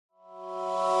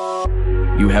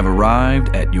You have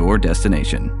arrived at your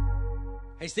destination.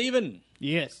 Hey, Steven.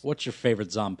 Yes. What's your favorite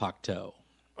Zanpakuto?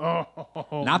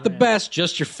 Oh, Not the best,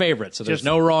 just your favorite, so there's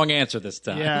no wrong answer this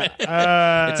time.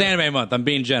 Yeah. It's anime month. I'm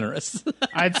being generous.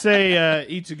 I'd say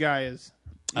Itsugayas.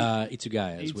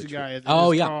 Itsugayas. Itsugayas. Oh,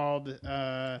 It's yeah. called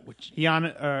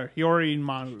Hyorimaru.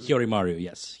 Hyorimaru,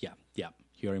 yes. Yeah.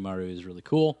 Hyorimaru is really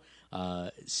cool.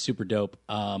 Super dope.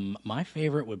 My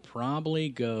favorite would probably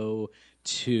go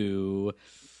to...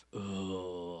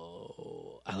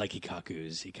 I like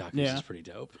Hikaku's. Hikaku's is pretty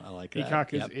dope. I like that.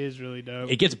 Hikaku's is really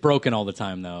dope. It gets broken all the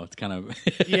time, though. It's kind of...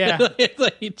 Yeah.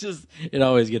 it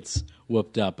always gets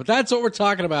whooped up. But that's what we're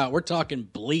talking about. We're talking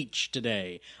Bleach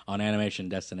today on Animation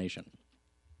Destination.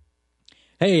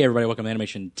 Hey, everybody. Welcome to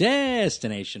Animation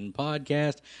Destination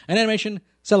Podcast, an animation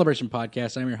celebration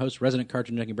podcast. I'm your host, resident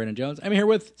cartoon junkie Brandon Jones. I'm here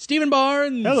with Stephen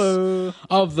Barnes. Hello.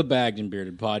 Of the Bagged and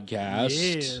Bearded Podcast.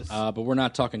 Yes. But we're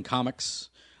not talking comics.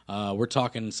 We're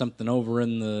talking something over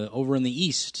in the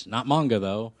East. Not manga,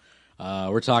 though.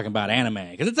 We're talking about anime,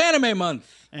 because it's anime month.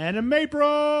 Anime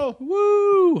Pro.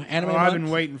 Woo! Anime month. I've been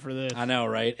waiting for this. I know,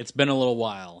 right? It's been a little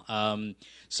while.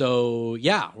 So,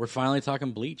 yeah, we're finally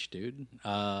talking Bleach, dude.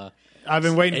 I've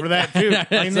been waiting for that, too.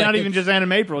 Not even just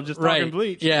Anime April, just talking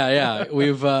Bleach. Yeah.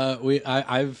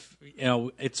 I've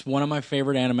it's one of my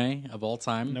favorite anime of all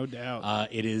time. No doubt.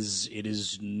 It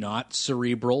is not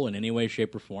cerebral in any way,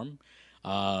 shape, or form.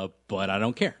 But I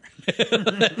don't care.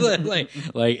 like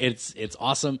it's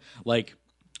awesome. Like,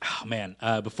 oh man,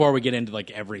 before we get into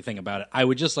like everything about it, I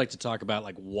would just like to talk about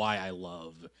like why I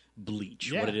love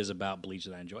Bleach, what it is about Bleach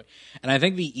that I enjoy. And I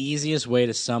think the easiest way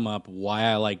to sum up why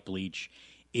I like Bleach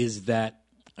is that,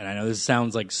 and I know this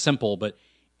sounds like simple, but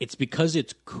it's because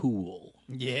it's cool.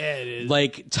 Yeah, it is.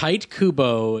 Like, Tite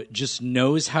Kubo just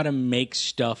knows how to make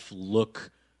stuff look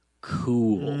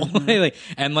cool.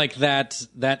 And like that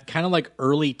kind of like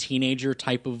early teenager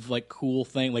type of like cool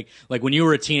thing. Like when you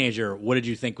were a teenager, what did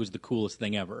you think was the coolest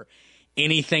thing ever?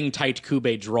 Anything Tite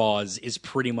Kubo draws is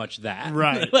pretty much that.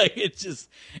 Right. Like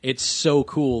it's so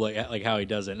cool like how he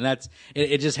does it. And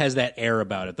it just has that air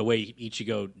about it. The way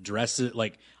Ichigo dresses,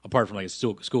 like apart from like his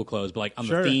school clothes, but like on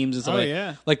the themes and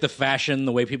stuff. Like the fashion,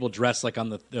 the way people dress like on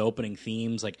the opening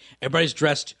themes, like everybody's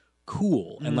dressed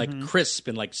cool and like crisp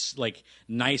and like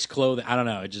nice clothing. I don't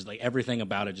know. It just like everything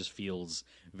about it just feels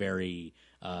very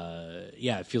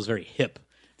it feels very hip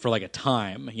for like a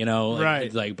time, right?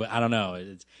 It's like, but I don't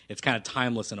know. It's kind of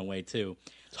timeless in a way too.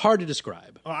 It's hard to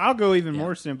describe. Well, I'll go even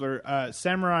more simpler.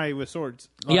 Samurai with swords.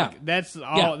 That's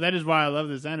all. Yeah. That is why I love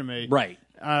this anime. Right.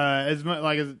 As much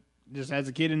like just as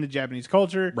a kid into Japanese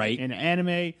culture, right? In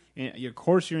anime, and of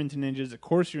course you're into ninjas. Of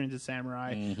course you're into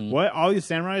samurai. What? All these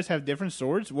samurais have different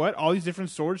swords. What? All these different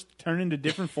swords turn into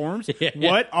different forms.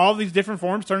 What? All these different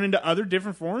forms turn into other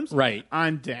different forms. Right.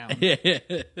 I'm down.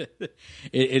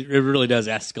 It really does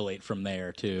escalate from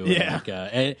there too. Yeah.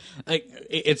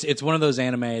 It's one of those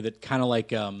anime that kind of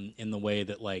like in the way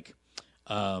that like.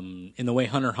 In the way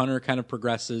Hunter x Hunter kind of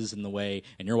progresses, in the way,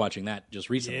 and you're watching that just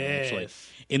recently, actually,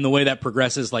 in the way that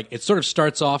progresses, like it sort of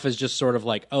starts off as just sort of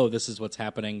like, oh, this is what's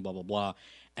happening, blah blah blah,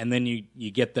 and then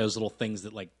you get those little things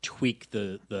that like tweak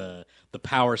the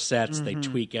power sets, they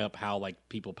tweak up how like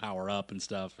people power up and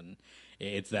stuff, and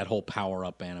it's that whole power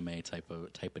up anime type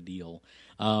of deal.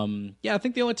 I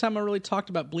think the only time I really talked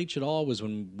about Bleach at all was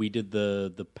when we did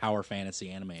the Power Fantasy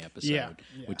anime episode. Yeah.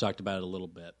 We talked about it a little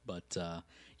bit, but.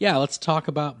 Let's talk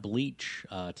about Bleach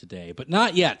today, but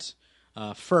not yet.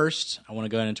 First, I want to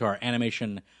go into our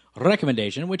animation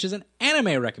recommendation, which is an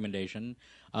anime recommendation.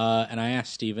 And I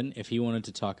asked Steven if he wanted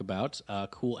to talk about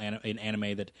an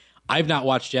anime that I've not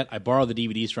watched yet. I borrowed the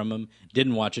DVDs from him,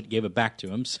 didn't watch it, gave it back to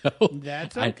him. So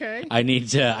that's okay. I need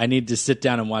to sit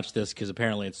down and watch this because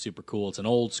apparently it's super cool. It's an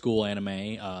old school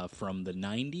anime from the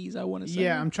 90s, I want to say.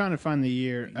 Yeah, I'm trying to find the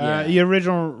year. The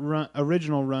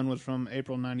original run was from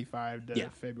April 95 to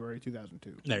February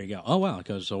 2002. There you go. Oh wow,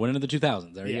 so it went into the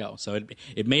 2000s. There you go. So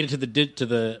it made it to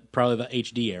the probably the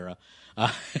HD era.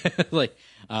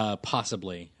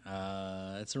 Possibly.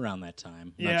 It's around that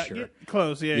time. Not sure.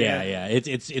 Close. Yeah.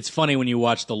 It's funny when you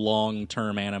watch the long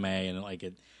term anime and like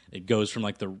it goes from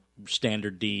like the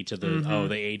standard D to the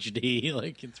the HD.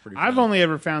 Like it's pretty. I've only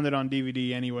ever found it on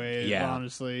DVD anyway. Yeah,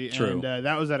 honestly. True. And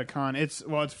that was at a con. It's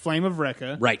Flame of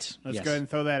Recca. Right. Let's go ahead and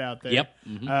throw that out there. Yep.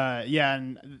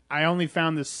 And I only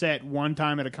found this set one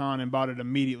time at a con and bought it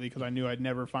immediately because I knew I'd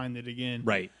never find it again.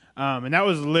 Right. And that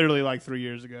was literally like 3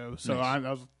 years ago. So I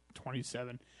was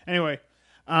 27. Anyway,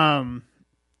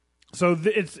 so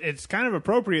it's kind of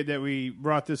appropriate that we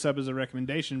brought this up as a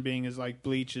recommendation, being as like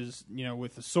Bleach is,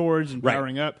 with the swords and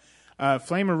powering up.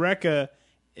 Flame of Recca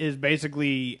is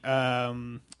basically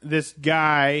this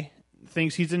guy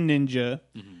thinks he's a ninja,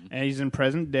 and he's in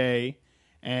present day,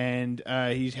 and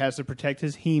he has to protect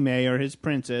his Hime, or his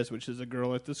princess, which is a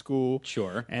girl at the school.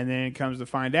 Sure. And then it comes to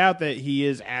find out that he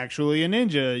is actually a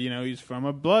ninja. You know, he's from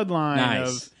a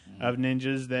bloodline of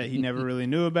ninjas that he never really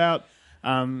knew about.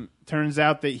 Turns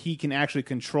out that he can actually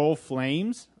control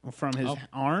flames from his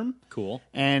arm. Cool.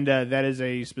 And that is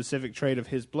a specific trait of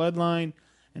his bloodline.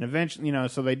 And eventually, you know,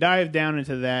 so they dive down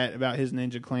into that about his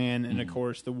ninja clan and, of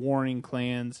course, the warring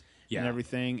clans and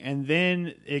everything. And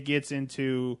then it gets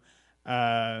into,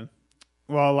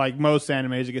 like most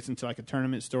animes, it gets into like a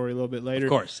tournament story a little bit later. Of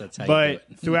course, that's how you do it.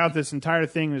 But throughout this entire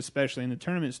thing, especially in the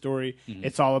tournament story,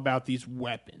 it's all about these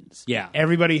weapons. Yeah.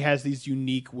 Everybody has these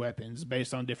unique weapons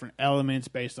based on different elements,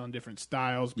 based on different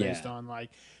styles, based on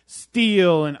like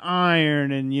steel and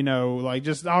iron and, you know, like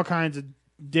just all kinds of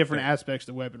different aspects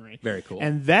of weaponry. Very cool.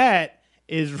 And that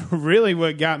is really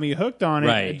what got me hooked on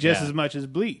it, just as much as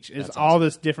Bleach. Is all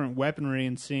this different weaponry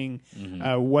and seeing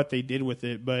what they did with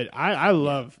it. But I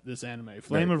love this anime.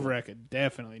 Flame of Recca.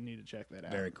 Definitely need to check that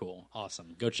out. Very cool.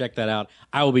 Awesome. Go check that out.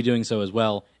 I will be doing so as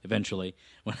well eventually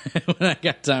when I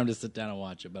got time to sit down and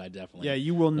watch it. But I definitely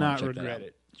you will wanna not check that regret out.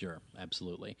 it. Sure,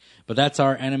 absolutely. But that's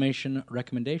our animation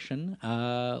recommendation.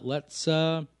 Let's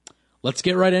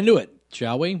get right into it,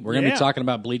 shall we? We're going to be talking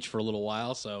about Bleach for a little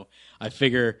while, so I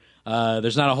figure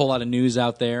there's not a whole lot of news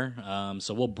out there.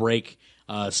 So we'll break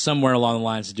somewhere along the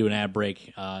lines to do an ad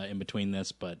break in between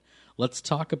this. But let's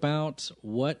talk about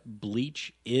what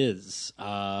Bleach is.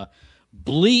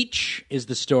 Bleach is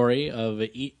the story of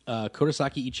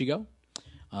Kurosaki Ichigo.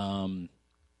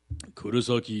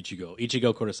 Kurosaki Ichigo.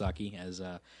 Ichigo Kurosaki, as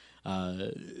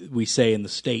we say in the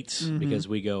States, because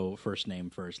we go first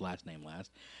name first, last name last.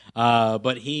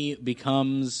 But he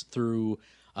becomes, through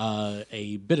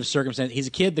a bit of circumstance, he's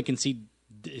a kid that can see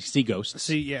ghosts.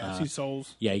 See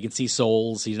souls. Yeah, he can see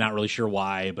souls. He's not really sure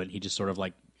why, but he just sort of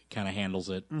like kind of handles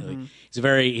it. Like,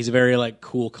 he's a very like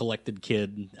cool, collected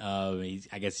kid. I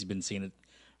guess he's been seeing it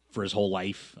for his whole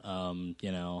life,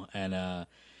 you know, and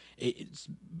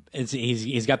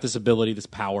he's got this ability, this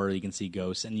power. He can see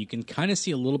ghosts, and you can kind of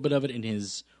see a little bit of it in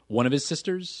one of his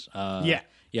sisters.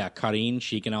 Karin.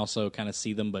 She can also kind of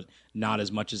see them, but not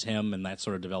as much as him, and that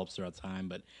sort of develops throughout time.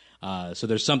 But so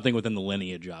there's something within the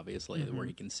lineage, obviously, where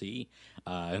he can see,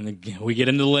 and then we get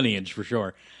into the lineage for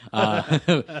sure.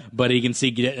 But he can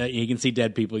see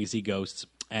dead people, he can see ghosts,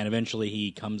 and eventually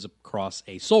he comes across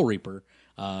a Soul Reaper,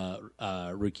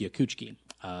 Rukia Kuchiki,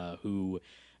 who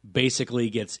basically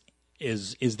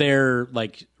is there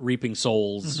like reaping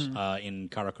souls in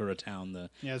Karakura Town,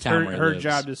 the town where he her lives.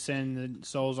 job to send the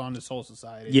souls on to Soul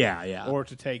Society. Yeah. Or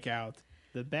to take out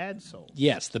the bad souls.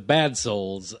 Yes, the bad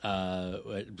souls.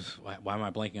 Why am I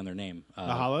blanking on their name? The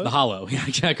Hollows? The Hollow.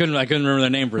 I couldn't remember their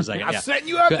name for a second. I'm setting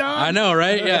you up, Don. I know,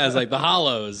 right? Yeah, it's like the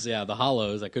Hollows. Yeah, the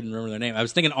Hollows. I couldn't remember their name. I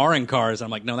was thinking Arin Cars.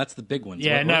 I'm like, no, that's the big ones.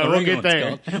 Yeah, what are the we'll regular get ones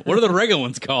there. called? What are the regular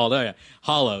ones called? Oh yeah,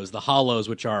 Hollows. The Hollows,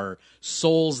 which are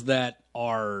souls that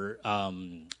are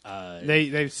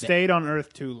they've stayed on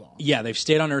Earth too long. Yeah, they've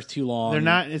stayed on Earth too long. They're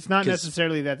not. It's not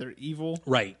necessarily that they're evil,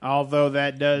 right? Although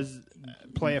that does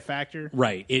play a factor,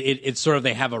 right? It's sort of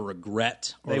they have a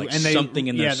regret or something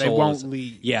in their souls. They won't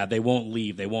leave. Yeah, they won't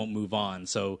leave. They won't move on.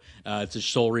 So it's a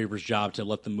Soul Reaper's job to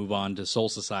let them move on to Soul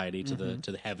Society, to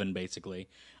the heaven, basically,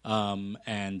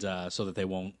 and so that they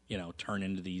won't turn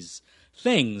into these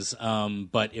things.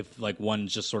 But if like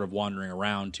one's just sort of wandering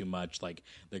around too much, like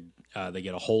they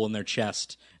get a hole in their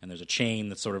chest and there's a chain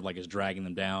that sort of like is dragging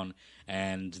them down,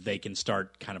 and they can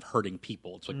start kind of hurting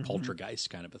people. It's like poltergeist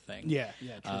kind of a thing. Yeah,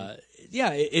 true.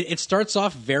 It starts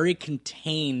off very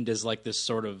contained as like this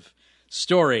sort of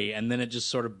story, and then it just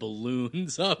sort of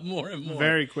balloons up more and more.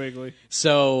 Very quickly.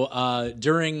 So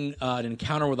during an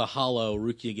encounter with a Hollow,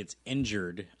 Rukia gets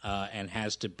injured and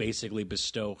has to basically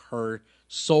bestow her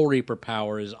Soul Reaper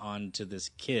powers onto this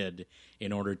kid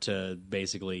in order to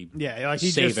basically he save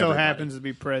just so everybody. happens to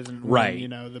be present when,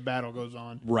 right. The battle goes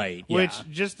on. Right. Which,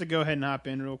 just to go ahead and hop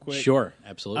in real quick. Sure,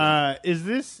 absolutely. Is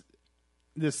this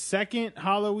the second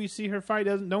Hollow we see her fight?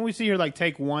 Don't we see her like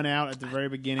take one out at the very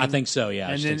beginning? I think so, yeah.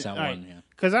 And she then, takes out one, yeah.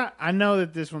 Because I know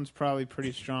that this one's probably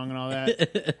pretty strong and all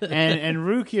that. and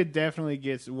Rukia definitely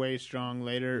gets way strong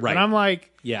later. Right. But I'm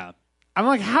like... Yeah. I'm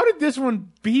like, how did this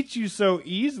one beat you so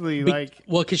easily? Because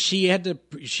because he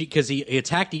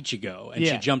attacked Ichigo and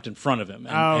she jumped in front of him.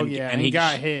 And he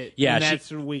got hit. Yeah, and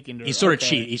that's weakened her. He sort of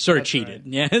cheated. He sort of cheated.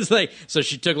 Right. Yeah, it's like so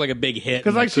she took like a big hit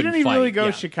because she didn't even really go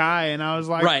Shikai, and I was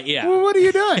like, right, yeah. Well, what are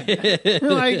you doing?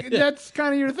 Like that's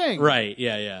kind of your thing, right?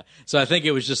 Yeah. So I think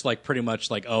it was just like pretty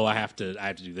much like, oh, I have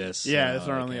to do this. Yeah, that's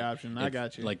our only option. I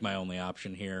got you. Like my only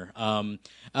option here.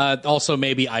 Also,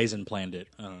 maybe Aizen planned it.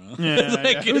 I don't know.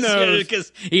 Yeah, who knows?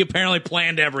 because he apparently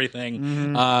planned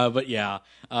everything. But yeah,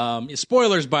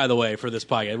 spoilers by the way for this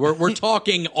podcast. We're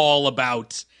talking all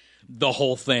about the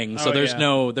whole thing, so there's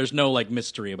no like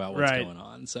mystery about what's going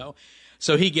on. So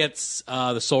he gets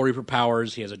the Soul Reaper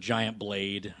powers. He has a giant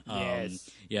blade,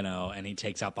 and he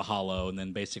takes out the Hollow, and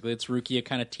then basically it's Rukia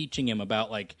kind of teaching him about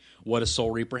like what a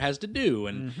Soul Reaper has to do.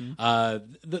 And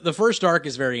the first arc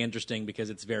is very interesting because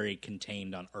it's very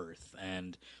contained on Earth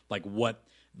and like what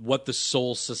the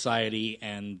Soul Society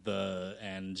and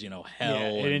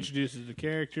hell. It introduces the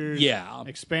characters. Yeah,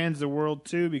 expands the world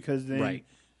too because then.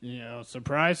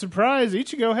 Surprise, surprise,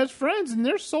 Ichigo has friends and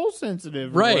they're soul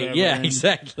sensitive. Right, whatever. yeah, and,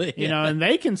 exactly. And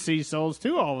they can see souls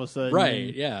too all of a sudden.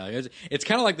 Right, yeah. It's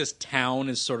kind of like this town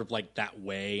is sort of like that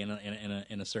way in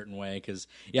a certain way because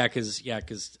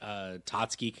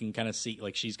Tatsuki can kind of see,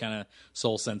 like she's kind of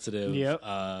soul sensitive. Yep.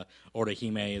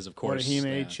 Orihime is, of course.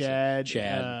 Orihime, Chad.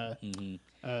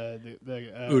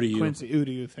 Uryu. Quincy,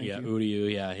 Uryu, thank you.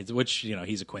 Uryu, yeah.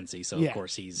 He's a Quincy, so of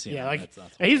course he's...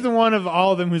 he's the one of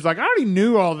all of them who's like, I already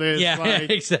knew all this. Yeah, like,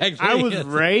 exactly. I was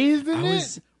raised in it. I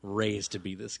was raised to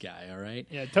be this guy, all right?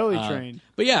 Yeah, totally trained.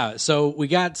 But yeah, so we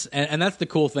got... And that's the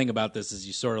cool thing about this is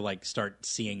you sort of like start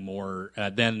seeing more...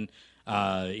 then,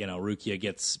 Rukia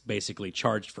gets basically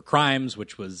charged for crimes,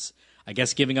 which was... I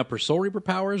guess giving up her Soul Reaper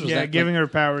powers? Giving her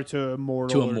power to a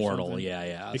mortal.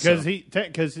 Yeah. Because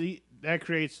that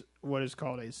creates what is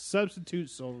called a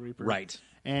substitute Soul Reaper. Right.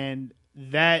 And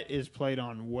that is played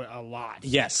on a lot.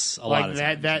 Yes, a lot of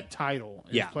that. That title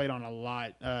is played on a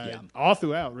lot, all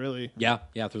throughout, really. Yeah,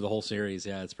 through the whole series.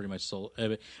 Yeah, it's pretty much Soul.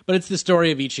 But it's the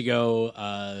story of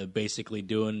Ichigo basically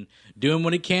doing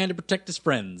what he can to protect his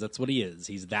friends. That's what he is.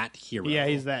 He's that hero. Yeah,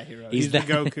 he's that hero. He's the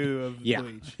Goku of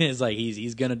Bleach. It's like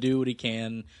he's going to do what he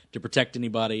can to protect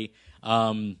anybody.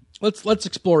 Let's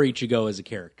explore Ichigo as a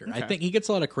character. Okay. I think he gets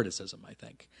a lot of criticism,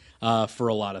 for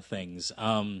a lot of things.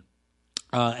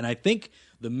 And I think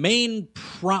the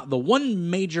one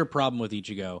major problem with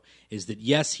Ichigo is that,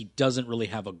 yes, he doesn't really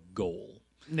have a goal.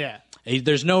 Yeah.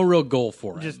 There's no real goal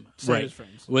for him. Just save his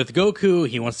friends. With Goku,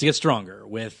 he wants to get stronger.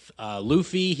 With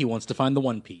Luffy, he wants to find the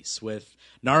One Piece. With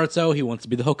Naruto, he wants to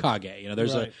be the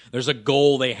Hokage. There's a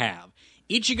goal they have.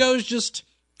 Ichigo's just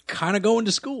kind of going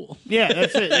to school. Yeah,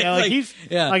 that's it.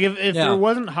 Yeah, if there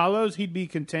wasn't Hollows, he'd be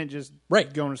content just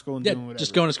going to school and doing whatever.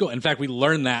 Just going to school. In fact, we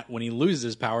learn that when he loses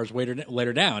his powers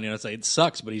later down. It's like, it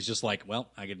sucks, but he's just like,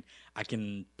 well, I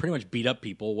can pretty much beat up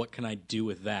people. What can I do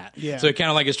with that? Yeah. So he kind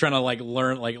of like is trying to like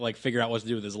learn, like figure out what to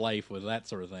do with his life with that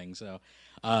sort of thing. So,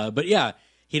 but yeah.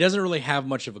 He doesn't really have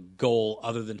much of a goal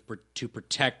other than to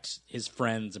protect his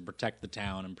friends and protect the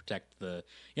town and protect the,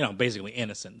 basically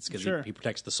innocence because he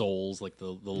protects the souls, like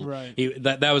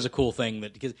that was a cool thing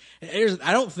because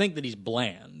I don't think that he's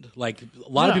bland. Like a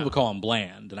lot of people call him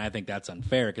bland, and I think that's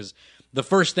unfair because the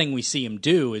first thing we see him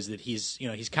do is that he's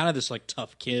kind of this like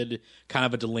tough kid, kind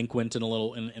of a delinquent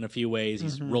in a few ways.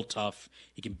 He's real tough.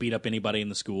 He can beat up anybody in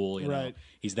the school.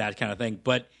 He's that kind of thing,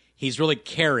 but he's really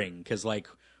caring because like.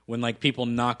 When like people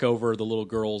knock over the little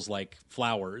girl's like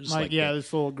flowers,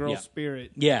 this little girl's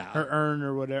spirit, her urn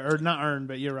or whatever, or not urn,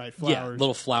 but you're right, flowers,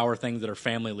 little flower things that her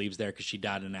family leaves there because she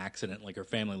died in an accident. Like her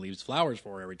family leaves flowers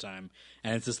for her every time,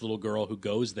 and it's this little girl who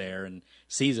goes there and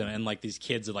sees them, and like these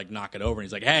kids that like knock it over, and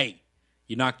he's like, "Hey,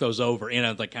 you knocked those over,"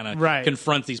 like kind of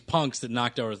confronts these punks that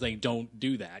knocked over, saying, "Don't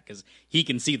do that," because he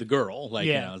can see the girl,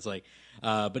 it's like.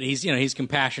 But he's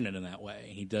compassionate in that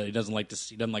way. He doesn't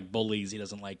like bullies. He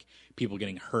doesn't like people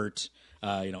getting hurt.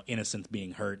 Innocents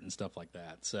being hurt and stuff like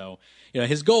that. So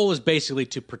his goal is basically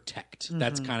to protect.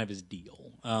 That's kind of his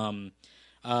deal. To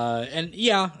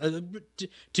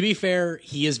be fair,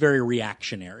 he is very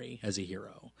reactionary as a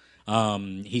hero.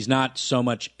 He's not so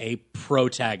much a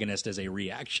protagonist as a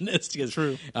reactionist.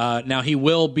 True. Now he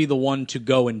will be the one to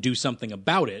go and do something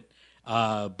about it.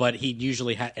 But he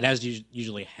usually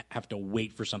usually have to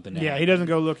wait for something to happen. Yeah, he doesn't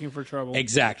go looking for trouble.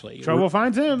 Exactly. Trouble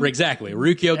finds him. Exactly.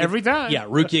 Rukia every time. Yeah,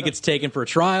 Rukia gets taken for a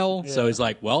trial, so he's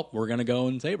like, well, we're going to go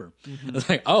and save her. It's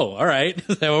like, oh, all right.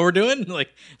 Is that what we're doing?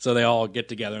 So they all get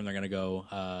together and they're going to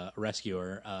go rescue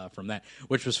her from that,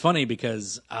 which was funny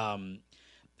because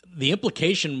the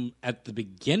implication at the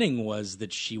beginning was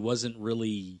that she wasn't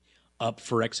really up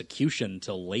for execution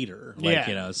till later.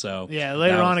 So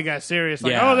later on it got serious.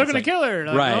 They're going to kill her.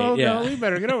 No, we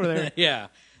better get over there. Yeah.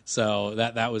 So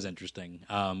that was interesting.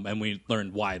 And we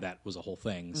learned why that was a whole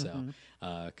thing. So,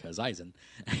 because Aizen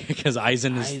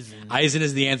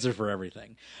is the answer for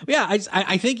everything. But yeah,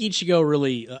 I think Ichigo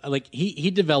really he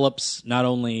develops not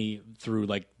only through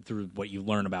what you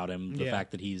learn about him, the fact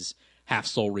that he's half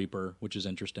Soul Reaper, which is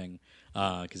interesting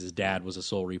because his dad was a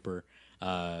Soul Reaper.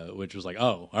 which was like,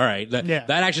 oh, all right. That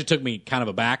actually took me kind of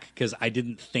aback because I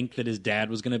didn't think that his dad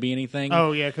was going to be anything.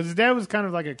 Oh yeah, because his dad was kind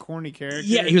of like a corny character.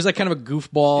 Yeah, he was like kind of a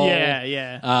goofball.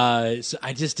 Yeah. So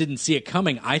I just didn't see it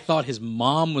coming. I thought his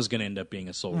mom was going to end up being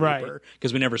a Soul Reaper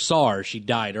because we never saw her. She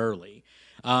died early.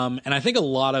 And I think a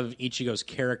lot of Ichigo's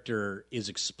character is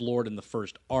explored in the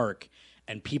first arc,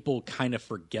 and people kind of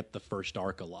forget the first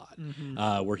arc a lot,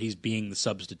 where he's being the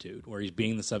substitute,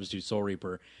 Soul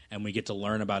Reaper, and we get to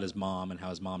learn about his mom and how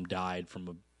his mom died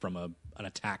from an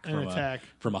attack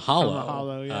from a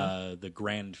hollow. The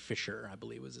Grand Fisher, I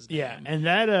believe, was his name. Yeah, and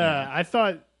that I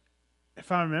thought,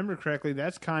 if I remember correctly,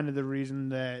 that's kind of the reason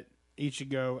that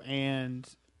Ichigo and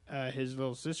his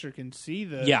little sister can see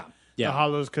the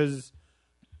hollows, because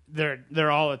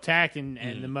they're all attacked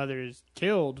and the mother is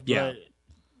killed, but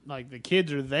like the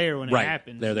kids are there when it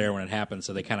happens. They're there when it happens,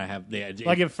 so they kind of have the idea.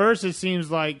 Like at first it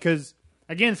seems like, because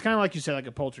again it's kind of like you said, like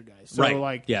a poltergeist. So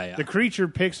like the creature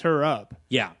picks her up.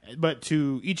 Yeah. But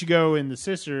to Ichigo and the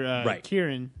sister,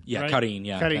 Kirin. Yeah, right? Karin,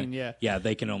 yeah. Yeah,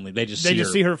 they just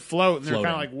see her float, and they're kind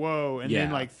of like, whoa, and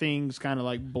then like things kind of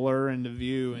like blur into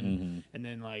view, and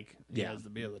then like he has the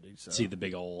ability. So. See the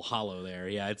big old hollow there.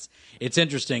 Yeah, it's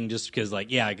interesting just because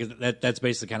because that's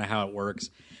basically kind of how it works,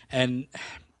 and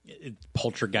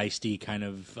poltergeisty kind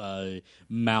of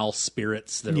mal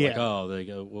spirits that are like, oh, they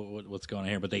go, what's going on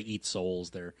here? But they eat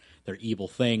souls. They're evil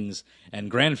things. And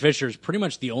Grand Fisher is pretty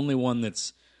much the only one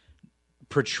that's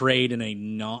portrayed in a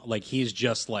not like he's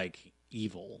just like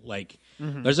evil. Like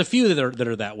there's a few that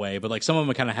are that way, but like some of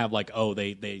them kind of have like, oh,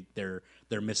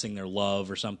 they're missing their love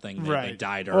or something. They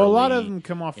died early. Well, a lot of them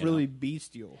come off really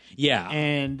bestial. Yeah.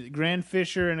 And Grand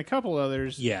Fisher and a couple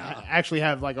others actually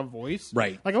have like a voice.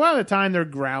 Right. Like a lot of the time they're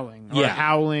growling or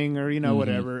howling or,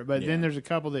 whatever. But then there's a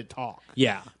couple that talk.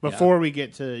 Yeah. Before we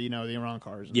get to, the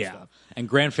Arankars and stuff. And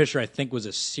Grand Fisher, I think, was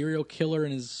a serial killer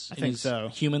in his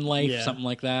human life, something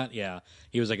like that. Yeah.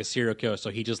 He was like a serial killer, so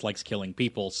he just likes killing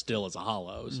people still as a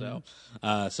hollow.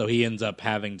 So he ends up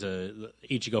having to...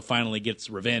 Ichigo finally gets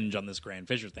revenge on this Grand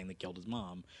Fisher thing that killed his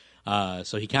mom.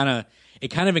 So it kind of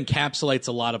encapsulates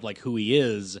a lot of like who he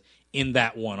is in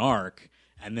that one arc,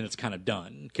 and then it's kind of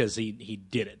done because he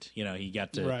did it. He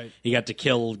got to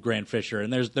kill Grand Fisher,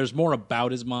 and there's more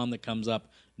about his mom that comes up.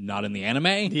 Not in the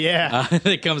anime. Yeah.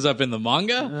 It comes up in the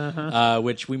manga,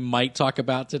 which we might talk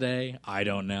about today. I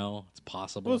don't know. It's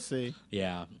possible. We'll see.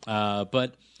 Yeah.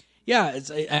 But yeah, it's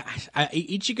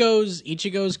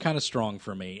Ichigo's kind of strong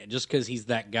for me just because he's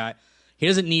that guy. He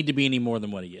doesn't need to be any more than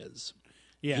what he is.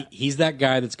 Yeah. He's that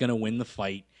guy that's going to win the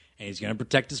fight, and he's going to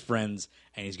protect his friends,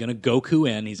 and he's going to Goku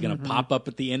in. He's going to pop up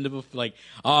at the end of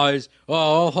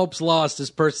all hope's lost. This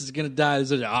person's going to die.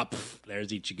 There's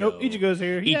Ichigo. Nope, Ichigo's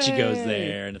here. Ichigo's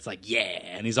there, and it's like,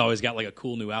 and he's always got like a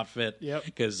cool new outfit. Yep.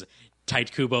 Because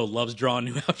Tite Kubo loves drawing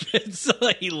new outfits. So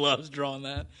he loves drawing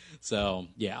that. So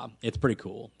yeah, it's pretty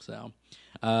cool. So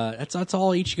that's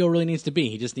all Ichigo really needs to be.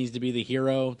 He just needs to be the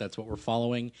hero. That's what we're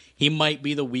following. He might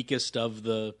be the weakest of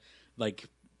the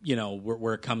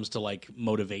where it comes to like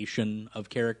motivation of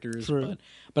characters. True.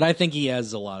 But I think he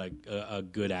has a lot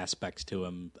of good aspects to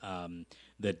him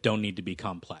that don't need to be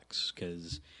complex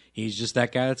because he's just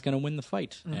that guy that's going to win the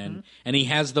fight. And he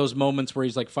has those moments where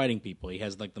he's like fighting people. He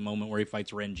has like the moment where he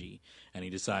fights Renji, and he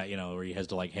decides, where he has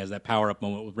to like has that power up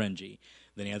moment with Renji.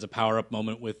 Then he has a power up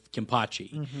moment with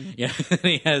Kenpachi. Yeah,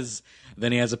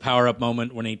 then he has a power up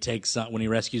moment when he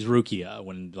rescues Rukia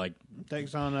when like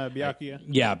takes on Byakuya.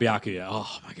 Yeah, Byakuya.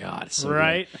 Oh my god, it's so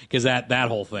right? Because that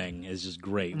whole thing is just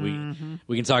great.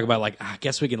 We can talk about like I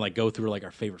guess we can like go through like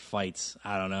our favorite fights.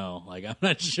 I don't know, like I'm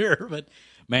not sure, but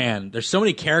man, there's so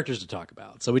many characters to talk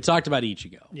about. So we talked about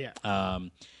Ichigo. Yeah.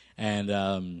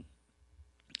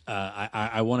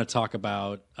 I want to talk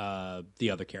about the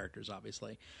other characters,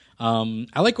 obviously.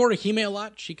 I like Orihime a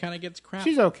lot. She kind of gets crap.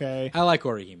 She's okay. I like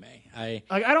Orihime. I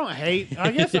don't hate.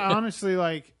 I guess I honestly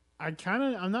like.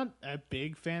 I'm not a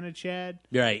big fan of Chad.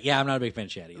 You're right. Yeah, I'm not a big fan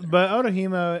of Chad either. But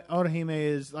Orihime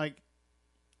is like.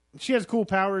 She has cool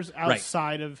powers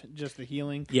outside of just the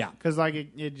healing. Yeah. Because like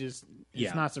it's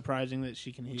not surprising that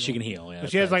she can heal. She can heal. Yeah. But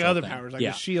she has like other powers, like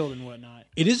a shield and whatnot.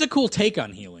 It is a cool take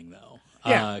on healing, though.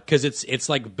 Yeah, because it's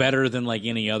like better than like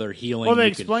any other healing. Well, they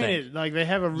explain it like they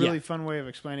have a really fun way of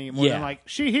explaining it more than like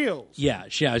she heals. Yeah,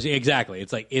 exactly.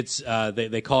 It's like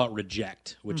they call it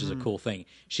reject, which is a cool thing.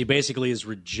 She basically is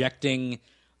rejecting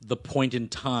the point in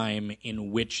time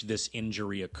in which this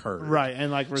injury occurred, right,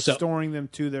 and like restoring them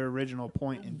to their original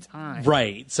point in time,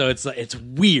 right. So it's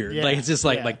weird, like it's just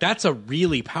like that's a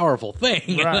really powerful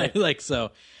thing, right?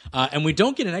 And we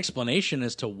don't get an explanation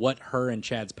as to what her and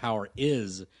Chad's power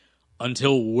is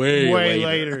until way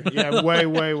later. Yeah, way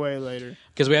later.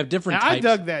 Because we have different And types.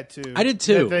 I dug that too. I did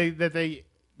too. That they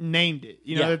named it.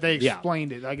 You know, that they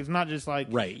explained it. Like, it's not just like...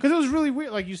 Right. Because it was really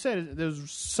weird. Like you said, there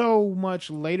was so much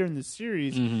later in the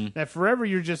series that forever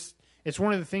you're just... It's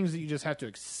one of the things that you just have to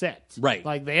accept. Right.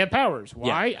 Like, they have powers.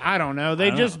 Why? Yeah. I don't know.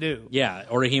 They just do. Yeah,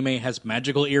 Orihime has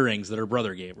magical earrings that her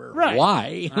brother gave her. Right.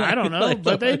 Why? I don't know,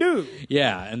 but they do.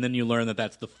 Yeah, and then you learn that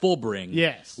that's the Fullbring.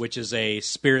 Yes. Which is a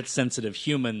spirit-sensitive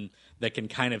human that can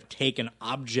kind of take an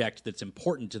object that's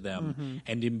important to them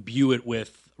and imbue it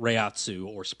with Reiatsu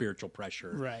or spiritual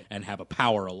pressure, Right. and have a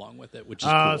power along with it, which is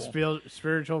cool.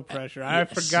 Spiritual pressure. I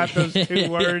forgot those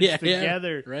two words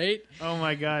together. Right? Oh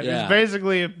my gosh! Yeah. It's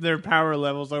basically if their power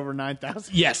levels over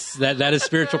 9,000. Yes, that is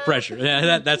spiritual pressure.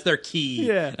 That's their key.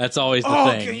 Yeah. That's always the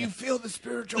thing. Can you feel the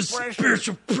spiritual pressure?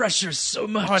 Spiritual pressure so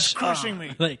much. Oh, it's crushing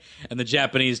me. And the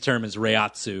Japanese term is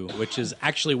Reiatsu, which is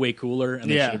actually way cooler. And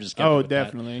they Yeah. should have just kept it with that.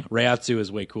 Definitely. Reiatsu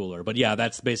is way cooler. But yeah,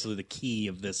 that's basically the key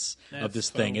of this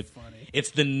thing. Funny. It's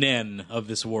the Nen of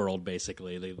this world,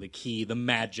 basically. The key, the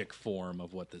magic form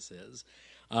of what this is.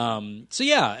 So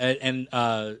yeah, and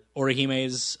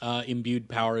Orihime's imbued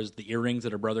power is the earrings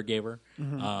that her brother gave her,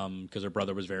 because her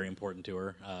brother was very important to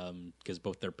her, because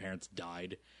both their parents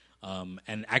died.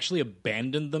 And actually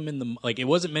abandoned them in the... Like, it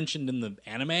wasn't mentioned in the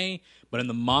anime, but in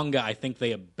the manga, I think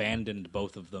they abandoned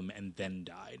both of them and then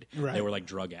died. Right. They were, like,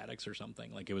 drug addicts or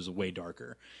something. Like, it was way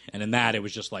darker. And in that, it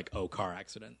was just like, oh, car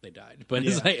accident, they died. But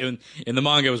it's like, in the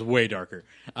manga, it was way darker.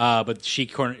 But he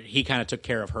kind of took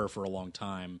care of her for a long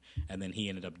time, and then he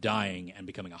ended up dying and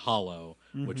becoming a hollow,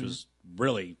 which was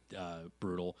really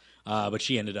brutal. But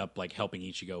she ended up, like, helping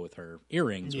Ichigo with her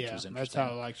earrings, which was interesting.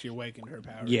 That's how, like, she awakened her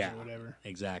powers Yeah, or whatever.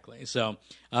 exactly. So,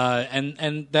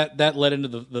 and that led into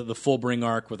the Fullbring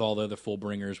arc with all the other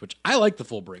Fullbringers, which I like the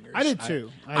Fullbringers. I did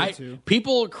too. I did too.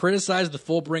 People criticize the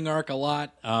Fullbring arc a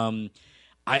lot.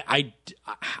 I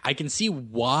can see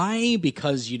why,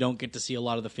 because you don't get to see a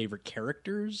lot of the favorite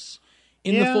characters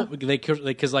in the full,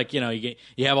 because like, you know, you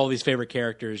have all these favorite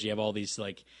characters, you have all these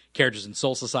like characters in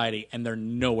Soul Society, and they're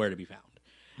nowhere to be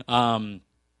found.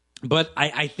 But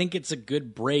I think it's a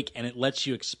good break, and it lets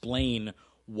you explain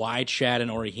why Chad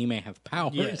and Orihime have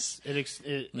powers. Yes,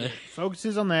 it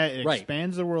focuses on that. It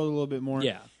expands the world a little bit more.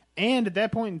 Yeah. And at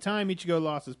that point in time, Ichigo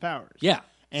lost his powers. Yeah.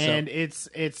 And it's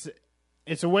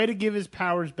a way to give his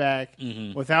powers back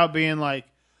without being like,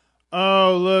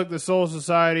 oh, look, the Soul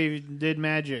Society did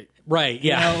magic. Right,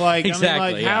 yeah. You know, like, exactly. I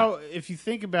mean, like, yeah. how, if you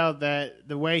think about that,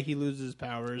 the way he loses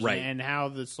powers Right. and how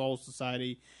the Soul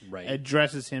Society Right.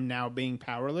 addresses him now being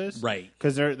powerless. Right.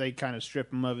 Because they kind of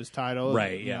strip him of his title.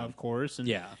 Right, you yeah. know, of course. And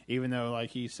Yeah. even though,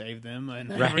 like, he saved them and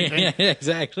Right, everything. yeah,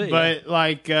 exactly. But,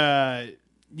 like,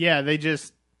 they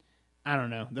just, I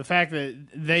don't know. The fact that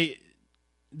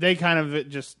they kind of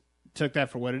just took that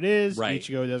for what it is. Right.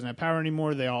 Ichigo doesn't have power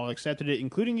anymore. They all accepted it,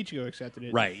 including Ichigo accepted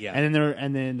it. Right, yeah. And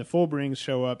then the Fullbrings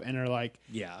show up and are like,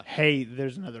 Yeah. hey,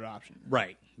 there's another option.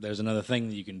 Right. There's another thing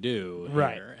that you can do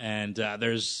Right. here. And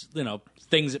there's, you know,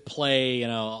 things at play, you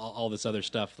know, all this other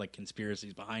stuff, like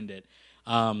conspiracies behind it.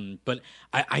 But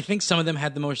I think some of them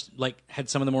had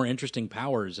some of the more interesting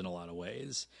powers in a lot of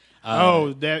ways.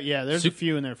 There's a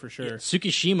few in there for sure.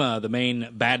 Tsukishima, the main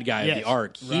bad guy of the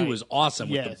arc, he was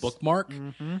awesome with the bookmark.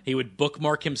 He would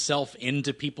bookmark himself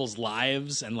into people's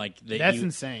lives, and like That's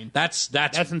insane. That's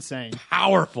insane.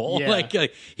 Powerful. Yeah. Like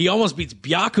he almost beats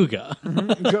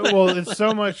Byakuga. Well, it's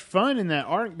so much fun in that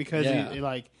arc because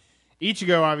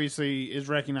Ichigo obviously is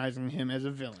recognizing him as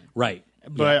a villain, Right.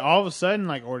 but all of a sudden,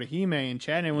 like Orihime and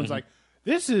Chad, everyone's like,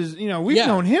 "This is, you know, we've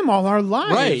known him all our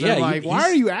lives, Right, yeah, And like, why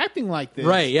are you acting like this?"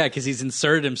 Right, yeah, because he's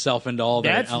inserted himself into all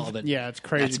that. It's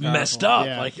crazy. That's powerful. messed up.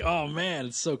 Yeah. Like, oh man,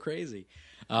 it's so crazy.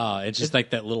 It's just like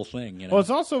that little thing, you know. Well,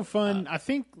 it's also fun. I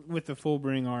think with the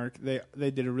Fullbring arc, they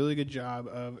did a really good job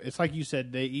of. It's like you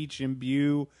said, they each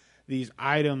imbue these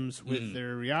items with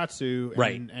their Reiatsu,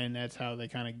 and that's how they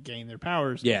kind of gain their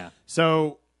powers. Yeah.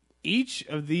 So each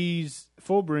of these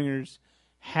Fullbringers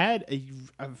had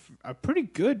a pretty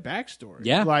good backstory.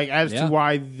 Yeah. Like as to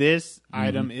why this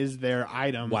item is their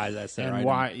item. Why that's their and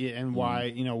item. Why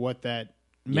you know what that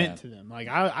meant to them. Like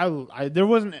I there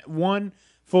wasn't one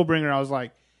Fullbringer I was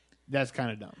like, that's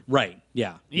kind of dumb. Right.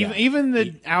 Yeah. Even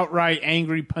the outright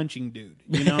angry punching dude.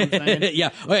 You know what I'm saying?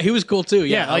 Yeah. Well, he was cool too.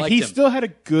 Yeah. I like liked he him. still had a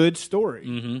good story.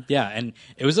 Mm-hmm. Yeah, and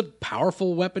it was a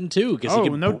powerful weapon too. Because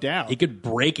no doubt. he could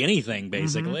break anything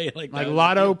basically. Like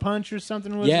Lotto punch or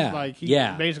something was Yeah, like he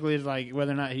yeah. basically is like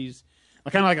whether or not he's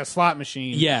kind of like a slot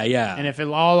machine. Yeah, yeah. And if it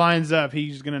all lines up,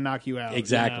 he's going to knock you out.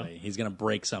 Exactly. You know? He's going to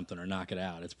break something or knock it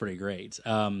out. It's pretty great.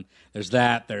 There's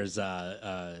that. There's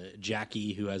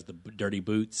Jackie, who has the dirty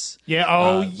boots. Yeah.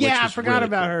 Oh, which yeah. I was forgot really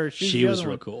about cool. her. She was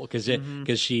real cool because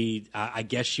she, I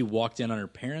guess she walked in on her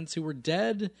parents who were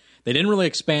dead. They didn't really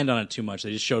expand on it too much.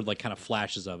 They just showed like kind of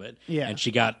flashes of it. Yeah. And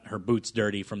she got her boots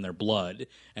dirty from their blood.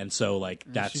 And so like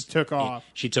that's. She took off.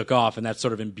 She took off, and that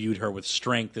sort of imbued her with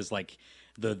strength as like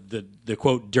the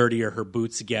quote, dirtier her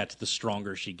boots get, the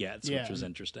stronger she gets, which was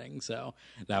interesting. So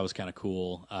that was kind of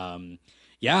cool.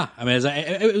 Yeah, I mean,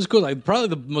 it was cool. Like, probably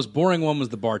the most boring one was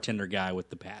the bartender guy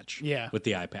with the patch, with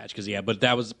the eye patch, because but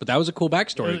that was a cool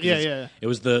backstory. It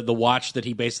was the watch that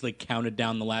he basically counted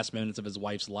down the last minutes of his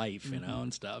wife's life, you know,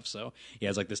 and stuff. So he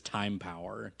has like this time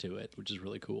power to it, which is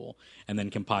really cool. And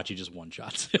then Kenpachi just one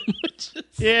shots him, which is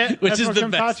what the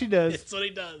Kenpachi best. does. It's what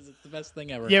he does. It's the best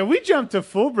thing ever. Yeah, we jumped to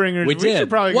Fullbringers. We should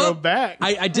probably go back.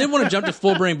 I did want to jump to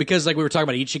Fullbring because like we were talking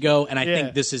about Ichigo, and I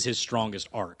think this is his strongest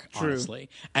arc, honestly,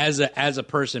 as a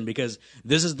person, because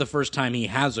this is the first time he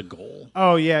has a goal.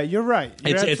 Oh yeah, you're right.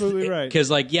 You're absolutely right. Because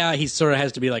like he sort of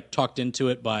has to be like talked into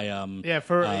it by he's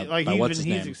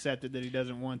accepted that he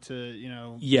doesn't want to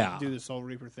do the Soul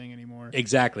Reaper thing anymore.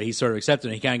 Exactly, he's sort of accepted.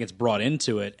 And he kind of gets brought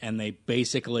into it, and they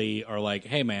basically are like,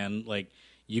 "Hey man, like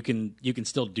you can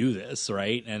still do this,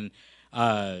 right?" And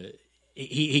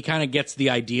he kind of gets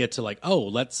the idea to like, oh,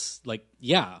 let's like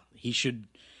he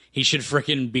should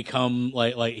freaking become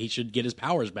like he should get his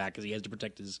powers back because he has to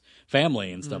protect his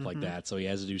family and stuff like that. So he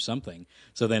has to do something.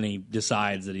 So then he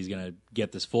decides that he's going to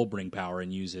get this Fullbring power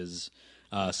and use his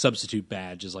substitute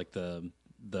badge as like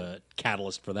the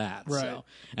catalyst for that. Right. So,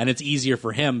 and it's easier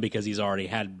for him because he's already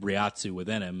had Ryatsu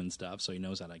within him and stuff, so he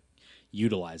knows how to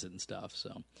utilize it and stuff.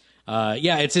 So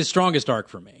it's his strongest arc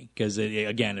for me because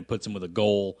it puts him with a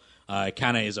goal. It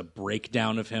kind of is a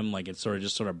breakdown of him, like it sort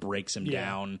of breaks him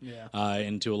down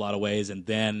into a lot of ways, and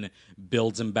then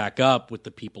builds him back up with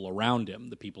the people around him,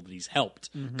 the people that he's helped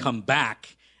come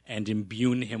back and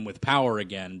imbue him with power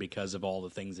again because of all the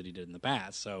things that he did in the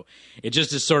past. So it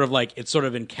just is sort of like it sort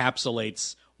of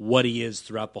encapsulates what he is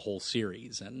throughout the whole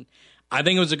series, and I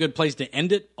think it was a good place to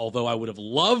end it. Although I would have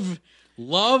loved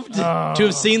to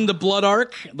have seen the Blood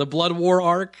arc, the Blood War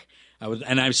arc.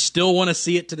 I still want to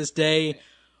see it to this day.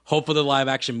 Hopefully, the live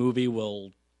action movie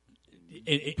will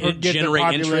get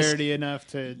generate the popularity interest enough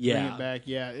to bring it back.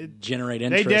 Yeah, generate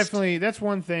interest. They definitely. That's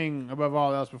one thing above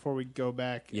all else. Before we go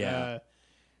back, if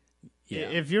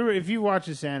you watch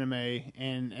this anime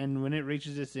and when it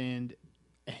reaches its end,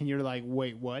 and you're like,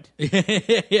 wait, what? Read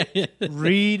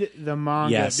the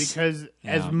manga because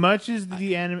as much as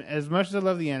the anime, as much as I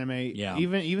love the anime,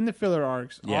 even the filler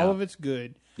arcs, all of it's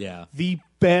good. Yeah, the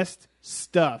best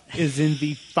stuff is in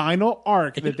the final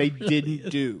arc that they didn't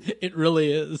do. It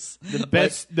really is the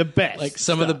best. The best. Like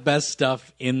some of the best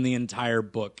stuff in the entire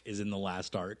book is in the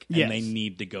last arc, and they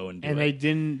need to go and do it. And they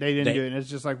didn't do it. And it's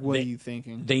just like, what are you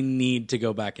thinking? They need to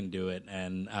go back and do it,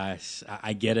 and I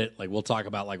get it. Like we'll talk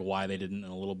about like why they didn't in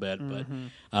a little bit, but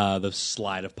the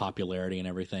slide of popularity and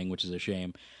everything, which is a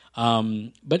shame.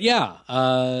 But then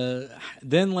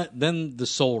the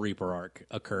Soul Reaper arc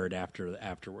occurred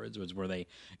afterwards, was where they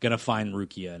gonna find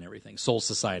Rukia and everything. Soul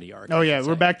Society arc. Oh yeah,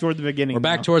 we're back toward the beginning. We're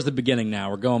back towards the beginning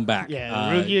now. We're going back.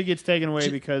 Yeah, Rukia gets taken away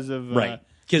because of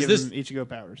because this Ichigo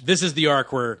powers. This is the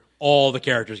arc where all the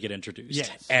characters get introduced.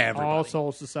 Yes, everybody. All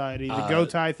Soul Society, the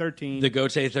Gotei 13, the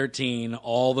Gotei 13,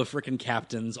 all the freaking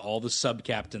captains, all the sub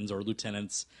captains or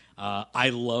lieutenants. I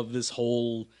love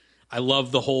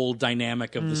the whole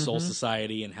dynamic of the Soul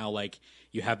Society and how like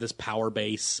you have this power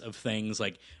base of things.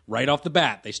 Like right off the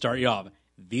bat, they start you off.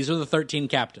 These are the 13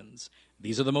 captains.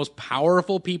 These are the most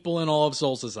powerful people in all of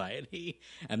Soul Society,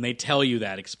 and they tell you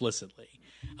that explicitly.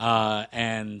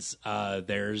 And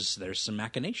there's some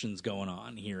machinations going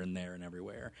on here and there and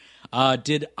everywhere.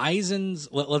 Did Aizen's?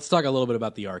 Let's talk a little bit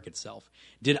about the arc itself.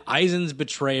 Did Aizen's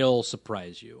betrayal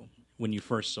surprise you when you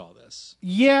first saw this?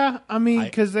 Yeah, I mean,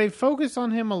 because they focus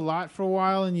on him a lot for a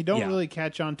while, and you don't really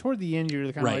catch on. Toward the end,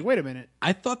 you're kind of like, wait a minute.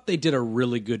 I thought they did a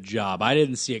really good job. I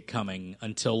didn't see it coming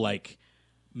until like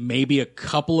maybe a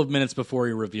couple of minutes before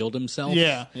he revealed himself.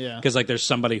 Yeah. Because like there's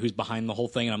somebody who's behind the whole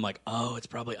thing, and I'm like, oh, it's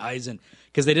probably Aizen.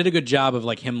 Because they did a good job of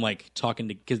like him like talking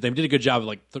to. Because they did a good job of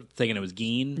like thinking it was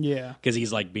Gin. Yeah. Because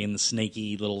he's like being the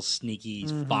sneaky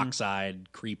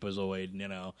fox-eyed creepazoid, you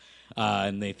know.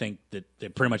 And they think that they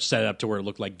pretty much set it up to where it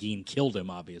looked like Gin killed him,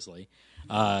 obviously.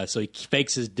 So he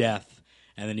fakes his death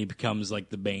and then he becomes like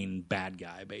the main bad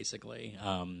guy, basically.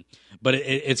 But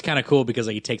it's kind of cool because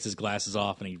like he takes his glasses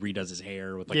off and he redoes his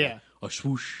hair with like a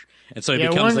swoosh, and so he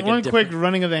becomes like one quick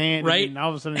running of the hand, right? And all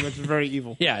of a sudden he looks very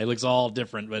evil. Yeah, it looks all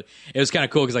different, but it was kind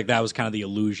of cool because like that was kind of the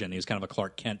illusion. He was kind of a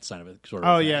Clark Kent sort of.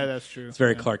 Oh thing. yeah, that's true. It's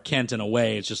very Clark Kent in a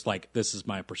way. It's just like this is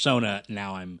my persona.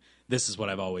 Now this is what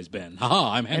I've always been.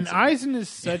 Haha, I'm handsome. And Eisen is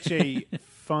such a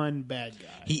fun bad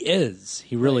guy. He is.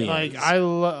 He really is.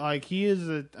 Like he is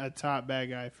a top bad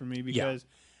guy for me because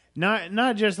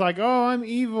not just like, oh, I'm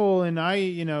evil and I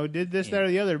did this, that, or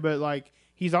the other, but like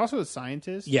he's also a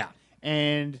scientist. Yeah.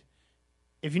 And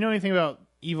if you know anything about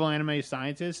evil anime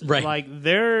scientists, right. like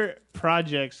their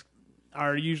projects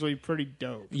are usually pretty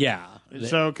dope. Yeah.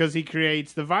 So because he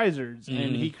creates the visors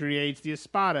and he creates the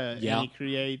espada and he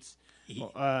creates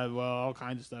all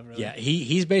kinds of stuff. Really. Yeah,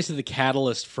 he's basically the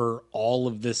catalyst for all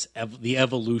of this, the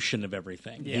evolution of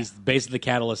everything. Yeah. He's basically the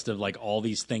catalyst of like all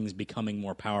these things becoming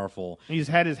more powerful. He's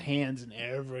had his hands in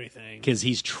everything because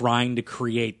he's trying to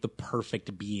create the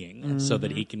perfect being so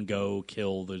that he can go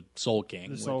kill the Soul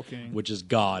King, which is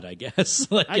God, I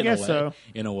guess. Like, I guess so.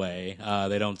 In a way,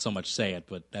 they don't so much say it,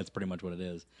 but that's pretty much what it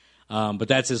is. But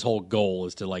that's his whole goal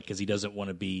is to like because he doesn't want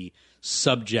to be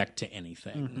subject to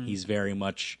anything. He's very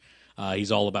much.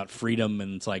 He's all about freedom,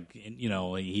 and it's like he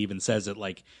even says it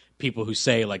like people who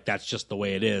say like that's just the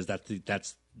way it is. That's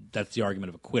the argument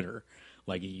of a quitter.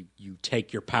 Like you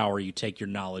take your power, you take your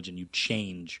knowledge, and you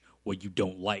change what you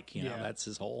don't like. That's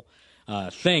his whole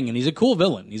thing. And he's a cool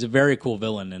villain. He's a very cool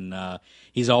villain, and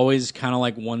he's always kind of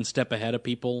like one step ahead of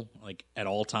people, like at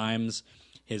all times.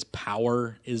 His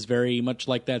power is very much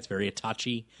like that. It's very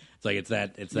Itachi. It's like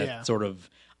it's that sort of.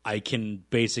 I can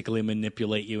basically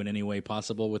manipulate you in any way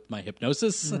possible with my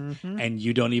hypnosis, and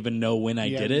you don't even know when I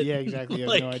did it. Yeah, exactly. You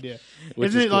have no idea.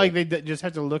 Isn't it cool. Like they just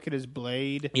have to look at his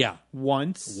blade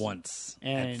once,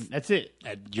 and that's it.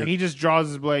 And he just draws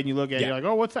his blade, and you look at it, you're like,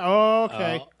 oh, what's that? Oh,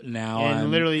 okay.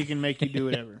 Literally you can make you do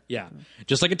whatever. Yeah.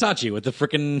 Just like Itachi with the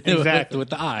freaking with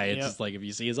the eye. It's just like if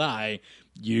you see his eye,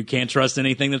 you can't trust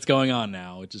anything that's going on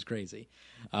now, which is crazy.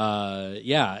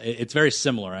 It's very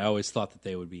similar. I always thought that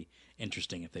they would be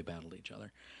interesting if they battled each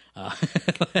other.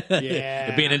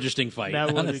 It'd be an interesting fight.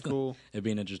 That would be cool. It'd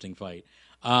be an interesting fight.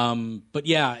 But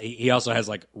yeah, he also has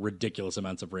like ridiculous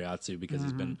amounts of Reiatsu because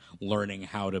he's been learning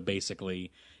how to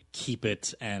basically keep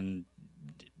it and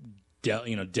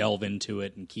delve into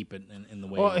it and keep it in the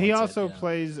way. Well, he also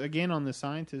plays again on the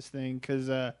scientist thing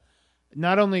because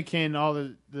not only can all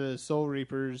the Soul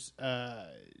Reapers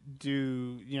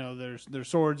do their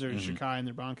swords, their Shikai and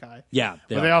their Bankai. Yeah,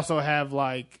 but they also have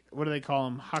like what do they call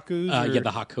them? Hakus?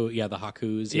 The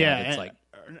Hakus. Yeah, it's like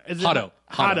Hado.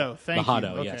 Hado. Thank you.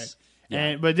 Hado, okay. Yes.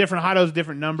 Yeah. But different Hados,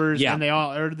 different numbers, and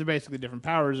they're basically different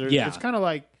powers. It's kind of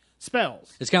like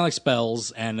spells. It's kind of like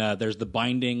spells, and there's the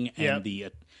binding and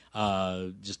the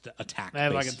just attack. They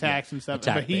have like attacks and stuff.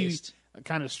 But he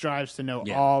kind of strives to know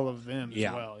all of them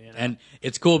as well. And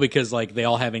it's cool because like they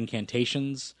all have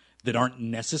incantations that aren't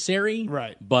necessary,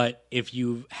 right? But if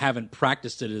you haven't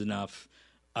practiced it enough,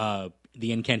 the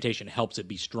incantation helps it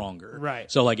be stronger,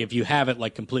 right? So like if you have it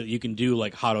like completely, you can do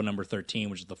like Hado number 13,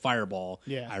 which is the fireball.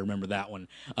 Yeah, I remember that one.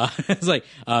 It's like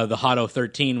the Hado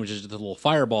 13, which is the little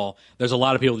fireball. There's a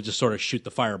lot of people that just sort of shoot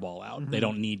the fireball out. They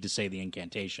don't need to say the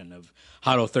incantation of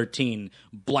Hado 13,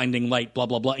 blinding light, blah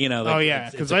blah blah.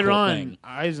 Because later on,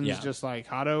 Aizen's just like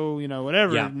Hado,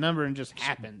 whatever number, and just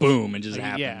happens. Boom, and just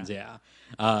happens. Yeah.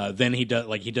 Then he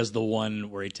does the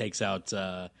one where he takes out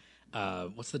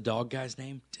what's the dog guy's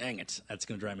name? Dang it, that's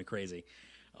gonna drive me crazy.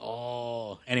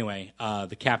 Oh, anyway,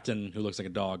 the captain who looks like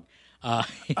a dog. I'm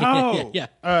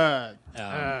gonna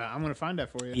find that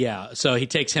for you. Yeah, so he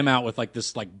takes him out with like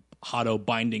this like Hado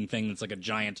binding thing that's like a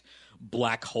giant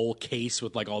black hole case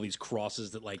with like all these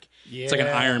crosses that like it's like an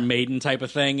Iron Maiden type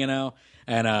of thing,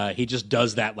 And he just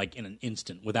does that like in an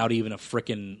instant without even a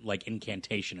frickin' like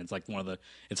incantation. It's like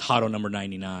it's Hado number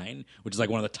 99, which is like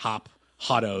one of the top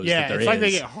Hados that there is. Yeah, it's like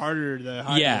they get harder the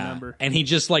higher number. And he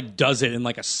just like does it in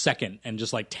like a second and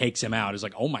just like takes him out. It's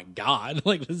like, oh my god,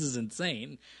 like this is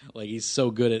insane. Like he's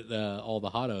so good at all the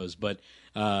Hados. But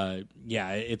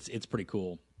it's pretty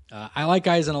cool. I like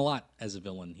Aizen a lot as a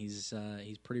villain. He's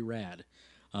pretty rad.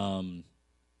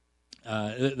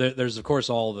 There's of course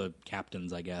all the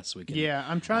captains. I guess we can. Yeah,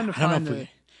 I'm trying to find.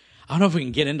 I don't know if we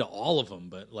can get into all of them,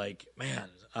 but like, man,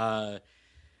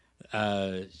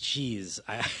 jeez,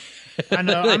 I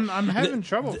know I'm having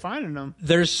trouble finding them.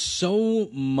 There's so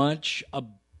much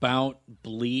about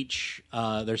Bleach.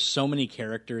 There's so many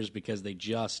characters because they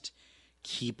just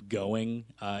keep going.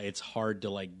 It's hard to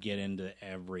like get into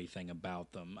everything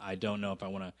about them. I don't know if I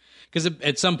want to, because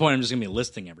at some point I'm just gonna be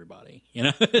listing everybody. You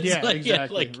know? It's Yeah, like,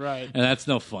 exactly. Right. And that's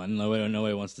no fun.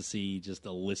 Nobody wants to see just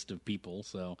a list of people.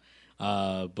 So,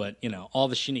 but you know, all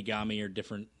the Shinigami are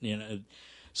different. You know,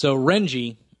 so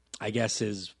Renji, I guess,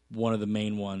 is one of the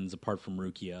main ones apart from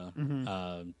Rukia.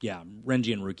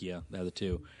 Renji and Rukia, they're the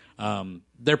two.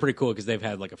 They're pretty cool because they've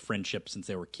had like a friendship since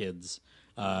they were kids.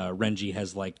 Renji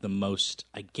has like the most,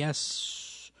 I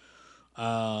guess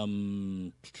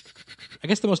the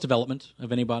most development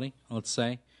of anybody, let's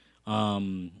say.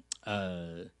 Komomura.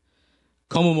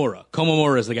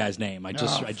 Komomura is the guy's name. I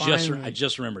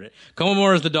just remembered it.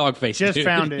 Komomura is the dog face. Just dude.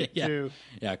 found it yeah. too.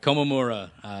 Yeah,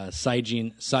 Komomura,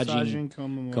 Sajin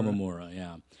Komomura.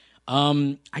 Yeah.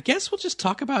 I guess we'll just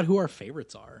talk about who our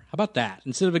favorites are. How about that?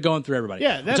 Instead of it going through everybody.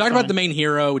 Yeah, that's we talked fine. about the main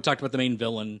hero. We talked about the main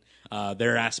villain,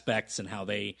 their aspects and how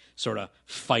they sort of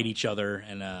fight each other.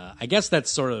 And I guess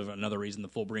that's sort of another reason the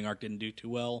Fullbring arc didn't do too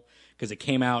well, because it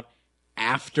came out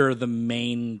after the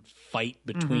main fight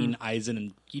between Aizen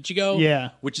and Ichigo.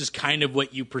 Yeah. Which is kind of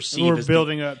what you perceive We're as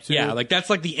building up to. Yeah, like that's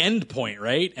like the end point,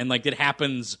 right? And like it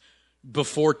happens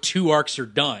before 2 arcs are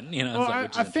done. You know, Well, it's like,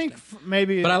 which is I think interesting.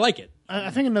 maybe, But I like it.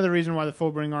 I think another reason why the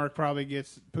Fullbring arc probably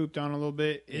gets pooped on a little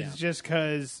bit is Yeah. just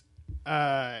because,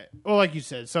 like you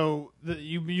said, so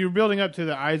you're building up to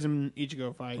the Aizen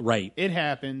Ichigo fight. Right. It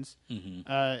happens.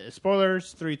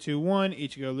 Spoilers: 3, 2, 1.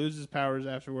 Ichigo loses powers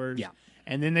afterwards. Yeah.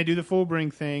 And then they do the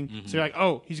Fullbring thing. So you're like,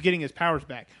 oh, he's getting his powers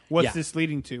back. What's Yeah. this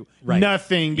leading to? Right.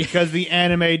 Nothing, because the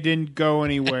anime didn't go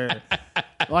anywhere.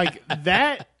 Like,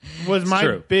 that was my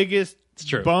true. biggest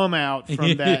true. bum out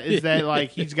from that, is that,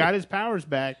 like, he's got his powers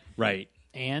back. Right.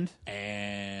 And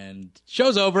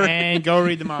show's over. and go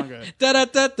read the manga.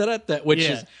 Which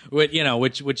Yeah. is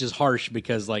which is harsh,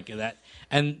 because like that,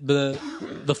 and the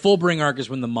Fullbring arc is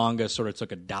when the manga sort of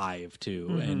took a dive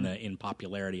too in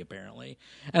popularity apparently,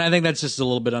 and I think that's just a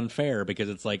little bit unfair, because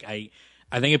it's like I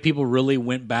think if people really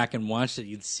went back and watched it,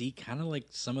 you'd see kind of like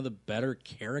some of the better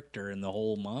character in the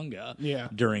whole manga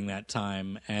during that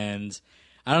time, and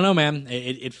I don't know, man,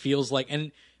 it feels like,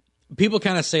 and people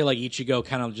kind of say like Ichigo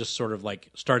kind of just sort of like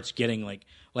starts getting like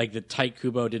the Tight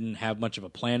Kubo didn't have much of a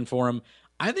plan for him.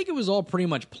 I think it was all pretty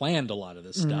much planned, a lot of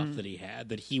this stuff that he had,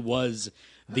 that he was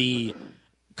the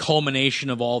culmination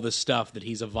of all this stuff, that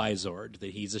he's a Vizord,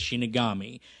 that he's a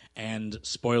Shinigami, and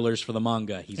spoilers for the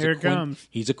manga, he's a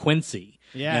Quincy.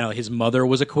 Yeah. You know, his mother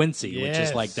was a Quincy, which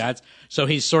is Yes. like so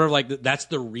he's sort of like that's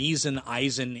the reason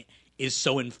Aizen is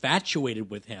so infatuated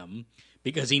with him,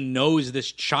 because he knows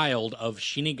this child of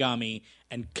Shinigami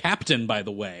and Captain, by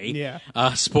the way. Yeah.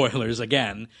 Spoilers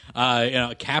again.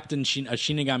 A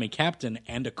Shinigami captain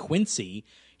and a Quincy.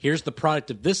 Here's the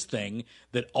product of this thing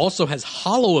that also has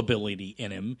hollow ability in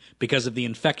him because of the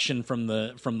infection from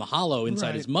the hollow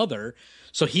inside his mother.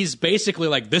 So he's basically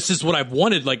like, this is what I've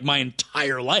wanted like my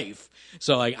entire life.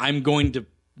 So like I'm going to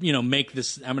make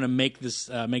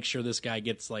sure this guy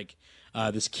gets like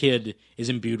this kid is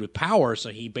imbued with power.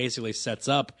 So he basically sets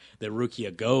up that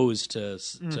Rukia goes to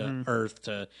Earth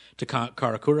to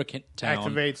Karakura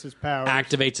town,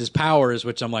 activates his powers,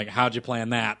 which I'm like, how'd you plan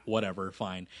that? Whatever,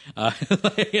 fine.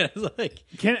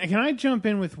 Can I jump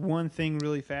in with one thing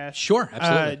really fast? Sure,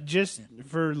 absolutely. Just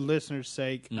for listeners'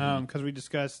 sake, because we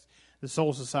discussed the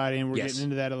Soul Society, and we're getting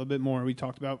into that a little bit more. We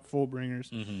talked about Fullbringers,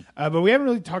 but we haven't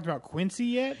really talked about Quincy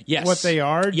yet. Yes. What they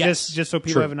are, Yes. just so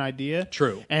people True. have an idea.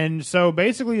 True. And so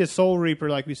basically, a Soul Reaper,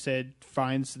 like we said,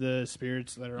 finds the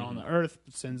spirits that are on the Earth,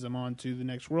 sends them on to the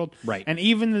next world. Right. And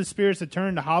even the spirits that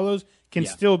turn to hollows can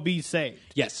still be saved.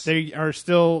 Yes. They are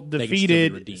still can still be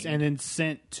defeated redeemed. and then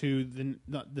sent to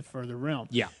the further realm.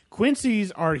 Yeah.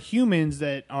 Quincy's are humans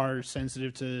that are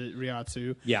sensitive to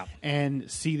Ryatsu. Yeah.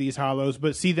 And see these hollows,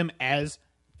 but see them as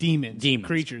demons.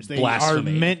 Creatures. They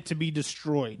Blasphemy. are meant to be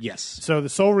destroyed. Yes. So the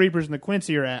Soul Reapers and the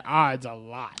Quincy are at odds a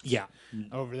lot. Yeah.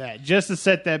 Over that, just to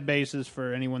set that basis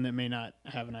for anyone that may not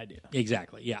have an idea.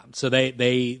 Exactly. Yeah. So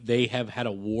they have had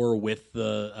a war with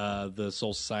the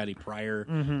Soul Society prior.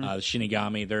 The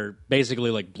Shinigami. They're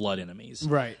basically like blood enemies.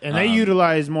 Right. And they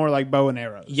utilize more like bow and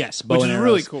arrows. Yes, bow which and is arrows.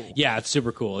 really cool. Yeah, it's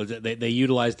super cool. They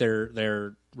utilize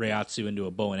their Ryatsu into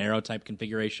a bow and arrow type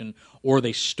configuration, or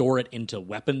they store it into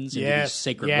weapons, into these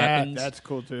sacred weapons. That's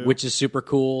cool too. Which is super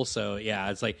cool. So yeah,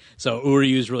 it's like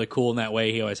Uryu's really cool in that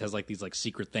way. He always has like these like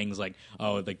secret things, like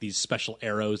like these special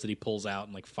arrows that he pulls out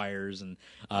and like fires, and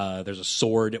there's a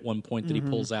sword at one point that he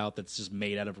pulls out that's just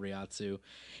made out of Ryatsu.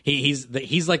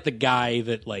 He's like the guy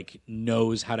that like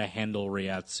knows how to handle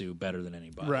Ryatsu better than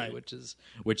anybody, right? Which is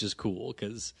cool,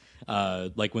 because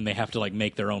like when they have to like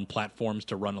make their own platforms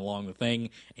to run along the thing,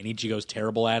 and Ichigo's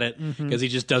terrible at it because he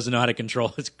just doesn't know how to control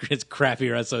his crappy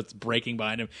Ryatsu, so it's breaking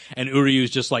behind him. And Uryu's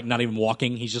just like not even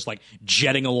walking; he's just like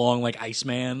jetting along like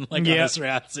Iceman, like on his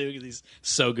Ryatsu because he's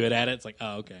so good at it. It's like,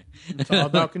 oh, okay, it's all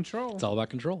about control. It's all about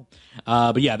control.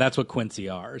 But yeah, that's what Quincy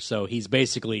are. So he's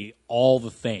basically all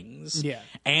the things. Yeah,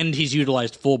 and he's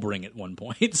utilized Fullbring at one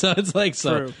point. So it's like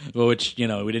which we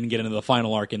didn't get into the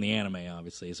final arc in the anime,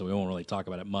 obviously, so we won't really talk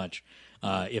about it much,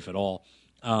 if at all.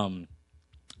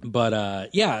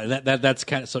 That's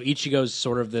kind of so Ichigo's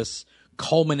sort of this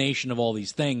culmination of all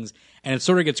these things, and it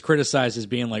sort of gets criticized as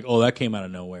being like, oh, that came out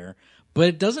of nowhere, but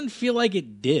it doesn't feel like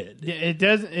it did. It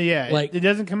doesn't. Yeah, like, it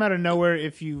doesn't come out of nowhere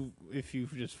if you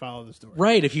just follow the story.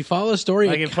 Right, if you follow the story,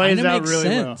 like, it plays out really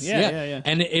sense. Well. Yeah.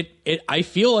 And it I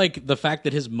feel like the fact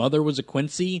that his mother was a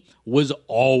Quincy was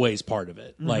always part of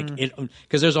it. Like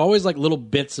because there's always like little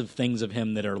bits of things of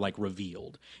him that are like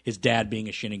revealed. His dad being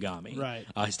a Shinigami, right?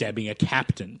 His dad being a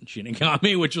captain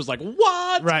Shinigami, which was like,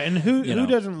 what? Right, and who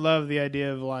doesn't love the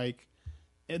idea of like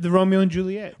the Romeo and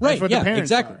Juliet? That's what the parents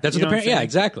exactly. are. That's what the parents. Yeah,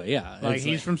 exactly. Yeah, like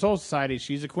he's from Soul Society.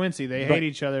 She's a Quincy. They hate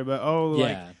each other, but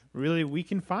really, we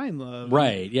can find love.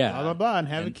 Right, yeah. Blah, blah, blah, and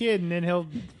have a kid, and then he'll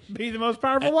be the most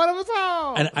powerful one of us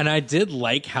all. And I did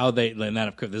like how they, and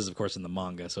that, this is, of course, in the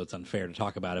manga, so it's unfair to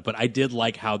talk about it, but I did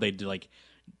like how they did, like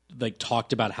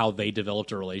talked about how they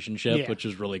developed a relationship, which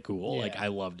was really cool. Yeah. Like, I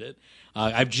loved it.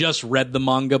 I've just read the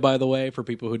manga, by the way, for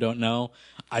people who don't know.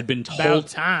 I'd been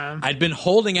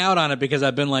holding out on it because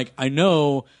I've been like, I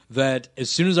know that as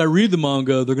soon as I read the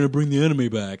manga, they're going to bring the anime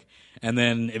back. And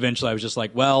then eventually I was just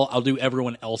like, well, I'll do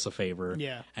everyone else a favor.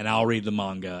 Yeah. And I'll read the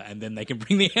manga, and then they can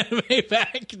bring the anime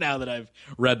back now that I've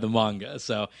read the manga.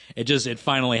 So it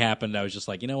finally happened. I was just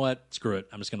like, you know what? Screw it.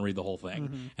 I'm just going to read the whole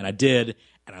thing. And I did,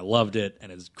 and I loved it,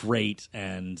 and it's great.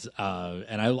 And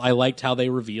I liked how they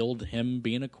revealed him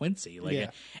being a Quincy.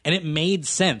 And it made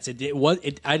sense.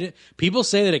 People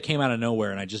say that it came out of nowhere,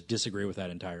 and I just disagree with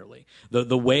that entirely.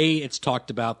 The way it's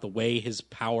talked about, the way his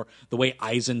power, the way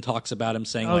Aizen talks about him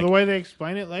saying, the way they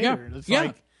explain it later.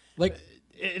 Yeah. It's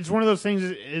it's one of those things.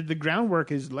 The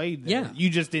groundwork is laid there. Yeah, you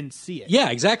just didn't see it.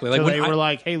 Yeah, exactly. Like so when they were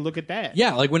like, "Hey, look at that."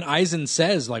 Yeah, like when Aizen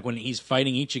says, like when he's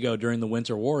fighting Ichigo during the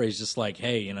Winter War, he's just like,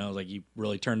 "Hey, like you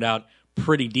really turned out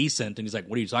pretty decent." And he's like,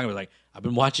 "What are you talking about?" Like, I've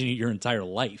been watching you your entire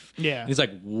life. Yeah. And he's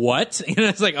like, "What?" And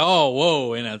it's like, "Oh,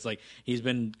 whoa!" And it's like he's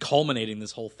been culminating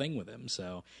this whole thing with him.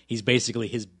 So he's basically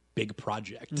his big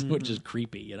project, which is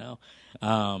creepy,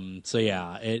 So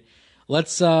yeah,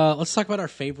 Let's talk about our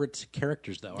favorite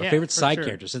characters, though. Our favorite side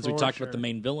characters, since we talked about the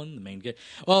main villain, the main.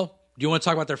 Well, do you want to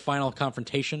talk about their final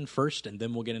confrontation first, and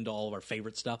then we'll get into all of our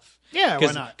favorite stuff? Yeah,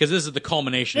 why not? Because this is the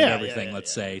culmination of everything.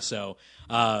 Let's say so.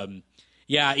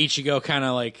 Ichigo kind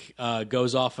of like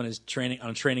goes off on a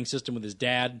training system with his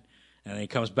dad, and then he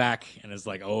comes back and is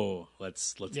like, "Oh,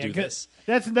 let's do this."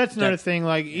 That's another thing.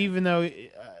 Like even though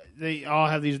they all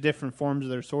have these different forms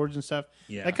of their swords and stuff,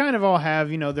 they kind of all have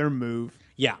their move.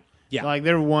 Yeah. Yeah, like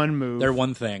their one move, their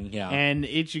one thing. Yeah, and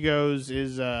Ichigo's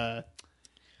is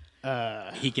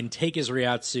he can take his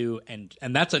Ryatsu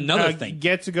and that's another thing.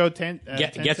 Getsu got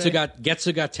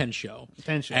Tensho,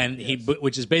 and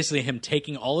which is basically him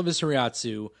taking all of his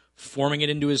Ryatsu, forming it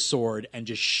into his sword, and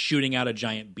just shooting out a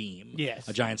giant beam. Yes,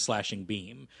 a giant slashing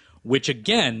beam, which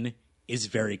again is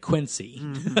very Quincy.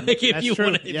 Like if you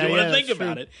want to think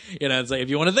about it, it's like if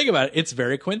you want to think about it, it's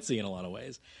very Quincy in a lot of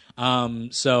ways.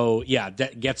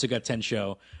 Getsu got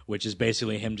Tensho, which is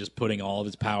basically him just putting all of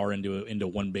his power into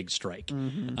one big strike.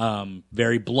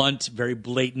 Very blunt, very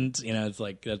blatant. It's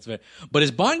like but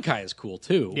his Bankai is cool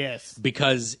too. Yes,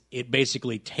 because it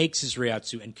basically takes his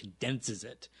Ryatsu and condenses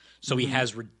it, so he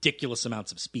has ridiculous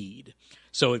amounts of speed.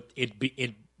 So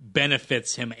it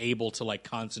benefits him able to like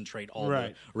concentrate all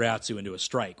the Ryatsu into a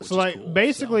strike. Which is cool.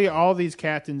 Basically, all these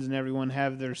captains and everyone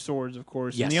have their swords, of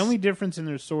course. Yes. And the only difference in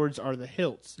their swords are the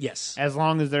hilts. Yes. As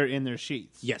long as they're in their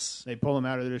sheaths. Yes. They pull them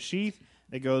out of their sheath.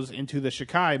 It goes into the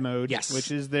Shikai mode, which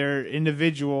is their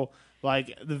individual.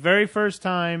 Like the very first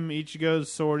time,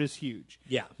 Ichigo's sword is huge.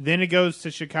 Yeah. Then it goes to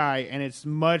Shikai, and it's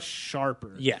much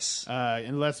sharper. Yes.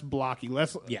 And less blocky.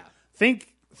 Yeah.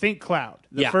 Think Cloud.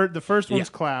 The first one's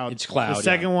Cloud. It's Cloud. The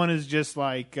second one is just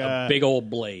like a big old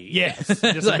blade. Yes, just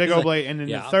a big old blade. And then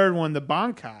the third one, the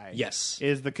Bankai,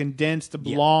 is the condensed,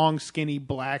 long, skinny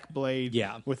black blade.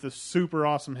 Yeah. With the super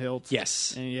awesome hilt.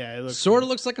 Yes. And it looks sort of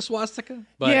looks like a swastika.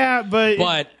 But,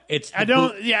 but it's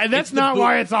that's not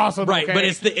why it's awesome. Right, okay? but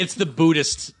it's the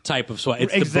Buddhist type of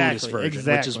swastika. It's the Buddhist version,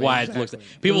 which is why it looks.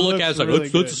 People look at it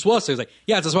like, that's a swastika. It's like,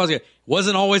 yeah, it's a swastika.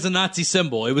 wasn't always a Nazi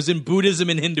symbol. It was in Buddhism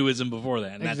and Hinduism before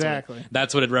that. And Exactly.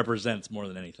 That's what it represents more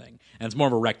than anything. And it's more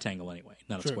of a rectangle anyway,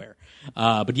 not a square.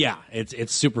 But yeah,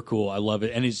 it's super cool. I love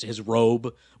it. And his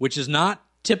robe, which is not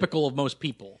typical of most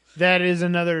people. That is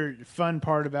another fun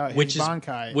part about his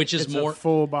Bankai. Which is it's more a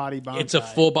full body Bankai. It's a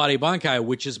full body Bankai,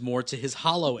 which is more to his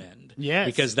hollow end. Yes.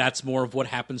 Because that's more of what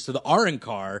happens to the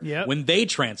Arrancar when they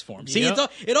transform. See,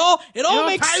 Yep. it all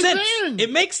makes ties sense. in.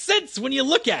 It makes sense when you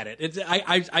look at it.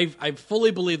 I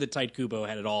fully believe that Tite Kubo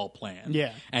had it all planned.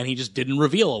 Yeah. And he just didn't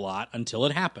reveal a lot until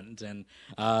it happened. And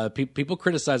people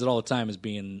criticize it all the time as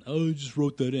being, oh, he just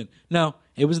wrote that in. No,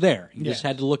 it was there. You just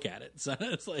had to look at it. So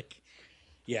it's like...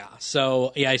 Yeah.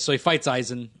 So he fights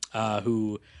Aizen,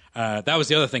 who that was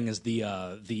the other thing is the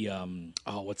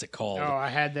what's it called? Oh, I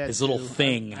had that. His little too.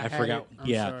 thing. I forgot.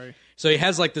 I'm sorry. So he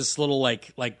has like this little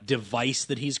like device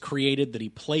that he's created that he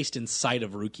placed inside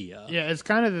of Rukia. Yeah, it's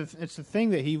kind of the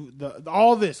thing that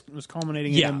all this was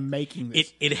culminating in him making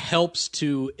this. It helps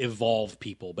to evolve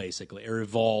people basically, or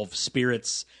evolve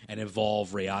spirits and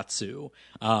evolve Reiatsu.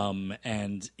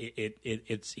 And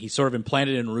it's he sort of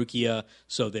implanted in Rukia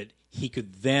so that he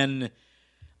could then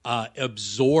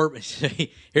absorb.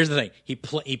 Here's the thing: he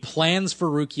plans for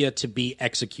Rukia to be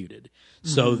executed,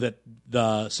 so that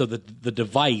the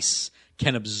device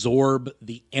can absorb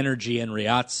the energy in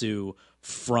Reiatsu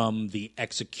from the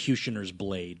executioner's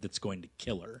blade that's going to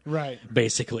kill her, right?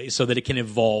 Basically, so that it can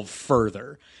evolve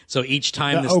further. So each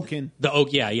time yeah.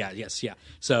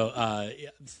 So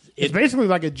it's basically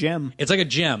like a gem. It's like a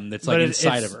gem that's like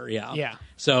inside of her. Yeah, yeah.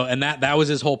 So and that was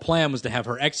his whole plan, was to have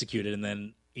her executed, and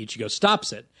then Ichigo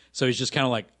stops it. So he's just kind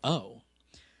of like, oh,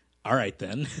 all right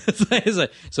then.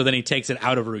 So then he takes it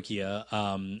out of Rukia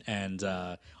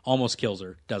and almost kills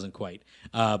her. Doesn't quite,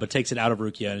 but takes it out of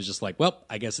Rukia and is just like, well,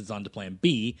 I guess it's on to plan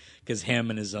B, because him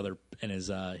and his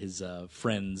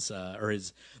friends or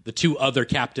the two other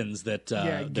captains that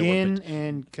Gin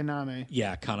and Kaname.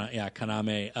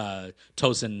 Kaname,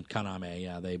 Tosen Kaname.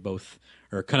 Yeah, they both.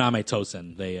 Or Kaname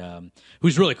Tosen,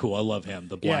 who's really cool. I love him.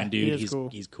 The blind dude.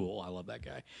 He's cool. I love that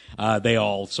guy. They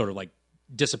all sort of like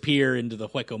disappear into the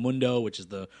Hueco Mundo, which is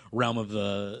the realm of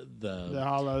the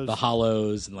Hollows. The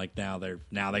Hollows, and like now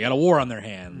they got a war on their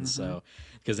hands. So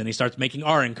because then he starts making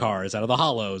Arrancars out of the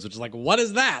Hollows, which is like, what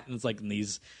is that? And it's like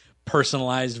these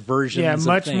personalized versions. Yeah, of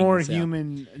much things. more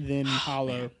human than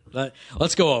Hollow.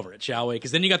 Let's go over it, shall we?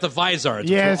 Because then you got the Vizards,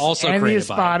 yes, which were also and created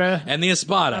the Espada. and the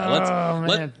Espada.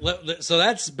 Man. So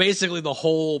that's basically the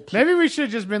whole. Maybe we should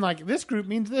have just been like, this group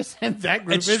means this, and that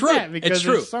group is true. that, because it's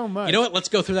true. there's so much. You know what? Let's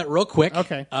go through that real quick.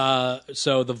 Okay.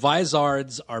 So the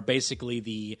Vizards are basically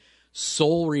the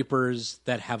Soul Reapers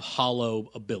that have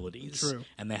hollow abilities. True.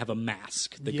 And they have a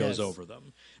mask that goes over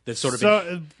them. That's sort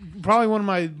of probably one of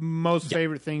my most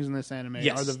favorite things in this anime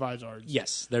are the Vizards.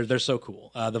 Yes, they're so cool.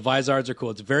 The Vizards are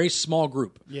cool. It's a very small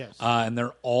group. Yes. And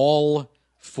they're all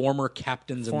former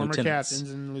captains and lieutenants. Former captains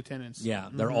and lieutenants. Yeah,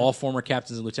 they're all former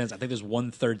captains and lieutenants. I think there's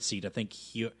one third seat. I think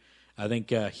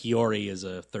Hiyori is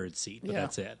a third seat, but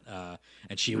that's it.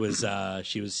 And she was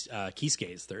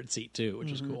Kisuke's third seat too,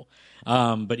 which is cool.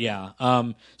 But yeah,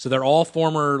 so they're all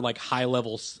former like high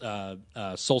level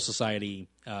Soul Society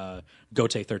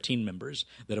Gotei 13 members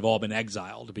that have all been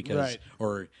exiled because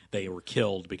or they were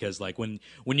killed because like when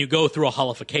you go through a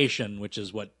holification, which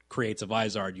is what creates a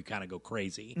Vizard, you kind of go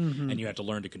crazy and you have to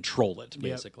learn to control it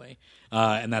basically.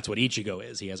 And that's what Ichigo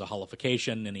is. He has a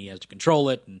holification and he has to control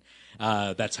it, and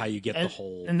that's how you get the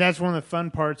whole. And that's one of the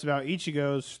fun parts about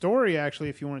Ichigo's story, actually,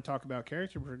 if you want to talk about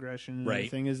character progression and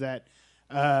everything, is that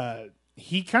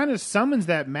he kind of summons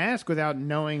that mask without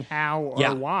knowing how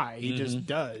or why. He just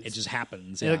does. It just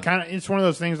happens. It's one of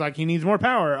those things like he needs more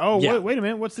power. Oh, wait a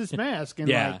minute, what's this mask?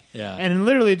 And and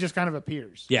literally it just kind of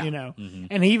appears. Yeah. You know,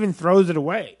 and he even throws it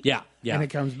away. Yeah. And it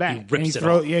comes back. He rips it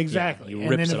off. Yeah, exactly. He and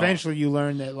rips then it eventually you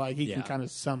learn that like he can kind of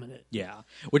summon it. Yeah,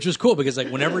 which was cool because like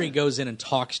whenever he goes in and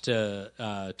talks to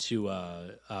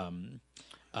Uraharu?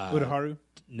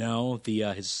 No,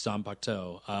 his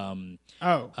Zanpakuto.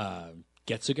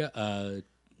 Getsuga.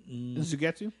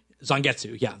 Zugetsu?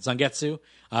 Zangetsu, yeah, Zangetsu.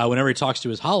 Whenever he talks to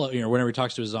his whenever he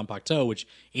talks to his Zanpakuto, which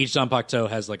each Zanpakuto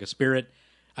has like a spirit.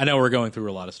 I know we're going through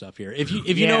a lot of stuff here. If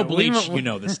you know Bleach, you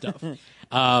know this stuff.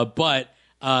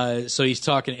 So he's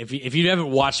talking. If you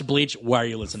haven't watched Bleach, why are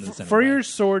you listening to this? Anyway? For your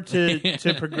sword to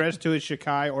progress to its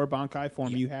Shikai or Bankai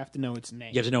form, you have to know its name.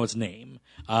 You have to know its name.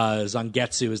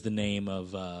 Zangetsu is the name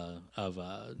of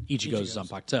Ichigo's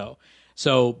Zanpakuto.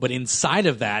 So, but inside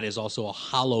of that is also a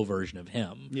hollow version of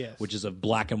him, Yes. which is a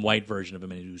black and white version of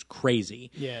him, and who's crazy.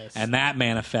 Yes. And that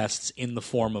manifests in the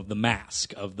form of the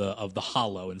mask of the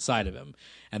hollow inside of him,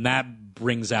 and that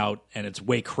brings out, and it's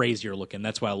way crazier looking.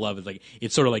 That's why I love it. Like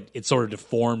it's sort of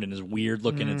deformed and is weird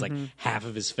looking. It's like half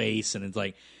of his face, and it's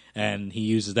like, and he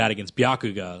uses that against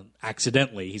Byakuga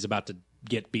accidentally. He's about to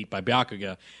get beat by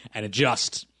Byakuga, and it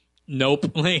just.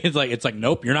 Nope. It's like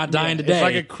nope. You're not dying today. It's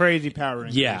like a crazy power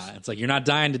increase. Yeah, it's like you're not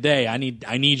dying today. I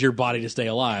need your body to stay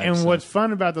alive. And so. what's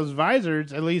fun about those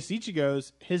visors, at least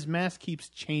Ichigo's, his mask keeps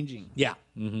changing. Yeah,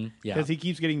 yeah, because he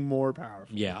keeps getting more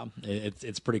powerful. Yeah,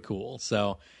 it's pretty cool.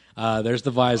 So there's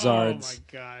the Vizards.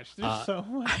 Oh my gosh, there's so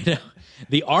much. I know.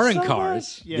 The Arankars.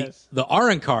 So much, yes. The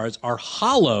Arankars are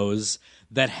hollows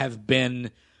that have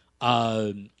been.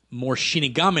 More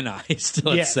Shinigaminized,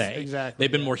 let's say. Exactly.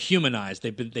 They've been more humanized.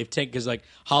 They've taken, because like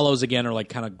hollows again are like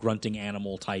kind of grunting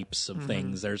animal types of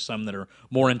things. There's some that are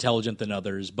more intelligent than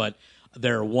others, but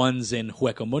there are ones in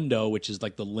Hueco Mundo, which is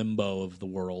like the limbo of the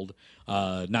world.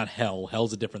 Not hell.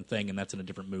 Hell's a different thing, and that's in a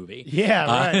different movie. Yeah,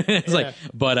 right. It's like,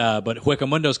 but Hueco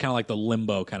Mundo is kind of like the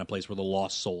limbo kind of place where the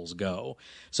lost souls go.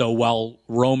 So while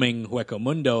roaming Hueco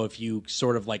Mundo, if you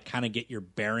sort of like kind of get your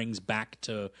bearings back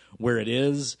to where it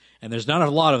is, and there's not a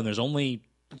lot of them. There's only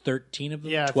 13 of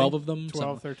them, Yeah, 12 of them,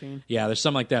 12, 13. Yeah, there's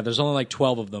something like that. There's only like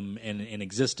 12 of them in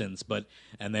existence,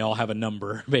 and they all have a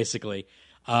number basically.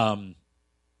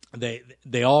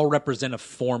 They all represent a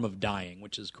form of dying,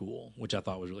 which is cool, which I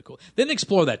thought was really cool. They didn't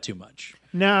explore that too much.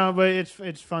 No, but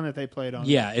it's fun that they played on.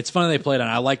 Yeah, it's fun that they played on.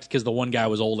 I liked because the one guy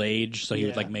was old age, so he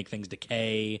would Yeah. like make things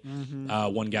decay.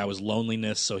 One guy was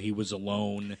loneliness, so he was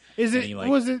alone. Is and it he, like,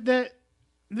 was it that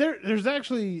there's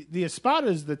actually the Espada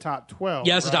is the top 12.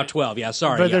 Yeah, it's the top 12. Yeah,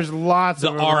 sorry. But yeah. there's lots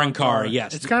The of Arankar,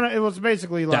 yes. It's kind of it was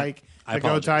basically like I the Gotai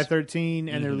apologize. 13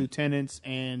 and their lieutenants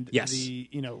and Yes. the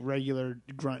regular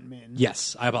grunt men.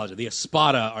 Yes, I apologize. The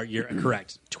Espada you're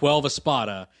correct. 12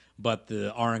 Espada, but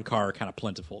the Arankar are kind of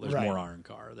plentiful. There's Right. more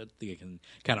Arankar that they can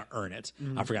kind of earn it.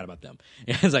 I forgot about them.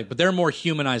 It's like, but they're more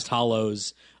humanized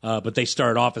hollows, but they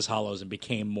started off as hollows and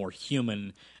became more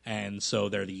human, and so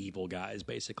they're the evil guys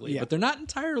basically. Yeah. But they're not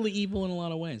entirely evil in a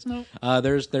lot of ways. No.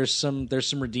 There's some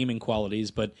redeeming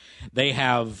qualities, but they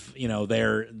have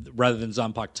they're rather than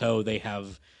Zanpakuto, they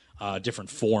have different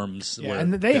forms. Yeah, where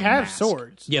and they they're have masked.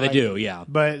 swords. Yeah, Like, they do. Yeah,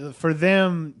 But for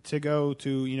them to go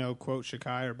to quote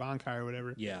Shikai or Bankai or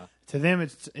whatever, yeah. to them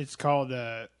it's called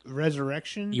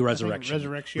resurrection. You I think, resurrection.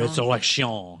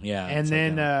 resurrection. Yeah. And it's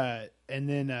then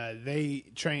like they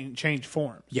change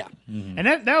forms. yeah. Mhm. And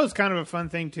that was kind of a fun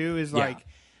thing too. Is Yeah. like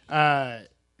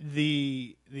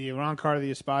the Arankar, the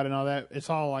Espada, and all that. It's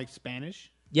all like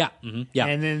Spanish. Yeah. Mhm. Yeah.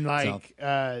 And then like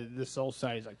the Soul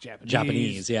Side is like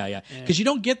Japanese, yeah. Because you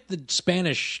don't get the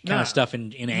Spanish kind No. of stuff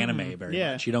in anime very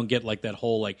Yeah. much. You don't get like that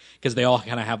whole because they all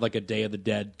kind of have like a Day of the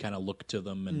Dead kind of look to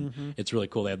them, and it's really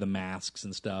cool. They have the masks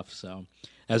and stuff, so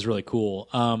that's really cool.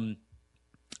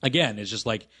 Again, it's just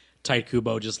like Tite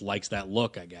Kubo just likes that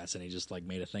look, I guess, and he just like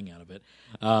made a thing out of it.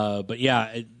 But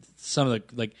yeah, some of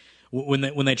the like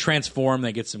when they transform,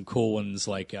 they get some cool ones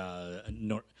like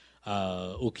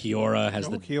Ulquiorra has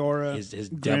Ulquiorra, his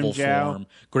devil Grimmjow. form.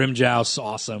 Grimmjow's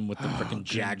awesome with the freaking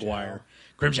jaguar.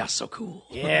 Grimmjow's so cool.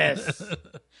 Yes.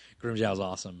 Grimmjow's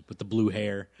awesome with the blue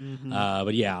hair.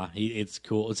 But yeah, it's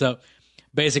cool. So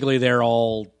basically, they're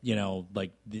all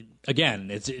again.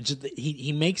 It's just,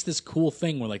 he makes this cool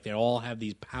thing where like they all have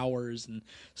these powers and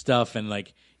stuff, and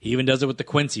like he even does it with the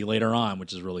Quincy later on,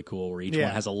 which is really cool. Where each one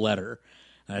has a letter.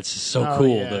 That's just so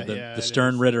cool. yeah, The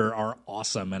Stern Ritter are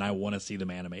awesome, and I want to see them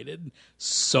animated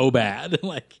so bad.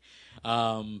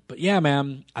 But yeah,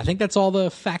 man, I think that's all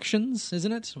the factions,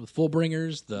 isn't it? With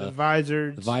Fullbringers, The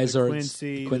Vizards, the the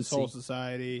Quincy, the Soul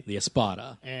Society, the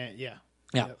Espada. and Yeah,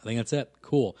 I think that's it.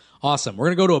 Cool. Awesome. We're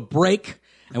going to go to a break,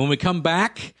 and when we come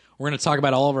back, we're going to talk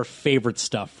about all of our favorite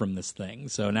stuff from this thing.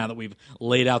 So now that we've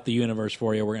laid out the universe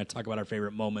for you, we're going to talk about our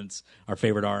favorite moments, our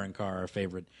favorite Arankar, our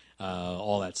favorite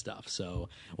all that stuff. So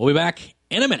we'll be back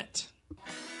in a minute.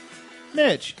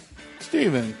 Mitch,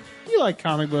 Steven, you like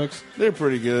comic books? they're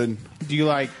pretty good. Do you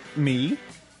like me?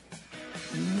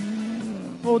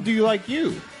 Well, do you like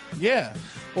you? Yeah.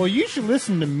 Well, you should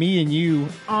listen to me and you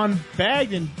on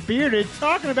Bagged and Bearded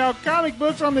talking about comic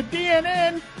books on the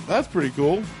DNN. That's pretty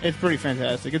cool. It's pretty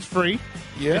fantastic. It's free.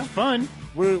 Yeah. It's fun.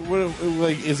 What,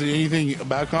 is it anything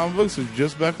about comic books or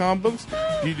just about comic books?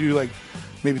 Do you do,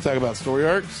 maybe talk about story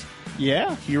arcs,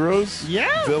 Yeah. heroes,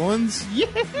 Yeah. villains, Yeah.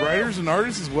 writers, and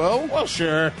artists as well? Well,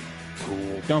 sure.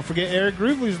 Cool. Don't forget Eric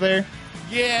Groovely's there.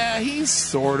 Yeah, he's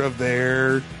sort of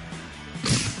there.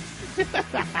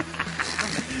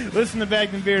 Listen to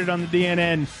Bagged and Bearded on the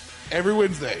DNN. Every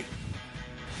Wednesday.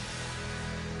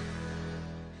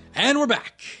 And we're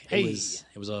back. Hey.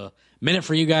 It was a minute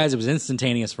for you guys. It was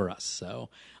instantaneous for us. So,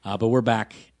 but we're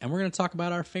back, and we're going to talk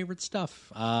about our favorite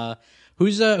stuff.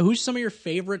 Who's some of your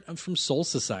favorite from Soul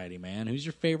Society, man? Who's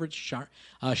your favorite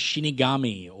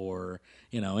Shinigami or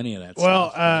any of that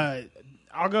stuff? Well,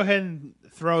 I'll go ahead and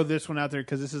throw this one out there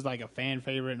because this is like a fan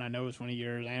favorite, and I know it's one of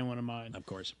yours and one of mine. Of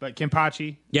course. But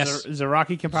Kenpachi. Yes.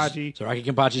 Zaraki Kenpachi. Zaraki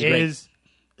Kenpachi's great. Is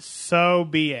so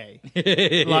BA.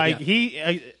 Like,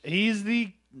 he's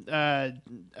the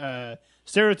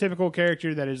stereotypical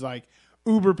character that is like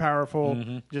uber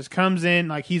powerful, just comes in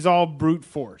like he's all brute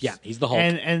force. Yeah, he's the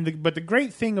Hulk. But the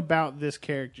great thing about this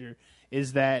character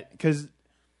is that because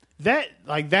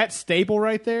that staple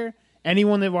right there,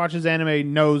 anyone that watches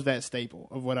anime knows that staple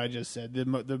of what I just said.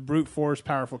 The brute force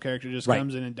powerful character just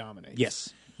comes in and dominates.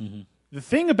 Yes. The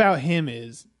thing about him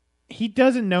is he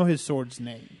doesn't know his sword's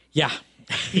name. Yeah.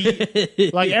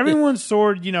 Like everyone's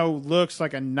sword, looks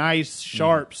like a nice,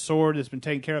 sharp sword that's been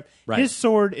taken care of. Right. His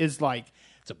sword is like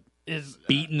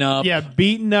beaten up. Yeah,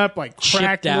 beaten up, like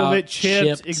cracked a little bit,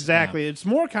 chipped. Exactly. Yeah. It's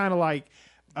more kind of like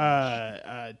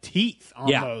teeth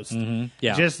almost.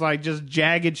 Yeah. Just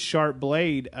jagged, sharp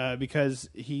blade because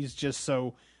he's just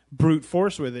so brute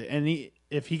force with it. And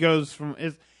if he goes from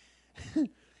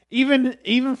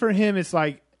even for him, it's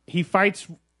like he fights.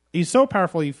 He's so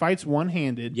powerful. He fights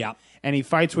one-handed. Yeah. And he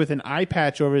fights with an eye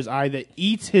patch over his eye that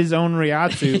eats his own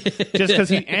Ryatsu just because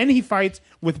he fights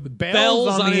with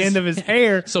bells on the end of his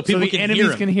hair so people the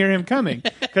enemies can hear him coming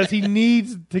because he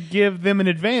needs to give them an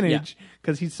advantage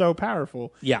because he's so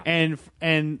powerful. Yeah.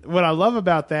 And what I love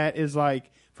about that is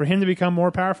like for him to become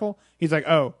more powerful, he's like,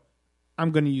 oh,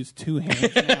 I'm going to use two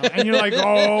hands now. And you're like,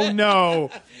 oh,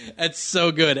 no. That's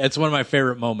so good. It's one of my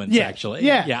favorite moments, actually.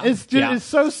 Yeah. It's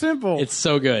so simple. It's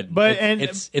so good. But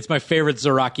it's my favorite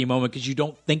Zaraki moment because you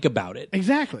don't think about it.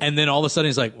 Exactly. And then all of a sudden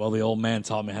he's like, well, the old man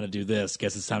taught me how to do this.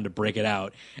 Guess it's time to break it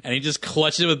out. And he just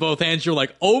clutches it with both hands. You're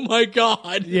like, oh, my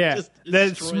God. Yeah.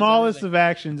 The smallest of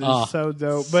actions is so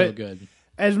dope. So good.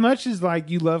 As much as like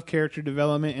you love character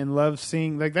development and love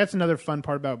seeing like that's another fun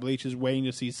part about Bleach is waiting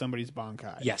to see somebody's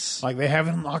Bankai. Yes. Like they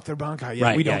haven't unlocked their Bankai yet.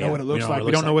 Right, We don't know what it looks like. We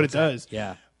don't know what it does.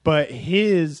 Yeah. But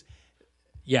his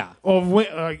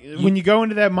when you go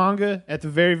into that manga at the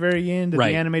very, very end that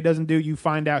the anime doesn't do, you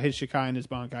find out his Shikai and his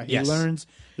Bankai. He learns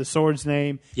the sword's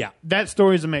name. Yeah. That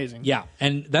story is amazing. Yeah.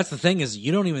 And that's the thing is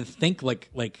you don't even think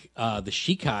like the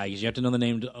Shikai, you have to know the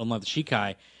name to unlock the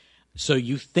Shikai. So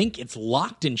you think it's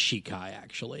locked in Shikai,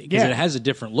 actually, because it has a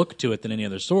different look to it than any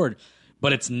other sword,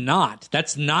 but it's not.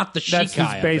 That's not the Shikai. That's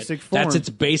its basic form. That's its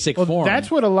basic form. That's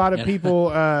what a lot of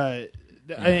people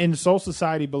in Soul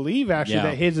Society believe, actually,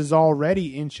 that his is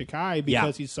already in Shikai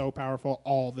because he's so powerful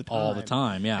all the time. All the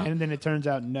time, yeah. And then it turns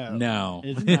out, no.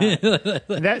 It's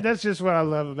not. That's just what I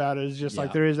love about it, is just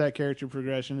like there is that character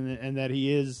progression and that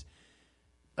he is,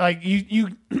 like, you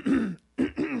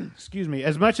excuse me,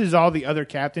 as much as all the other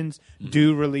captains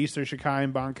do release their Shikai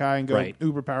and Bankai and go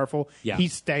uber powerful, he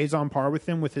stays on par with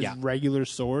them with his regular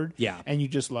sword. Yeah. And you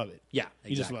just love it. Yeah, exactly.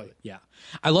 You just love it. Yeah.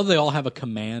 I love they all have a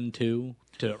command, too,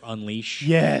 to unleash.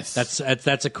 Yes.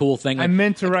 That's a cool thing. I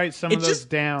meant to write some of those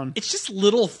down. It's just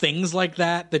little things like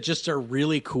that just are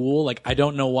really cool. Like, I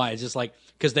don't know why. It's just like,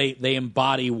 because they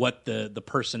embody what the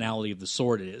personality of the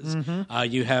sword is.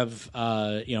 You have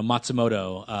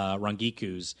Matsumoto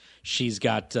Rangiku's. She's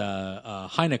got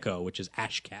Hinako, which is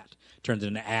Ash Cat, turns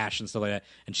into ash and stuff like that,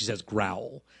 and she says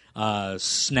growl.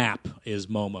 Snap is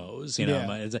Momo's.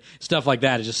 Stuff like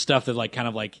that is just stuff that like kind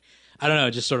of like I don't know,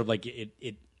 just sort of like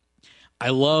it. I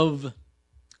love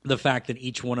the fact that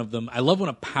each one of them. I love when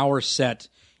a power set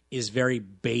is very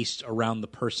based around the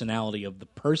personality of the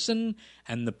person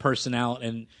and the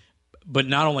personality but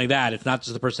not only that, it's not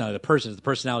just the personality of the person, it's the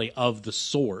personality of the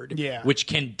sword, which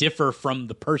can differ from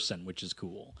the person, which is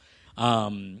cool.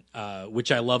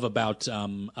 Which I love about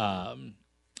man,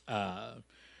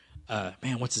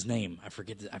 what's his name? I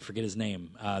forget his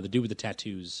name. The dude with the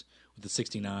tattoos. With the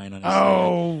 69 on his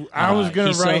side. I was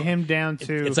going to write him down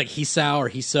too. It's like Hisao or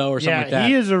something like that.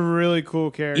 He is a really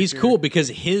cool character. He's cool because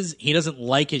he doesn't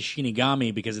like his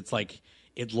Shinigami because it's like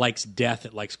it likes death,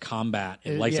 it likes combat,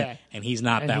 it likes it, and he's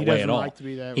not that way at all. Like to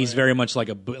be that he's way. very much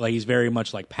he's very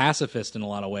much like pacifist in a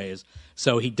lot of ways.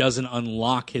 So he doesn't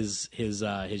unlock his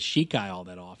Shikai all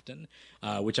that often,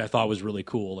 which I thought was really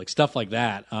cool. Like stuff like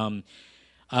that.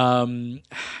 Man,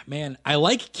 I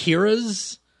like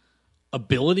Kira's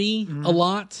ability a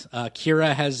lot.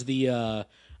 Kira has the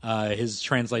his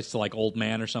translates to like old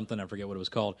man or something. I forget what it was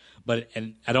called,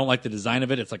 and I don't like the design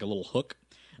of it. It's like a little hook,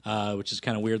 which is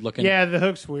kind of weird looking. Yeah, the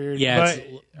hook's weird. Yeah,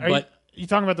 but you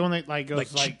talking about the one that like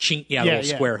goes like chink, little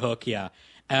square hook. Yeah,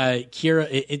 Kira.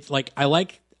 It's like I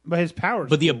like But his power.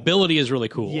 But the ability is really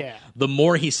cool. Yeah. The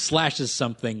more he slashes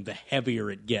something, the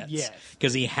heavier it gets. Yes.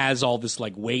 Because he has all this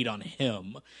like weight on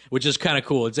him, which is kind of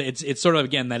cool. It's sort of,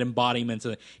 again, that embodiment.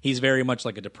 He's very much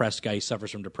like a depressed guy. He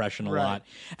suffers from depression a lot.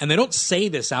 And they don't say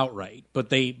this outright,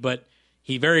 but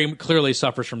he very clearly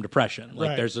suffers from depression.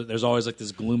 Like there's always like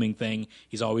this glooming thing.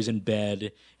 He's always in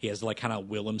bed. He has to like kind of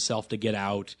will himself to get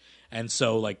out. And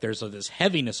so like there's this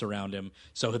heaviness around him.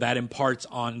 So that imparts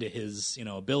onto his,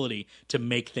 ability to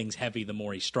make things heavy the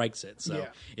more he strikes it. So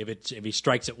if he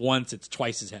strikes it once, it's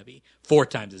twice as heavy, 4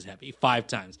 times as heavy, 5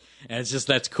 times. And it's just,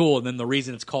 that's cool. And then the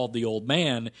reason it's called the Old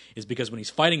Man is because when he's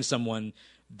fighting someone,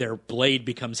 their blade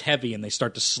becomes heavy and they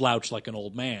start to slouch like an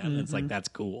old man. Mm-hmm. It's like, that's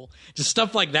cool. Just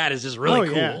stuff like that is just really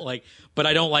cool. Yeah. Like, but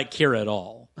I don't like Kira at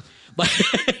all. Like,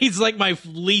 he's like my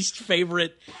least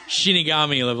favorite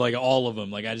Shinigami of like all of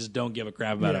them. Like, I just don't give a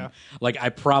crap about him. Like, I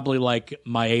probably like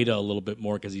Maeda a little bit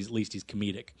more because at least he's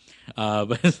comedic.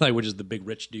 But it's like, which is the big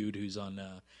rich dude who's on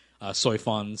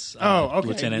Soifan's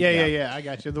lieutenant. Yeah. I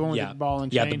got you. The one with the ball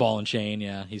and chain. Yeah, the ball and chain.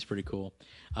 Yeah, he's pretty cool.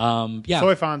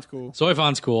 Soifan's cool.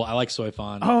 Soifan's cool. I like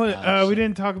Soifan. Oh, we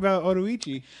didn't talk about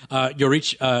Otoichi.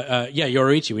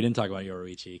 Yoriichi. We didn't talk about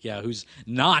Yoriichi. Yeah, who's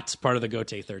not part of the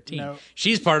Gotei 13. No.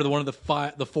 She's part of one of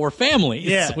the 4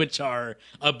 families, which are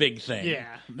a big thing.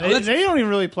 Yeah, they don't even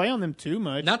really play on them too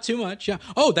much. Not too much. Yeah.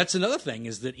 Oh, that's another thing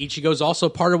is that Ichigo's also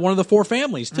part of one of the 4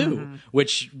 families too,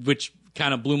 which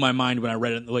kind of blew my mind when I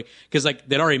read it, like, because like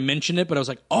they'd already mentioned it, but I was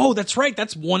like, oh, that's right,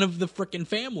 that's one of the freaking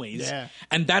families,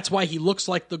 and that's why he looks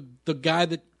like the guy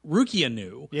that Rukia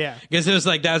knew, because it was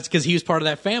like that's because he was part of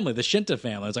that family, the Shinta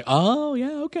family. It's like, oh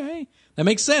yeah, okay, that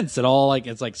makes sense. It all like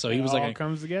it's like so he was like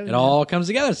comes together. It all comes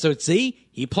together. So see,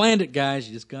 he planned it, guys.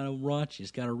 You just gotta watch. You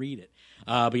just gotta read it.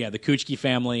 But yeah, the Kuchiki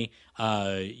family,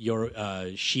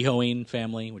 Shihoin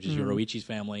family, which is Yoroichi's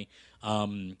family.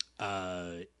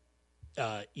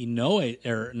 Inoue,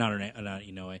 or not her name, not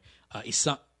Inoue,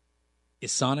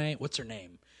 Isane, what's her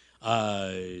name?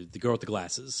 The girl with the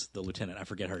glasses, the lieutenant. I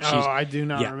forget her. I do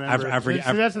not remember. I forget.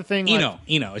 So that's the thing. Ino.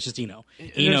 It's just Ino.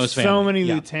 Ino's family. So many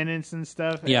lieutenants and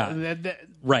stuff. Yeah.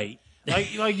 Right. Like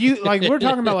we're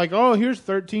talking about like, oh, here's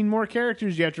 13 more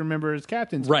characters you have to remember as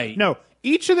captains. Right. No.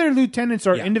 Each of their lieutenants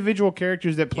are individual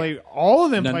characters that play. All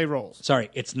of them play roles. Sorry,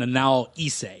 it's Nanao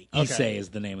Issei. Issei is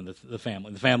the name of the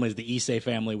family. The family is the Issei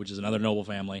family, which is another noble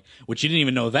family. Which you didn't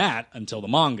even know that until the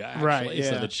manga, actually. Right. Yeah.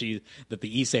 So that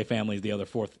the Issei family is the other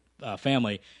 4th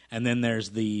family, and then there's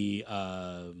the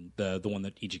one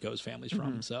that Ichigo's family's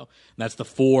from. So that's the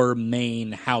 4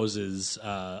 main houses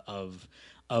of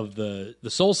the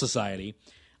Soul Society.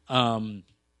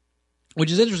 Which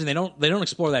is interesting. They don't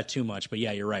explore that too much, but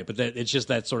yeah, you're right. But it's just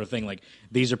that sort of thing. Like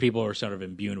these are people who are sort of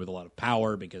imbued with a lot of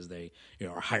power because they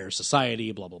are higher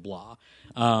society, blah blah blah.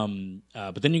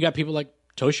 But then you got people like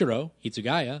Toshiro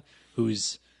Hitsugaya,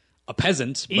 who's a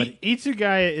peasant. But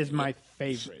Hitsugaya is my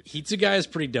favorite. Hitsugaya is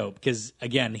pretty dope because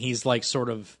again, he's like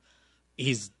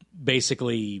he's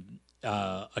basically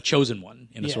a chosen one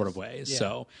in a sort of way. Yeah.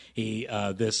 So he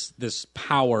this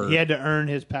power, he had to earn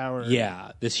his power.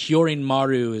 Yeah, this Hyorin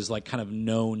Maru is like kind of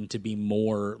known to be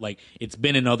more like it's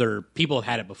been in other people have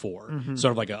had it before,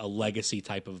 sort of like a legacy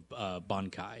type of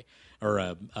bankai or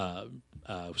a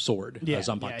sword.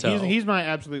 Zanpakuto. He's my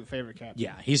absolute favorite captain.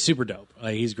 Yeah, he's super dope.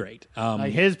 He's great.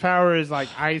 Like his power is like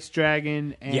Ice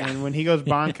Dragon, and when he goes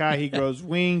Bankai, he grows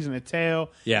wings and a tail.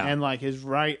 Yeah, and like his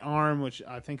right arm, which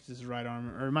I think is his right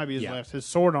arm, or it might be his left, his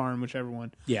sword arm, whichever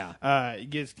one. Yeah,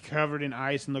 gets covered in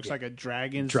ice and looks like a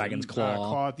dragon's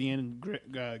claw at the end,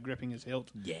 gripping his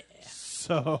hilt. Yeah,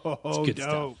 so it's good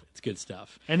dope. Stuff. It's good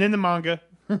stuff. And then the manga.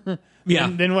 Yeah.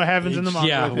 And then what happens in the manga?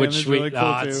 Yeah, which is really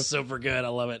cool too. It's super good. I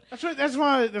love it. That's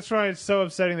why it's so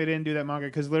upsetting they didn't do that manga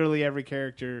because literally every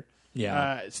character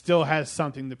still has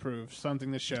something to prove,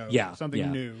 something to show,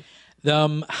 something new.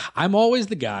 I'm always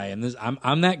the guy, and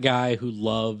I'm that guy who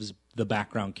loves the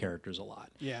background characters a lot.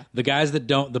 Yeah, the guys that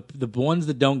don't, the ones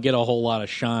that don't get a whole lot of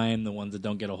shine, the ones that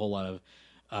don't get a whole lot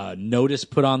of notice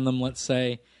put on them. Let's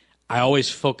say. I always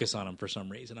focus on them for some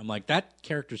reason. I'm like, that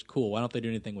character's cool. Why don't they do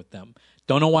anything with them?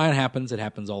 Don't know why it happens. It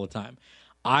happens all the time.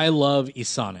 I love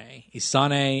Isane.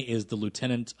 Isane is the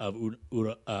lieutenant of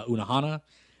Unohana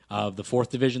of the 4th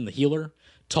Division, the healer.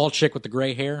 Tall chick with the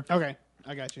gray hair. Okay,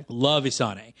 I got you. Love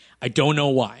Isane. I don't know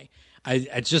why.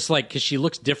 It's just like, because she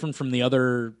looks different from the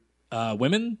other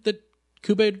women that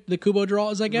Kubo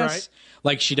draws, I guess. Right.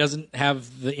 Like, she doesn't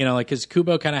have the, like, because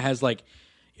Kubo kind of has like,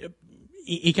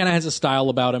 he kind of has a style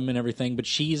about him and everything, but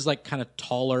she's like kind of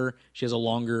taller. She has a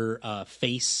longer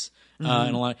face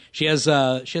and a lot. She has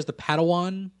the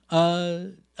Padawan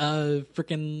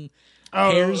freaking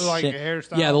hairs. like a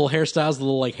hairstyle. Yeah, the little hairstyles, the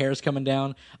little like hairs coming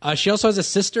down. She also has a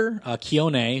sister,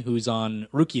 Kione, who's on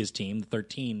Rukia's team, the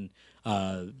 13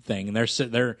 thing, and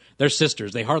they're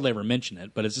sisters. They hardly ever mention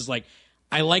it, but it's just like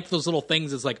I like those little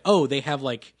things. It's like, oh, they have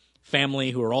like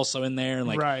family who are also in there, and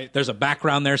like there's a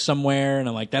background there somewhere, and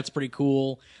I'm like, that's pretty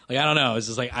cool. Like, I don't know, it's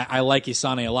just like I like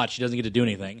Isane a lot. She doesn't get to do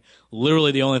anything.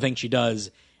 Literally the only thing she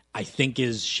does, I think,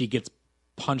 is she gets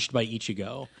punched by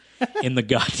Ichigo in the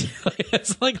gut.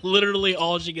 That's like literally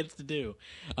all she gets to do.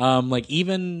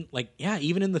 Even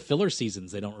in the filler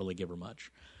seasons, they don't really give her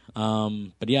much.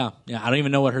 But yeah, I don't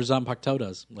even know what her Zanpakuto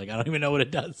does. Like, I don't even know what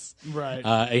it does. Right.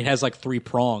 It has like 3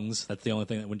 prongs. That's the only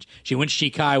thing that when she went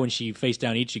Shikai when she faced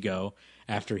down Ichigo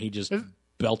after he just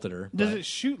belted her. Does it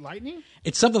shoot lightning?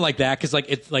 It's something like that because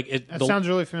That sounds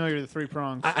really familiar. The 3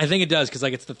 prongs. I think it does because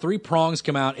like it's the 3 prongs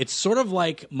come out. It's sort of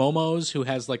like Momo's who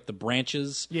has like the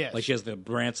branches. Yes. Like she has the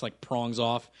branch like prongs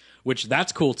off, which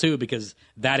that's cool too because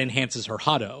that enhances her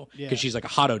Hado because she's like a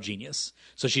Hado genius.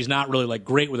 So she's not really like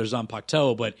great with her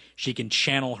Zanpakuto, but she can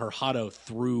channel her Hado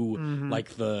through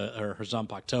like her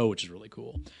Zanpakuto, which is really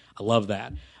cool. I love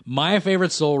that. My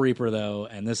favorite Soul Reaper though,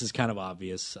 and this is kind of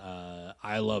obvious,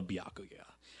 I love Byakuya.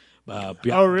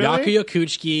 Really? Byakuya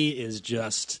Kuchiki is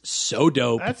just so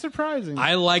dope. That's surprising.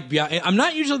 I like Byakuya. I'm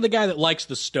not usually the guy that likes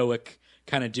the stoic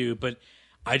kind of dude, but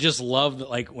I just love that.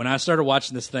 Like when I started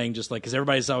watching this thing, just like because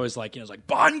everybody's always like, it's like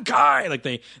Bankai, like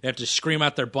they have to scream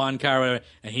out their Bankai, or whatever,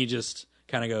 and he just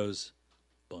kind of goes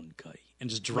Bankai and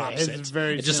just drops it.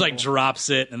 Very just like drops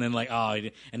it, and then like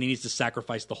and he needs to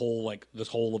sacrifice the whole like this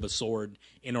whole of a sword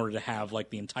in order to have like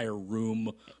the entire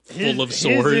room full of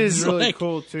swords. His is really like,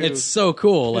 cool too. It's so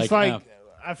cool. It's like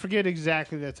I forget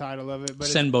exactly the title of it, but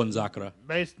Senbon Zakura.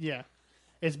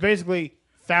 It's basically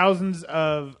thousands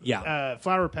of Yeah.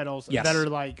 flower petals Yes. that are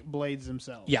like blades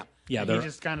themselves. Yeah. And he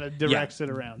just kind of directs it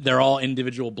around. They're all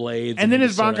individual blades, And then he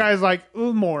his just sorta- Bankai is like,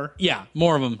 ooh, more. Yeah,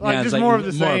 more of them. Like, yeah, just it's more of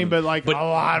the more same, them. but like a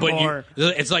lot more.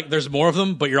 It's like there's more of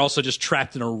them, but you're also just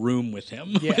trapped in a room with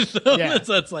him. Yeah, with them. yeah.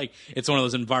 So it's like it's one of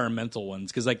those environmental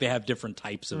ones because like they have different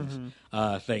types of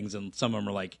things, and some of them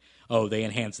are like, oh, they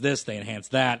enhance this, they enhance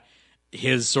that.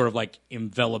 His sort of like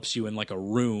envelops you in like a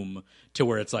room to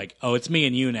where it's like, oh, it's me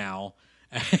and you now,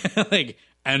 like.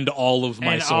 And all of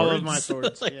my swords. All of my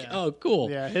swords. like, yeah. Oh, cool.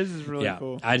 Yeah, his is really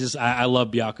cool. I love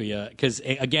Byakuya because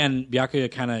again,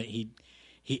 Byakuya kind of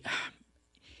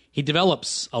he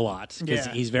develops a lot because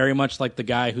he's very much like the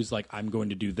guy who's like, I'm going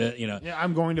to do this, you know. Yeah,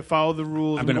 I'm going to follow the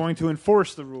rules. I'm going to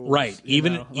enforce the rules. Right.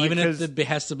 Even Like, at the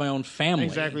behest of my own family.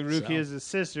 Exactly. Ruki is his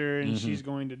sister, and she's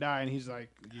going to die, and he's like,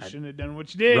 you shouldn't have done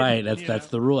what you did. Right. That's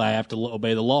the rule. I have to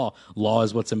obey the law. Law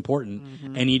is what's important.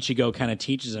 And Ichigo kind of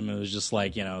teaches him. It was just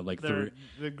like, you know, like the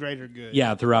greater good.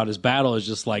 Yeah. Throughout his battle, it's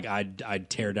just like I'd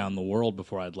tear down the world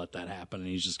before I'd let that happen. And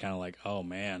he's just kind of like, oh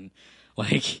man.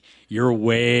 Like, you're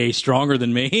way stronger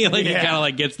than me. Like, it kind of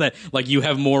like gets that, like, you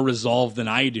have more resolve than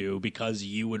I do because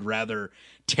you would rather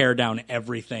tear down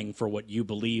everything for what you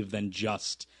believe than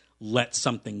just let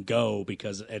something go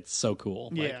because it's so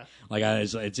cool. Yeah. Like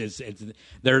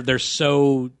they're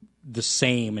so the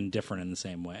same and different in the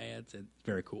same way. It's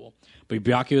very cool. But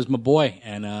Byakuya is my boy,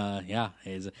 and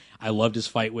I loved his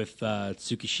fight with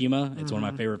Tsukishima. It's one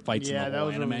of my favorite fights in the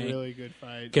whole anime. That was a really good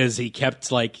fight because he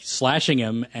kept like slashing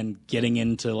him and getting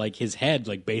into like his head,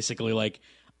 like basically like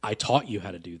I taught you how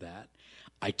to do that.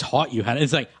 I taught you how to.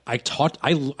 It's like I taught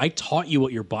you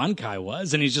what your Bankai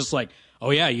was, and he's just like, oh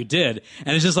yeah, you did.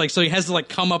 And it's just like, so he has to like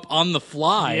come up on the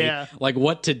fly, like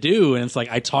what to do. And it's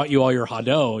like, I taught you all your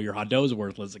Hado. Your Hado's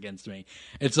worthless against me.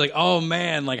 It's like, oh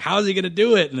man, like how's he going to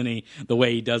do it? And then the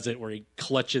way he does it where he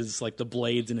clutches like the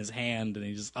blades in his hand and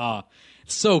he just,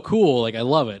 it's so cool. Like I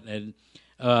love it. And,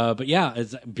 but yeah,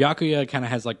 Byakuya kind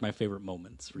of has like my favorite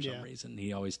moments for some reason.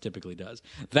 He always typically does.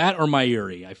 That or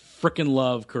Mayuri. I freaking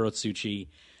love Kurotsuchi,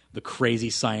 the crazy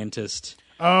scientist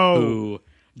who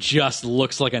just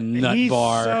looks like a nut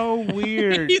bar. He's so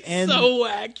weird. He's so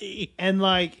wacky. And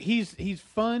like he's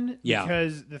fun Yeah.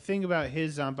 because the thing about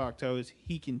his Zanpakuto is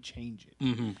he can change it.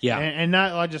 Mm-hmm. Yeah. And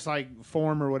not like just like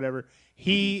form or whatever.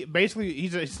 He basically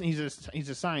he's a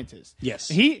scientist. Yes.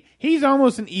 He's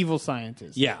almost an evil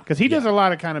scientist. Yeah. Because he does a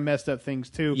lot of kind of messed up things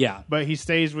too. Yeah. But he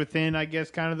stays within, I guess,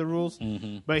 kind of the rules.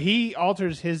 Mm-hmm. But he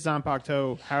alters his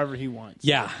Zanpakuto however he wants.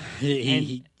 Yeah.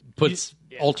 He puts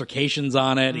altercations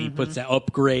on it. He puts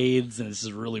upgrades, and this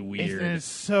is really weird. It's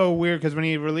so weird because when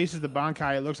he releases the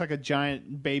Bankai, it looks like a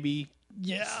giant baby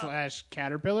 /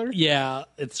 caterpillar. Yeah,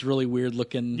 it's really weird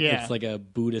looking. Yeah. It's like a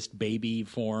Buddhist baby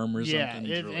form or something.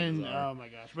 Yeah, It's really bizarre. oh my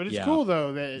gosh! But it's cool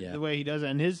though that the way he does it,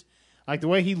 and his Like the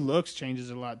way he looks changes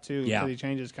a lot too. Yeah. 'Cause he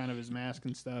changes kind of his mask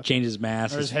and stuff. Changes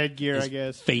mask, Or his headgear, I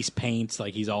guess. Face paints,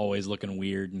 like he's always looking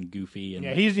weird and goofy. And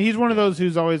Yeah, he's one of those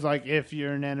who's always like, if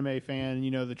you're an anime fan,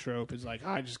 you know the trope is like,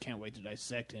 I just can't wait to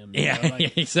dissect him. You Yeah, know,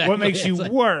 like, exactly. What makes you It's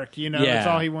like- work? You know, Yeah. that's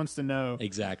all he wants to know.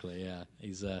 exactly. Yeah,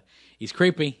 he's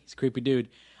creepy. He's a creepy dude.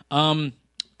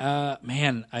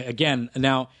 Man,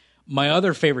 now my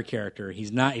other favorite character. He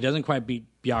doesn't quite beat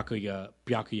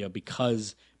Byakuya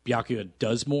because Byakuya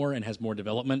does more and has more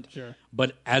development. Sure.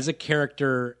 But as a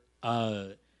character,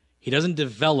 he doesn't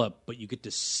develop, but you get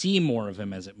to see more of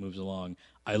him as it moves along.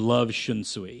 I love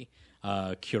Shunsui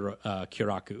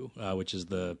Kyoraku, which is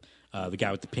the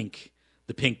guy with the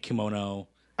pink kimono.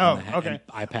 Oh, and okay. and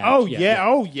eye patch. Oh yeah.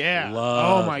 Oh yeah.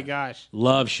 Love- Oh my gosh.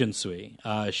 Love Shunsui.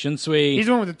 Shunsui. He's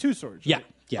the one with the two swords. yeah. right?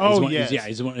 Yeah. Oh he's yes.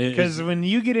 he's the one. Because when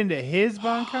you get into his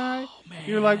Bankai,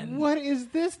 you're like, what is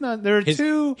this? Not there are His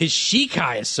two.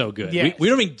 Shikai is so good. Yes. We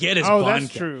don't even get his Oh, Bankai.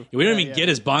 that's true. We don't Yeah, even yeah. get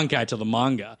his Bankai till the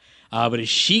manga. But his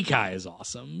Shikai is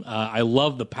awesome. I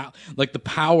love the power. Like the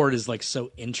power is like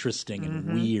so interesting and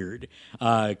Mm-hmm. weird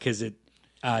because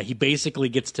he basically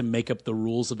gets to make up the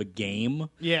rules of a game.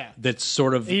 Yeah. That's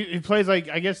sort of He plays like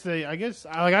I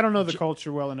don't know the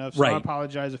culture well enough, so I Right.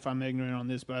 apologize if I'm ignorant on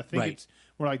this, but I think Right. it's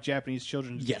more like Japanese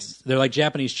children's yes, games. they're like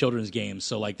Japanese children's games.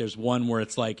 So like there's one where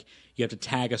it's like you have to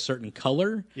tag a certain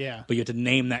color. Yeah. But you have to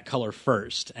name that color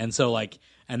first, and so like.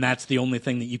 And that's the only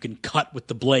thing that you can cut with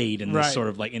the blade in this Right. sort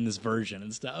of like in this version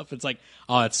and stuff. It's like,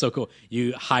 oh, it's so cool.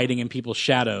 You hiding in people's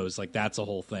shadows, like that's a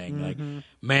whole thing. Mm-hmm. Like,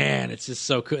 man, it's just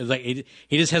so cool. It's like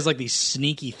he just has like these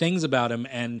sneaky things about him,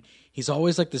 and he's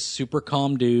always like this super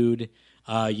calm dude.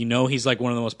 He's like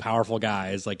one of the most powerful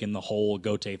guys, like in the whole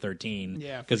Gote 13.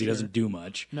 Yeah, because for he doesn't do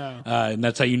much. No. And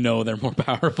that's how you know they're more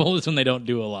powerful is when they don't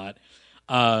do a lot.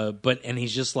 And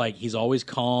he's just like he's always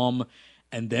calm.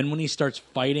 And then when he starts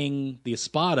fighting the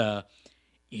Espada,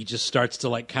 he just starts to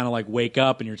like kind of like wake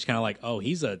up, and you're just kind of like, oh,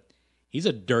 he's a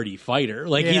dirty fighter.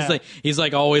 Like Yeah. he's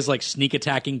like always like sneak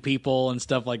attacking people and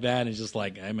stuff like that. And it's just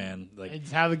like, hey man, like It's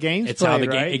how the game's it's played, how the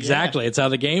game right? exactly. It's how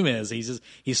the game is. He's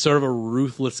sort of a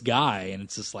ruthless guy, and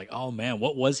it's just like, oh man,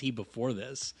 what was he before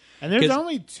this? Yeah. And there's 'Cause-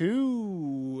 only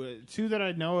two that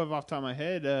I know of off the top of my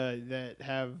head that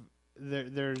have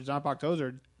their Zanpakutos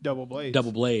are double blades.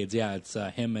 Double blades. Yeah, it's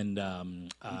him and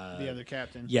the other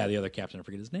captain. yeah, the other captain. I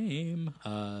forget his name.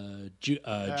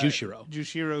 Jushiro.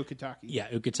 Jushiro Kitaki. Yeah,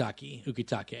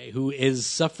 Ukitake, who is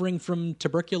suffering from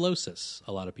tuberculosis.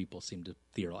 A lot of people seem to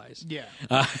theorize. Yeah.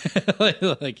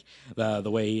 Like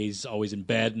the way he's always in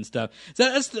bed and stuff.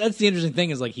 So that's the interesting thing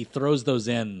is like he throws those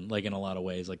in like in a lot of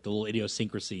ways, like the little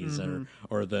idiosyncrasies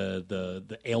or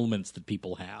the ailments that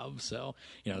people have. So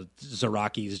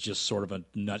Zaraki is just sort of a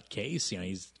nutcase.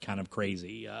 He's kind of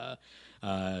crazy.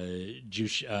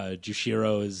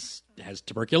 Jushiro has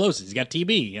tuberculosis. He's got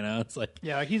TB. It's like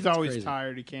Yeah, like he's always crazy.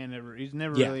 tired. He's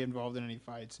never Yeah. really involved in any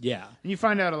fights. yeah. And you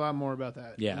find out a lot more about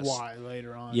that. Yes. Why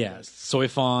later on. Yes,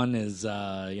 Soifon is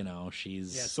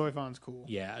she's Yeah, Soifon's cool.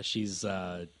 yeah, she's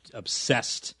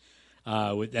obsessed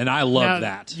with, and I love Now,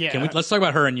 that. yeah. Let's talk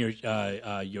about her and your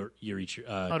Haruichi.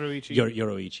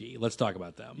 Yoroichi. Let's talk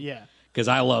about them. Yeah. because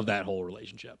I love that whole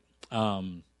relationship.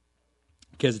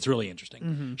 Because it's really interesting.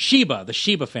 Mm-hmm. Shiba, the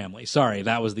Shiba family. Sorry,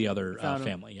 that was the other Found him.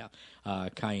 family. Yeah,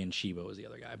 Kai and Shiba was the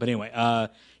other guy. But anyway, the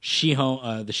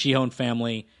Shihon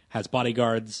family has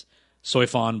bodyguards.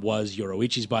 Soifon was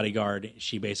Yoroichi's bodyguard.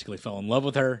 She basically fell in love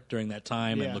with her during that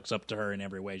time and Yeah. looks up to her in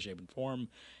every way, shape, and form.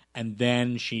 And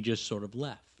then she just sort of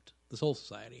left the Soul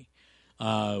Society.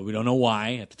 We don't know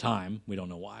why at the time. We don't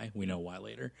know why. We know why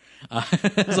later,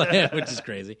 which is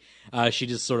crazy. She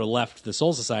just sort of left the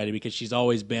Soul Society because she's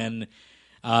always been.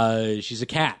 She's a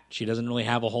cat. She doesn't really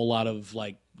have a whole lot of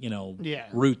roots She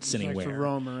likes anywhere. to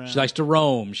roam around. She likes to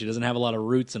roam. She doesn't have a lot of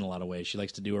roots in a lot of ways. She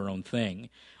likes to do her own thing.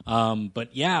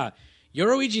 But yeah,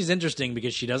 Yoroichi's interesting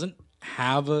because she doesn't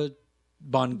have a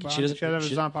she doesn't have a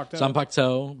Zanpakuto.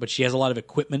 Zanpakuto, but she has a lot of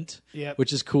equipment, Yep.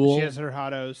 which is cool. She has her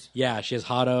Hados. Yeah, she has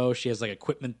Hado. She has like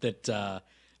equipment that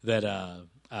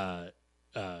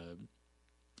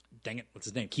dang it, what's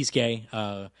his name? Kisuke,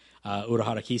 Urahara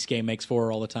Kisuke makes for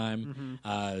her all the time.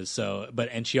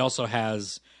 And she also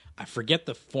has, I forget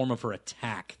the form of her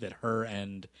attack that her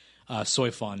and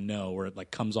Soifon know, where it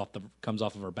like comes off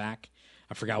of her back.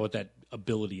 I forgot what that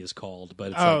ability is called,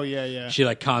 but it's Yeah. she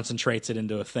like concentrates it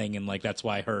into a thing, and like that's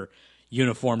why her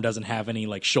uniform doesn't have any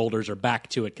like shoulders or back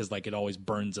to it because like it always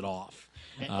burns it off.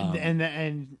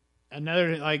 And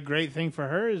another like great thing for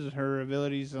her is her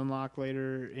abilities unlock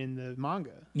later in the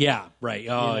manga. Yeah, right.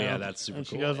 Oh, You know? yeah, that's super and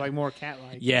she cool. goes like more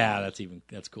cat-like. Yeah,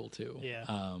 that's cool too.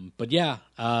 Yeah. But yeah,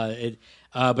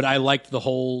 but I liked the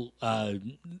whole.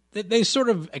 They sort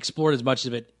of explored as much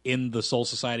of it in the Soul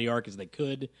Society arc as they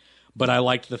could, but I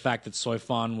liked the fact that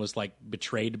Soifan was like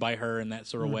betrayed by her in that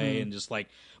sort of way, and just like.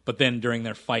 But then during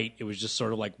their fight, it was just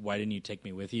sort of like, why didn't you take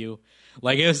me with you?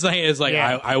 Like it's like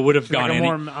Yeah. I would have She's like,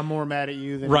 gone. I'm more mad at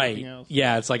you than Right. anything else.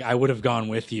 Yeah, it's like I would have gone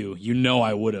with you. You know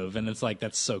I would have. And it's like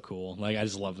that's so cool. Like I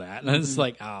just love that. And it's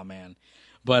like, oh man.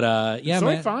 But yeah,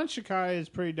 man. Soifan Shikai is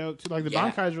pretty dope too. Like the Yeah.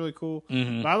 Bankai is really cool.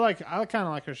 But I kind of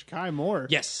like her Shikai more.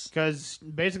 Yes. Because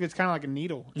basically it's kind of like a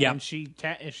needle. Yeah. And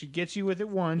if she gets you with it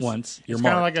once, You're it's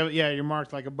kind of marked. like you're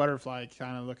marked like a butterfly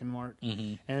kind of looking mark.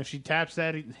 And if she taps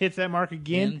that, hits that mark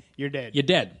again, you're dead. You're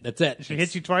dead. That's it. If she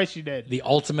hits you twice, you're dead. The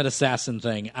ultimate assassin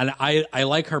thing. And I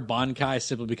like her Bankai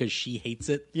simply because she hates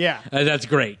it. Yeah. That's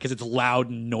great because it's loud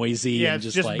and noisy. Yeah, and it's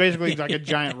just just like, basically like a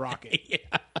giant rocket. yeah.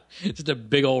 Just a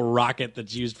big old rocket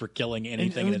that's used for killing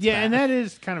anything in its path. and that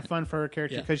is kind of fun for her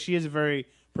character Yeah. because she is a very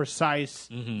precise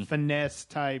finesse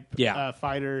type Yeah.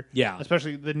 fighter. Yeah.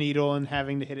 Especially the needle and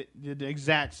having to hit it the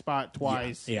exact spot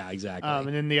twice. Yeah, exactly. And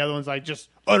then the other one's like just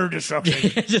utter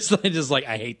destruction. just like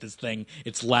I hate this thing.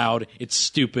 It's loud. It's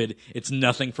stupid. It's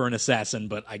nothing for an assassin,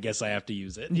 but I guess I have to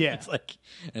use it. Yeah. It's like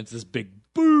and it's this big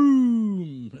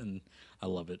boom, and I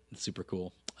love it. It's super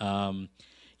cool. I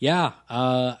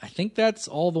think that's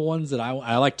all the ones that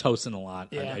I like. Tosin a lot.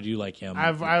 Yeah. I do like him. I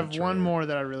have Betrayer. one more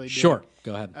that I really dig. Sure,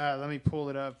 go ahead. Let me pull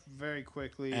it up very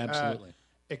quickly. Absolutely.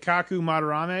 Ikaku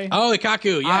Madarame. Oh,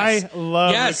 Ikaku. Yes, I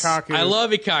love yes, Ikaku. I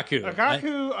love Ikaku.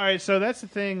 Ikaku, all right, so that's the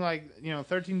thing,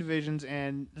 13 divisions,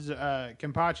 and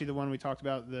Kenpachi, the one we talked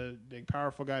about, the big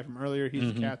powerful guy from earlier,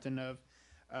 he's the captain of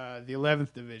the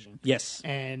 11th division. Yes.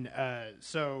 And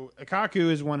so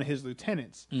Ikaku is one of his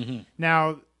lieutenants.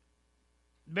 Now,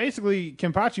 basically,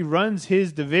 Kenpachi runs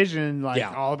his division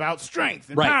all about strength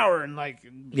and Right. power and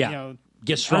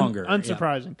Get stronger.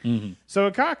 unsurprising. So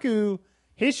Ikaku,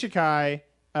 his Shikai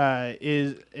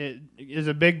is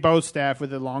a big bow staff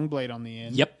with a long blade on the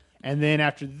end. Yep. And then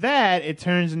after that, it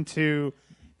turns into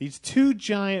these two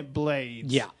giant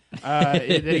blades. Yeah. that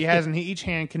he has in each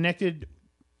hand, connected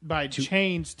by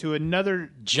chains to another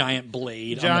Giant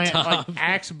blade giant on the top.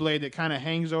 axe blade that kind of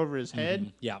hangs over his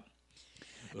head. Yeah.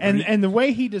 And the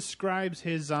way he describes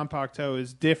his Zanpakuto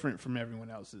is different from everyone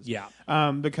else's. Yeah.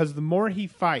 Because the more he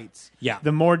fights, Yeah.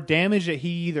 the more damage that he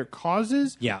either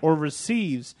causes Yeah. or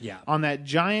receives. Yeah. On that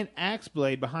giant axe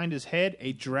blade behind his head,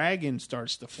 a dragon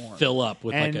starts to form. Fill up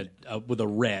with And- like with a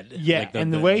red. Yeah, Like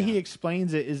and the way he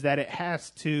explains it is that it has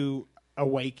to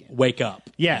awaken. wake up.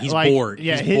 Yeah, he's bored.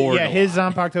 Yeah, he's bored. his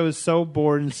Zanpakuto is so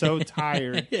bored and so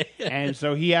tired, and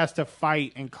so he has to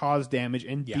fight and cause damage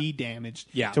and be damaged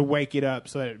Yeah. to wake it up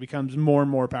so that it becomes more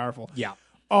and more powerful. Yeah.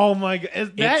 Oh my god,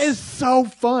 that It's- is so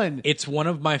fun. It's one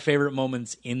of my favorite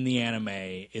moments in the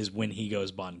anime is when he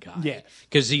goes Bankai. Yes.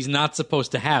 Because he's not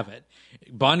supposed to have it.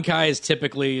 Bankai is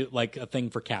typically like a thing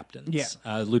for captains.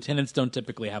 Yeah. Lieutenants don't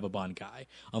typically have a Bankai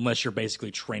unless you're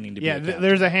basically training to be Yeah, a captain.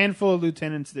 there's a handful of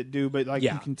lieutenants that do, but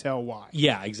Yeah. you can tell why.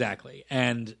 Yeah, exactly.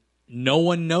 And no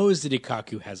one knows that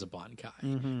Ikaku has a Bankai,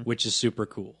 Mm-hmm. which is super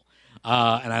cool.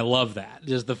 And I love that.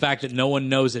 Just the fact that no one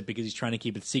knows it because he's trying to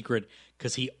keep it secret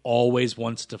because he always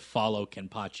wants to follow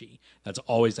Kenpachi. That's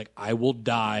always like, I will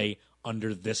die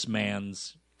under this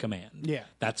man's command. Yeah.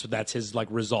 That's his like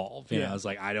resolve. You Yeah. know, it's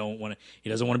like he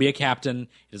doesn't want to be a captain.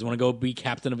 He doesn't want to go be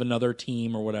captain of another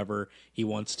team or whatever. He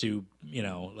wants to,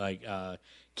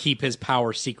 keep his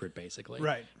power secret basically.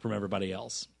 Right. From everybody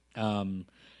else.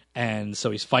 And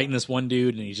so he's fighting this one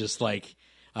dude, and he's just like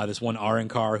this one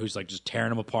Arankar who's like just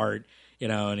tearing him apart,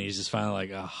 and he's just finally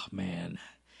like, oh man,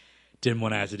 didn't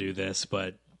want to have to do this,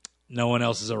 but no one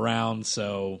else is around,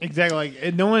 so Exactly.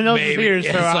 Like no one else is Maybe. here, so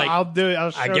It's like, I'll do it.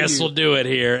 I'll show I guess you. we'll do it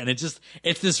here. And it's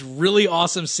this really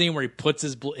awesome scene where he puts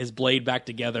his blade back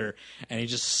together and he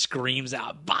just screams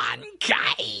out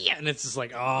Bankai, and it's just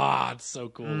like, it's so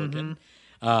cool looking.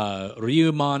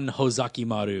 Ryuman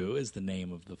Hozakimaru is the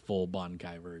name of the full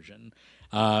Bankai version.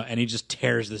 And he just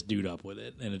tears this dude up with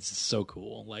it, and it's just so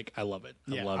cool. Like, I love it.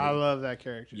 Yeah, I I love it. love that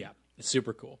character. Yeah, it's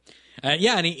super cool. And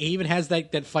he even has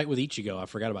that fight with Ichigo. I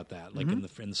forgot about that. Like in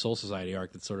the Soul Society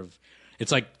arc, that's sort of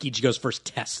it's like Ichigo's first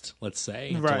test. Let's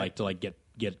say Right. to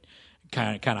get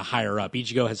kind of higher up.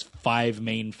 Ichigo has 4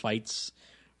 main fights,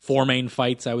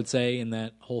 I would say, in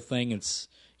that whole thing. It's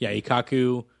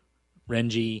Ikaku,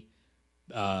 Renji,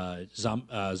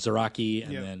 Zaraki,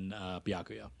 and Yeah. then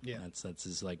Byakuya. Yeah. That's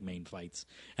his like main fights,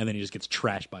 and then he just gets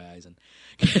trashed by Aizen.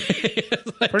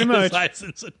 Pretty much.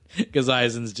 Because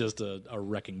Aizen's just a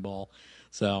wrecking ball.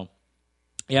 So.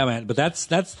 Yeah, man, but that's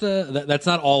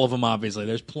not all of them. Obviously,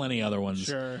 there's plenty other ones.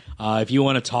 Sure. If you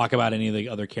want to talk about any of the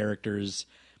other characters,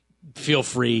 feel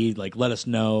free. Like, let us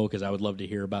know because I would love to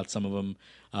hear about some of them.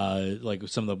 Like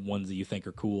some of the ones that you think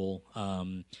are cool.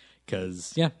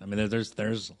 Because I mean,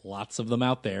 there's lots of them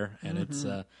out there, and it's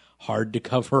hard to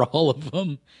cover all of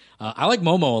them. I like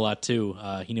Momo a lot too.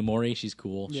 Hinamori, she's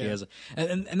cool. Yeah. She has,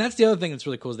 and that's the other thing that's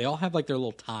really cool is they all have like their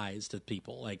little ties to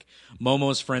people. Like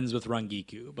Momo's friends with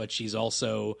Rangiku, but she's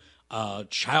also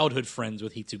childhood friends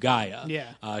with Hitsugaya.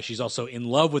 Yeah. She's also in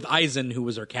love with Aizen, who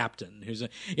was her captain.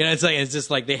 It's just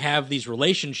like they have these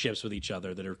relationships with each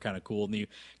other that are kind of cool, and you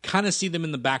kind of see them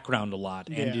in the background a lot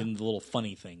and Yeah. in the little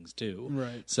funny things too.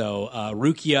 Right. So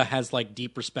Rukia has like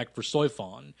deep respect for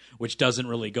Soifon, which doesn't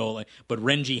really go like. But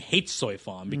Renji hates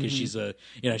Soifon because she's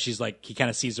she's like he kind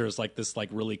of sees her as like this like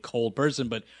really cold person,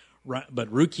 but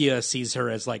Rukia sees her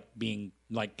as like being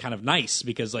like kind of nice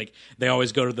because like they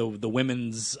always go to the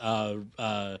women's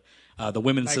the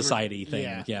women's Like, society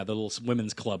thing, yeah. the little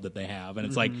women's club that they have, and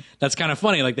it's like that's kind of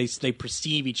funny. Like they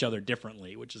perceive each other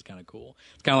differently, which is kind of cool.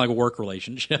 It's kind of like a work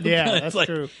relationship. Yeah, It's that's like,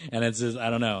 true. And it's just, I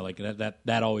don't know, like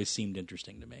that always seemed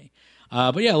interesting to me.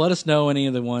 But yeah, let us know any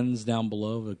of the ones down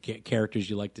below, the characters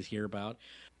you like to hear about.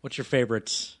 What's your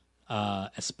favorite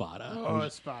Espada? Oh,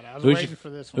 Espada. I was Who's waiting your, for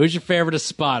this one. Who's your favorite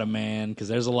Espada, man? Because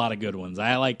there's a lot of good ones.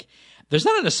 There's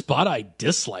not an Espada I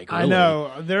dislike, really. I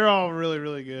know. They're all really,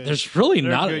 really good. There's really They're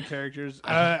not good characters.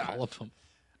 I like all of them.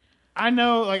 I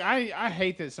know, like, I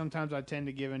hate that sometimes I tend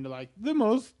to give into, like, the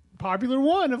most popular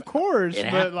one, of course.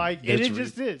 But, like, it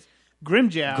just is.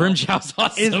 Grimjow. Grimjow's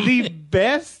awesome. Is the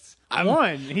best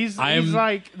one. He's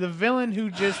like the villain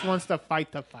who just wants to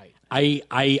fight the fight.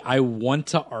 I want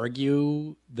to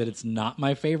argue that it's not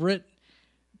my favorite,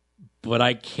 but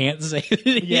I can't say that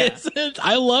it Yeah. isn't.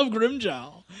 I love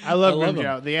Grimjow. I love him.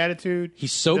 Grimjow. The attitude.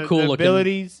 He's so the, cool the looking.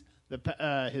 abilities,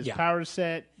 his Yeah. power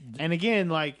set. And again,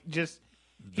 like, just...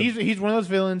 He's one of those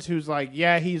villains who's like,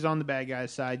 yeah, he's on the bad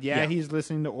guy's side. Yeah, Yeah. he's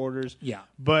listening to orders. Yeah.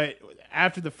 But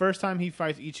after the first time he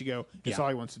fights Ichigo, that's Yeah. all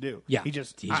he wants to do. Yeah, He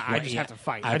just, He's I right, just yeah. have to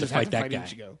fight. I have to just fight that guy.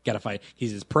 Ichigo. Got to fight.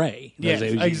 He's his prey. Yes,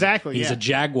 He's- exactly, He's yeah. a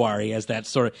jaguar. He has that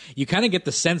sort of. You kind of get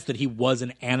the sense that he was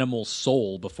an animal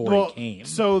soul before Well, he came.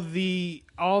 so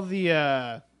all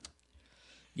the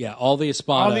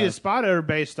Espada are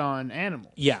based on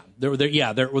animals. Yeah,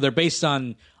 they're based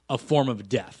on a form of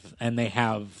death, and they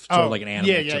have sort of like an animal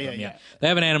to them. Yeah, they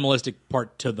have an animalistic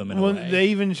part to them in a Well, way. they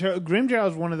even show Grimjow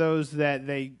is one of those that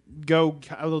they go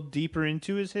a little deeper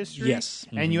into his history. Yes.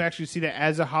 and you actually see that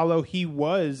as a Hollow, he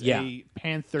was Yeah. a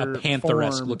panther, A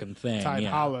panther-esque form looking thing, type yeah.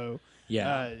 Hollow.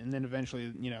 Yeah. And then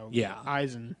eventually, Yeah.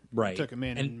 Aizen Right. took him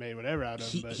in and made whatever out of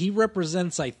him. But he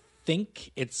represents. I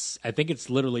think it's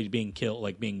literally being killed,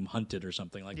 like being hunted or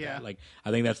something like Yeah. that. Like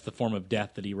I think that's the form of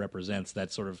death that he represents.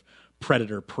 That sort of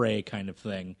predator prey kind of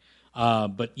thing.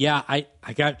 But yeah,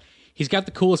 he's got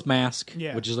the coolest mask,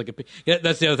 Yeah. which is like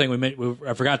that's the other thing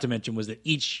I forgot to mention was that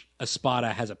each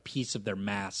Espada has a piece of their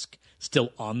mask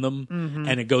still on them, Mm-hmm.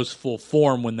 and it goes full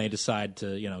form when they decide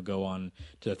to go on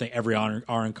to the thing. Every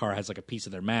Arrancar has like a piece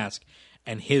of their mask,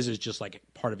 and his is just like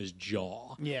part of his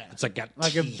jaw. Yeah. It's like got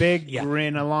like a teeth. big Yeah.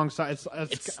 grin alongside.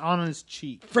 It's on his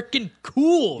cheek. Freaking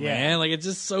cool, Yeah. man. Like it's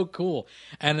just so cool.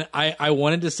 And I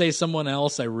wanted to say someone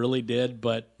else, I really did,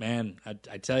 but man,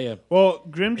 I tell you, Well,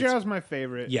 Grimjow is my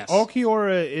favorite. Yes.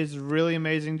 Ulquiorra is really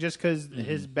amazing just because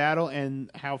his battle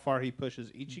and how far he pushes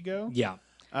Ichigo. yeah.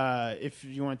 If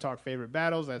you want to talk favorite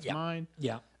battles, that's Yeah. mine.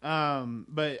 Yeah.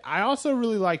 But I also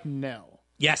really like Nell.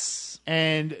 Yes.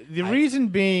 And the reason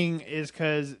being is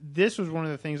because this was one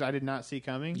of the things I did not see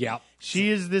coming. Yeah.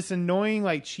 She is this annoying,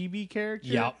 like, chibi character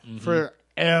Yeah. Mhm.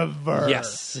 forever.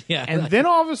 Yes. Yeah. And then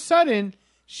all of a sudden,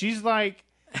 she's like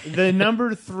the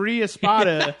number 3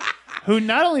 Espada, who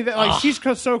not only that, like, she's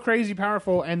so crazy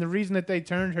powerful, and the reason that they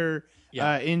turned her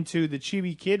Yeah. into the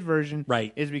chibi kid version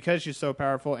Right. is because she's so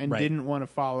powerful and Right. didn't want to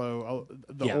follow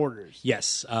the Yeah. orders.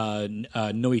 Yes,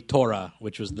 Noitora,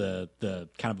 which was the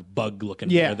kind of a bug looking.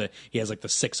 Yeah. He has like the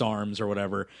 6 arms or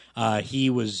whatever. He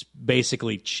was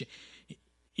basically,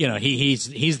 he's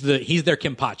their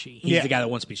Kenpachi. He's Yeah. the guy that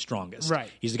wants to be strongest. Right.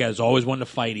 He's the guy who's always wanting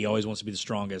to fight. He always wants to be the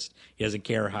strongest. He doesn't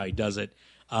care how he does it.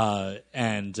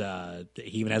 And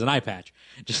he even has an eye patch,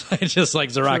 just like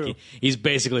Zaraki. True. He's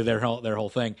basically their whole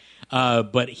thing.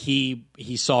 But he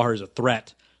saw her as a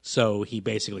threat. So he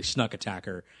basically snuck attack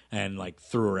her and like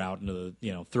threw her out into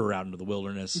the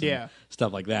wilderness, and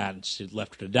stuff like that, and she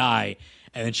left her to die.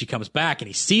 And then she comes back and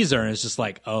he sees her and it's just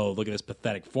like, oh, look at this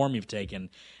pathetic form you've taken.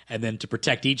 And then to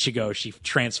protect Ichigo, she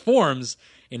transforms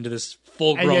into this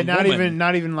full-grown woman.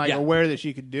 Not even like aware that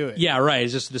she could do it. Yeah, right.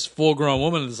 It's just this full-grown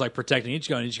woman that's like protecting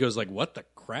Ichigo, and Ichigo's like, what the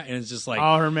crap? And it's just like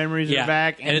all her memories are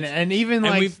back, and even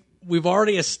like we've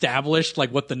already established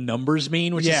like what the numbers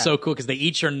mean, which is so cool because they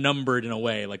each are numbered in a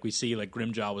way. Like we see, like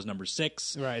Grimjaw was number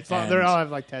 6, right? So they all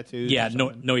have like tattoos. Yeah,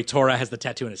 Noitora has the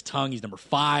tattoo on his tongue. He's number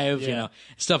 5. You know,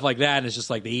 stuff like that. And it's just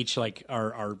like they each like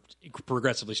are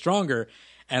progressively stronger.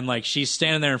 And like she's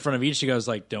standing there in front of Ichigo's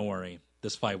like, don't worry,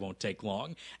 this fight won't take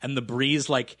long. And the breeze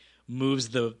like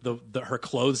moves her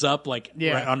clothes up like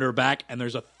right under her back, and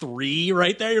there's a 3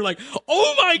 right there. You're like,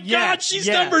 oh my god, she's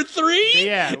number 3.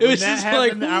 Yeah, it was just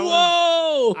happened, like,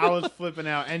 whoa. I was flipping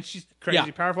out, and she's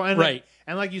crazy powerful. And right.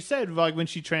 And like you said, like when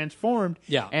she transformed,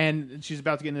 and she's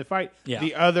about to get into the fight,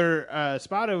 the other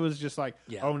Spada was just like,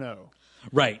 oh no.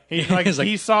 Right. He like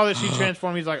he saw that she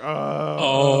transformed. He's like,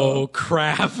 oh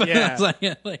crap. Yeah.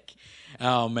 like,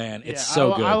 oh man, it's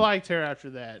so good. I liked her after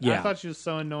that. Yeah. I thought she was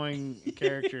so annoying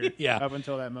character up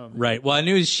until that moment. Right. Well, I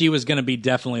knew she was going to be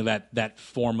definitely that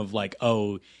form of like,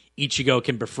 oh, Ichigo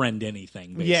can befriend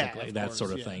anything, basically. That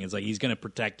sort of thing. It's like he's going to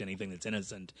protect anything that's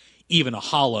innocent. Even a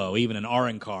hollow, even an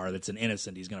Arankar that's an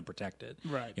innocent, he's going to protect it.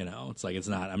 Right. You know, it's like it's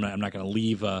not. I'm not going to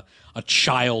leave a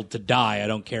child to die. I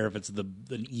don't care if it's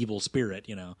an evil spirit.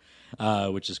 You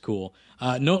know, which is cool.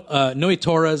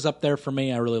 Noitora is up there for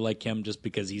me. I really like him just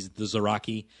because he's the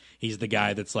Zaraki. He's the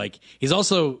guy that's like. He's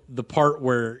also the part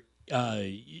where.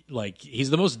 Like he's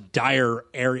the most dire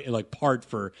area, like part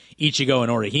for Ichigo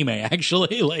and Orihime,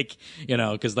 actually, like, you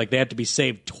know, because like they have to be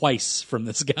saved twice from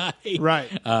this guy, right?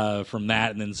 From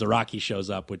that, and then Zaraki shows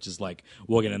up, which is like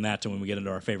we'll get into that when we get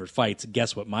into our favorite fights.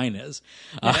 Guess what mine is?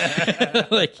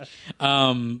 But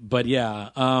yeah.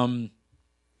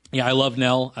 Yeah, I love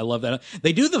Nell. I love that.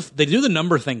 They do the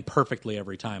number thing perfectly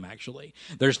every time. Actually,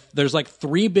 there's like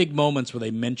 3 big moments where they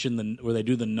mention where they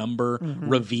do the number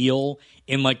reveal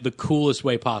in like the coolest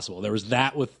way possible. There was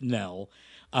that with Nell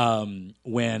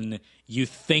when you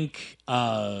think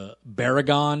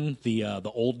Baragon,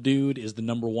 the old dude, is the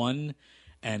number 1.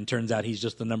 And turns out he's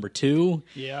just the number 2.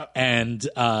 Yeah. And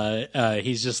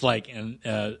he's just like,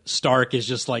 and Stark is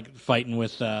just like fighting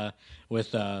with dang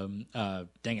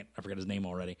it, I forgot his name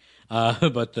already.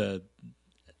 But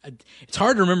it's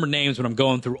hard to remember names when I'm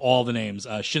going through all the names.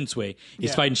 Shinsui,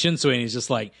 he's fighting Shinsui, and he's just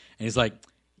like,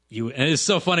 you. And it's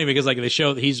so funny because like they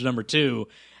show that he's number 2,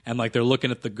 and like they're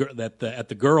looking at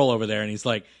the girl over there, and he's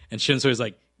like, and Shinsui's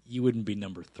like, you wouldn't be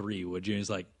number 3, would you? And he's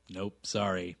like, nope,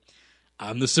 sorry.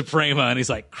 I'm the Suprema, and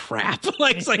he's like, crap.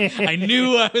 Like, it's like, I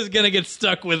knew I was going to get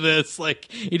stuck with this. Like,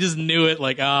 he just knew it.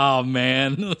 Like, oh,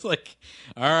 man. It's like,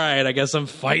 all right, I guess I'm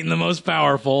fighting the most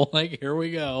powerful. Like, here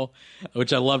we go.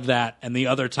 Which I loved that. And the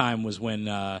other time was when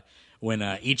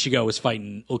Ichigo was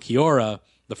fighting Ulquiorra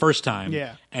the first time.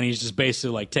 Yeah. And he's just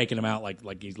basically, like, taking him out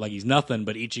like he's nothing.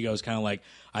 But Ichigo's kind of like,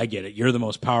 I get it. You're the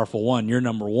most powerful one. You're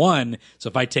number 1. So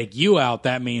if I take you out,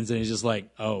 that means that he's just like,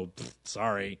 oh,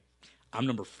 sorry. I'm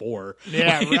number 4.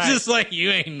 Yeah, like, right. It's just like,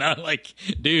 you ain't not like,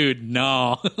 dude,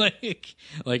 no. like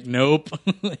nope.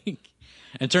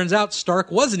 And turns out Stark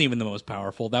wasn't even the most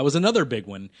powerful. That was another big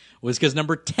one. Was because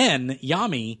number 10,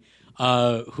 Yami,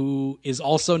 who is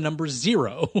also number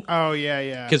 0. Oh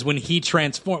yeah. Because when he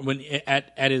transformed,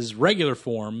 at his regular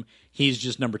form, he's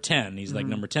just number 10. He's like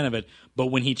number 10 of it. But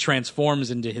when he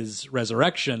transforms into his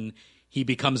resurrection, he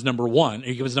becomes number 1.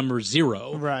 He becomes number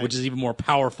 0, right. Which is even more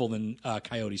powerful than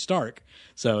Coyote Stark.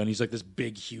 So, and he's like this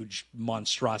big, huge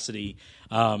monstrosity.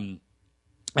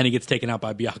 And he gets taken out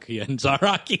by Byakuya and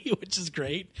Zaraki, which is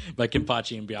great. By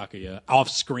Kenpachi and Byakuya, off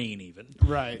screen even.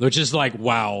 Right. Which is like,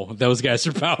 wow, those guys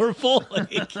are powerful.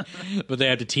 Like, but they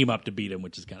have to team up to beat him,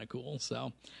 which is kind of cool.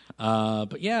 So,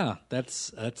 but yeah,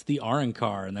 that's the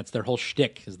Arankar, and that's their whole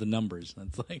shtick is the numbers.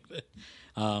 That's like the.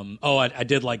 I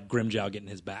did like Grimjaw getting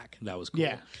his back. That was cool.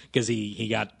 Yeah. Because he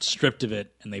got stripped of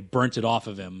it, and they burnt it off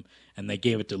of him, and they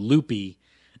gave it to Loopy,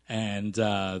 and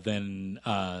then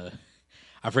I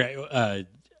forget.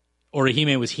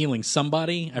 Orihime was healing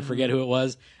somebody. I forget who it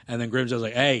was. And then Grimjaw was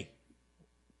like, hey,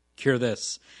 cure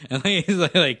this. And he's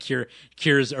like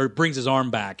cures or brings his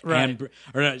arm back. Right.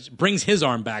 Brings his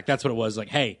arm back. That's what it was. Like,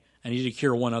 hey, I need you to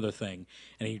cure one other thing.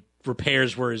 And he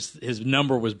repairs where his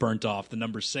number was burnt off. The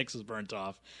number 6 was burnt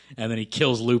off. And then he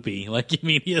kills Loopy like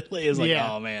immediately. It's like,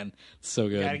 oh man, it's so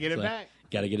good. Gotta get it back.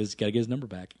 Gotta get his number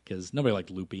back because nobody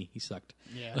liked Loopy. He sucked.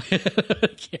 Yeah.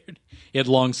 He had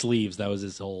long sleeves. That was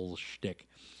his whole shtick.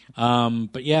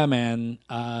 But yeah, man,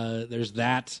 there's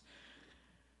that.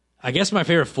 I guess my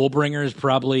favorite Fullbringer is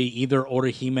probably either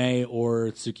Orihime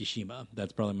or Tsukishima.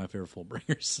 That's probably my favorite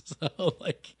Fullbringers. So,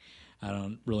 like, I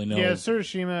don't really know. Yeah,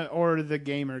 Tsushima or the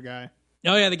gamer guy.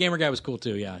 Oh yeah, the gamer guy was cool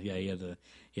too. Yeah, he had the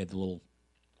little.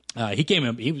 He came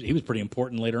in. He was pretty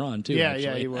important later on too. Yeah, actually.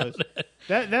 yeah, he was.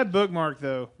 that bookmark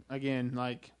though, again,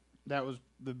 like that was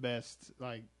the best.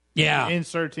 Like, Yeah.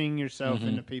 inserting yourself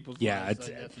into people's lives. It's,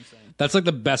 like, that's insane. That's like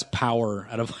the best power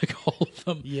out of like all of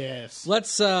them. Yes.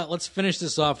 Let's finish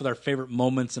this off with our favorite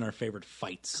moments and our favorite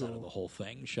fights out of the whole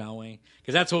thing, shall we?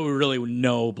 Because that's what we really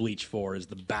know Bleach for, is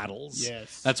the battles.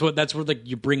 Yes. That's where like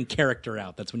you bring character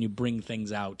out. That's when you bring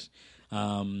things out.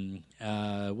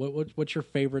 What's your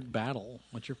favorite battle?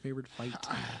 What's your favorite fight?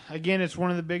 Again, it's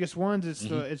one of the biggest ones.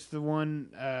 It's the one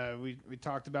we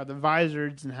talked about, the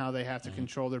Vizards and how they have to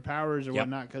control their powers or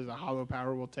whatnot because the hollow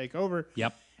power will take over.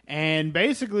 Yep. And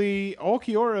basically,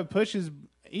 Ulquiorra pushes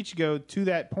Ichigo to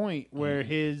that point where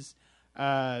his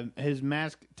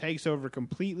mask takes over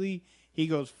completely. He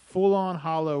goes full on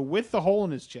hollow with the hole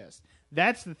in his chest.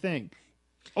 That's the thing.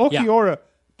 Ulquiorra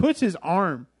puts his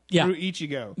arm through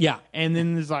Ichigo. Yeah. And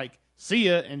then is like, see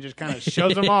ya, and just kind of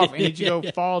shoves him off. And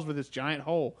Ichigo falls with this giant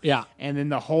hole. Yeah. And then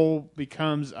the hole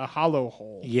becomes a hollow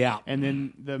hole. Yeah. And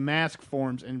then the mask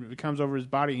forms and it comes over his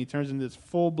body, and he turns into this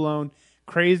full-blown,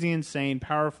 crazy, insane,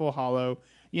 powerful hollow.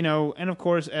 You know, and of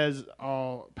course, as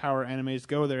all power animes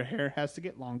go, their hair has to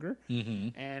get longer.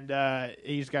 Mm-hmm. And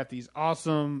he's got these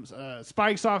awesome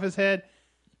spikes off his head.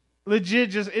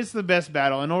 Legit, it's the best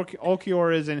battle. And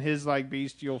Ulquiorra is in his like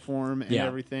bestial form and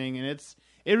everything, and it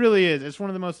really is. It's one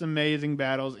of the most amazing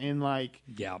battles in like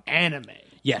anime.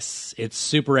 Yes, it's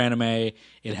super anime.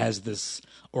 It has this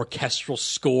orchestral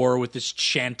score with this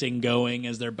chanting going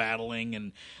as they're battling,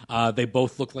 and they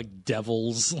both look like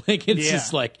devils. Like it's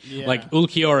just like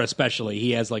Ulquiorra especially.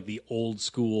 He has like the old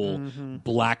school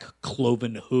black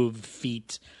cloven hooved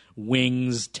feet,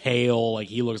 wings, tail. Like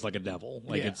he looks like a devil.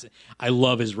 Like I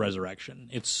love his resurrection.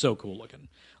 It's so cool looking.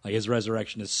 Like his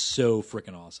resurrection is so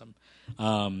freaking awesome.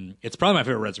 It's probably my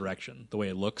favorite resurrection. The way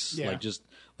it looks,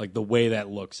 like the way that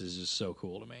looks is just so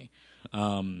cool to me.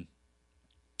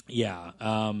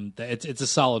 It's a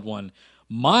solid one.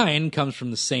 Mine comes from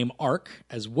the same arc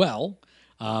as well,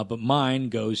 but mine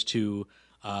goes to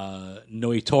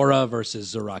Noitora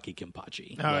versus Zaraki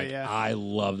Kenpachi. I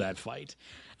love that fight.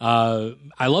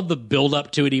 I love the build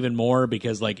up to it even more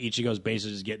because like Ichigo's base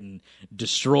is getting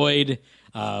destroyed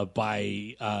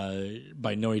by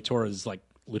Noitora's like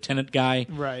lieutenant guy,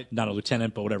 right? Not a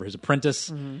lieutenant, but whatever, his apprentice.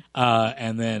 And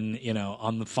then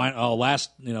on the final,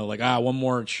 last, one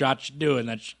more shot should do it, and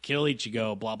that should kill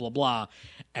Ichigo. Blah blah blah,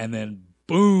 and then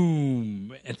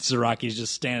boom, and Zaraki's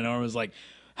just standing over and was like,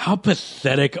 how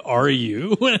pathetic are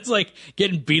you? When it's like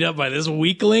getting beat up by this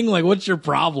weakling, like what's your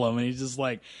problem? And he's just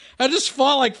like, I just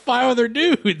fought like 5 other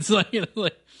dudes,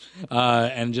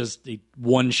 and just he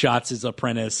one shots his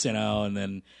apprentice, and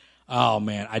then oh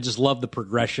man, I just love the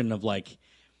progression of like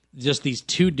just these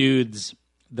 2 dudes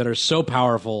that are so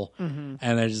powerful, and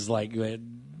they're just like,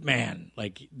 man,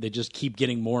 like they just keep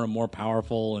getting more and more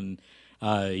powerful, and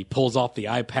he pulls off the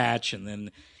eye patch, and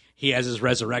then he has his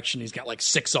resurrection. He's got like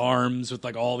 6 arms with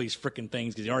like all these freaking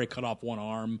things because he already cut off 1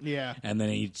 arm. Yeah. And then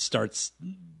he starts,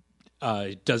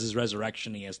 does his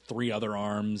resurrection. He has 3 other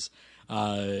arms.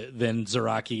 Then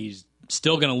Zaraki's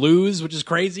still going to lose, which is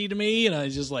crazy to me. And I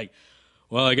was just like,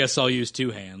 well, I guess I'll use 2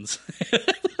 hands.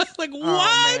 Like,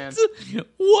 what?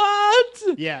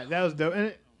 What? Yeah, that was dope.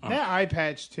 And that eye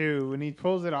patch, too, when he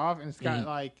pulls it off and it's got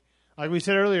like we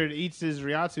said earlier, it eats his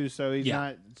Ryatsu, so he's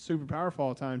not super powerful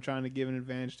all the time, trying to give an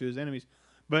advantage to his enemies.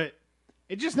 But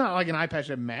it's just not like an eye patch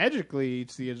that magically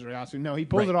eats the Ryatsu. No, he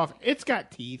pulls it off. It's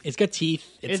got teeth. It's got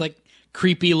teeth. It's like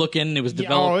creepy looking. It was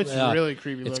developed. Oh, it's really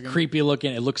creepy looking. It's creepy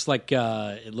looking. It looks like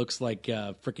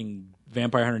freaking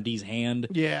Vampire Hunter D's hand.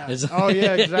 Yeah.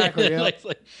 Exactly. Yeah. like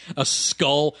a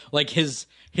skull. Like his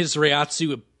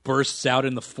Ryatsu bursts out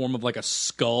in the form of like a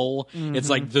skull. It's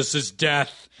like, this is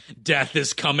death. Death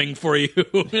is coming for you.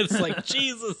 It's like,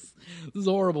 Jesus, this is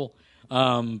horrible.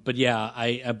 But yeah,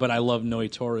 I love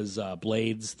Noitora's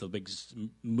blades, the big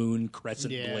moon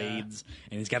crescent blades,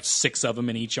 and he's got 6 of them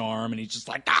in each arm, and he's just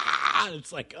like, ah!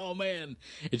 It's like, oh man,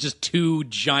 it's just 2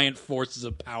 giant forces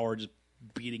of power just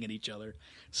beating at each other.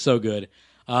 So good.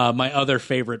 My other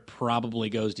favorite probably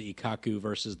goes to Ikkaku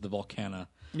versus the Volcana.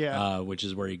 Which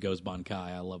is where he goes Bankai.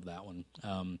 I love that one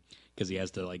because he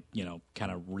has to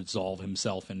kind of resolve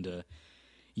himself into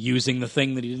using the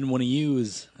thing that he didn't want to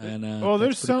use. And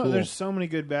there's so many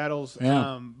good battles.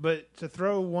 But to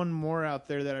throw one more out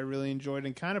there that I really enjoyed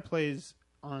and kind of plays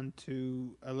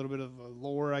onto a little bit of a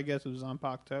lore, I guess. It was on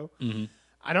Pakuto. Mm-hmm.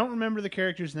 I don't remember the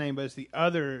character's name, but it's the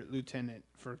other lieutenant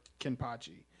for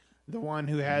Kenpachi. The one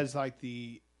who has, like,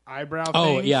 the eyebrow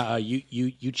Oh, things. yeah.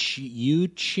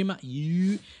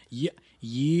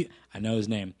 I know his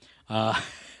name.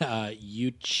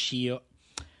 Yuchio.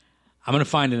 I'm going to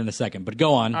find it in a second, but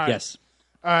go on. All right. Yes.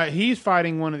 He's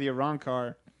fighting one of the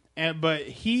Arrancar, but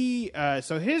he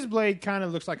so his blade kind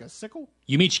of looks like a sickle.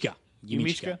 Yumichika.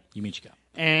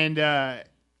 And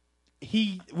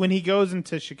when he goes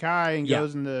into Shikai and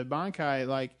goes into Bankai,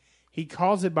 like, he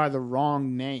calls it by the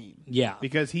wrong name. Yeah.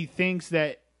 Because he thinks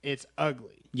that it's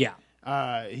ugly. Yeah.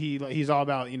 He's all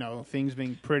about, things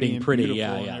being pretty and beautiful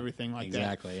and everything like that.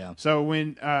 Exactly, yeah. So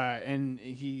when and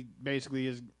he basically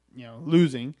is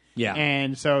losing. Yeah.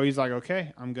 And so he's like,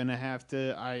 okay, I'm gonna have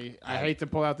to. I hate to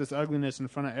pull out this ugliness in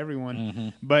front of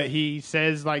everyone, but he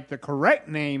says, like, the correct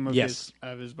name of his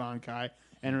Bankai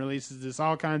and releases this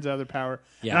all kinds of other power.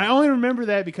 Yeah. And I only remember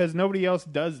that because nobody else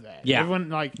does that. Yeah. Everyone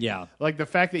like the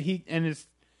fact that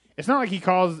it's not like he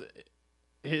calls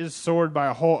his sword by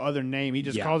a whole other name. He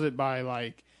just calls it by,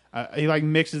 like, he, like,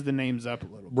 mixes the names up a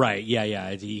little bit. Right,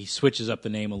 yeah. He switches up the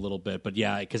name a little bit, but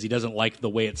because he doesn't like the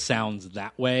way it sounds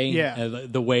that way. Yeah.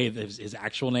 The way his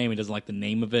actual name, he doesn't like the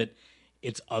name of it.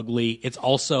 It's ugly. It's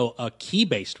also a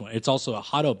key-based one. It's also a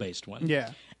Hado-based one. Yeah.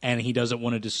 And he doesn't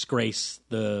want to disgrace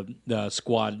the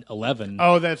Squad 11.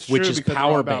 Oh, that's true, which is because it's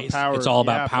all about power-based. power. It's all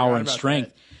about Yeah, I power forgot and about strength.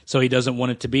 that. So he doesn't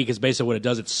want it to be, because basically what it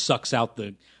does, it sucks out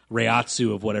the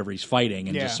Reiatsu of whatever he's fighting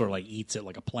and just sort of, like, eats it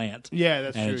like a plant. Yeah,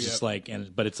 that's and true. It's just like,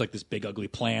 but it's like this big ugly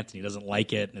plant, and he doesn't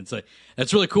like it, and it's like,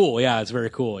 that's really cool. Yeah, it's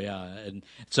very cool. Yeah, and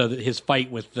so his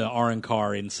fight with the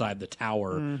Arrancar inside the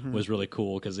tower was really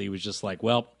cool, because he was just like,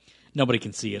 well, nobody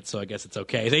can see it, so I guess it's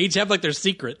okay. They each have, like, their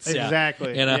secrets.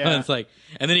 Exactly. Yeah. It's like,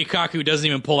 and then Ikaku doesn't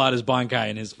even pull out his Bankai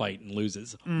in his fight and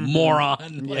loses.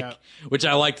 Moron. Like, which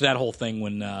I liked that whole thing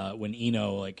when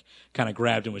Ino, like, kind of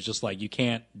grabbed him, was just like, you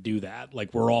can't do that.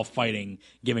 Like, we're all fighting,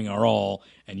 giving our all,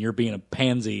 and you're being a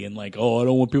pansy and like, oh, I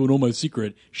don't want people to know my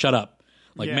secret. Shut up.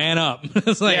 Like, man up.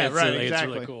 It's like, exactly. It's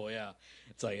really cool. Yeah.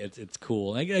 It's like it's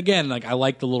cool. Like, again, like, I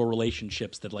like the little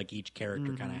relationships that, like, each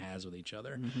character kind of has with each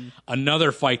other.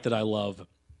 Another fight that I love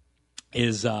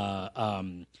is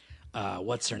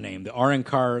what's her name? The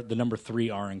Arrancar, the number 3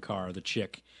 Arrancar, the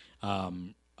chick.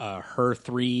 Her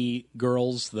 3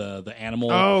 girls, the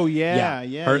animal. Oh yeah.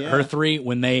 Her 3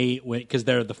 because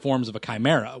they're the forms of a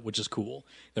chimera, which is cool.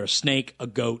 They're a snake, a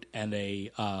goat, and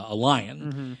a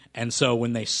lion. And so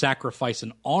when they sacrifice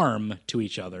an arm to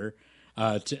each other,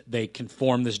 they can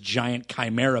form this giant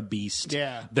chimera beast.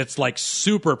 That's, like,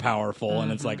 super powerful,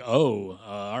 and it's like, all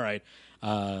right.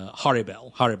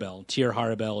 Haribel. Tyr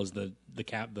Haribel is the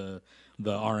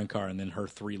Arrancar, and then her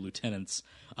 3 lieutenants.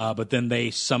 But then they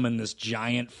summon this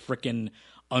giant frickin'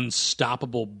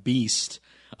 unstoppable beast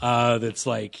that's,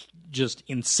 like, just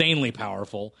insanely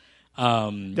powerful.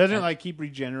 Doesn't it, like, keep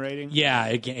regenerating? Yeah,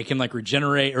 it can like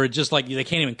regenerate, or it just, like, they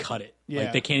can't even cut it. Yeah.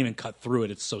 Like, they can't even cut through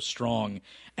it. It's so strong.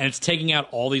 And it's taking out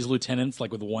all these lieutenants,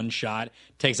 like, with one shot.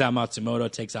 Takes out Matsumoto,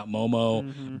 takes out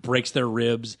Momo, breaks their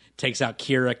ribs, takes out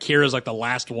Kira. Kira's, like, the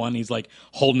last one. He's, like,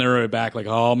 holding everybody back, like,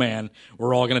 oh, man,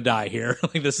 we're all going to die here.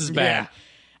 Like, this is bad. Yeah.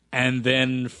 And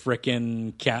then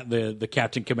frickin' the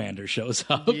Captain Commander shows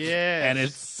up. Yes. And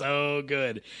it's so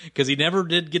good. Because he never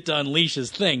did get to unleash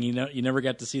his thing. You never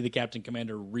got to see the Captain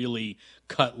Commander really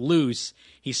cut loose.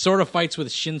 He sort of fights with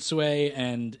Shinsue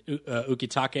and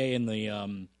Ukitake in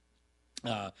the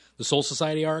Soul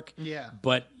Society arc. Yeah.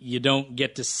 But you don't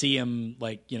get to see him,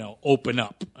 like, open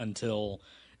up until...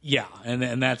 Yeah,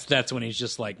 and that's when he's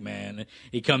just like, man,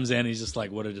 he comes in, he's just like,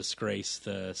 what a disgrace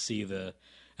to see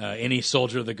any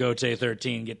soldier of the Gote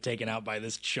 13 get taken out by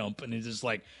this chump, and he's just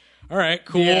like, all right,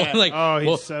 cool. Yeah. Like,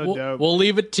 he's so dope. We'll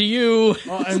leave it to you.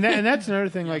 Well, and that's another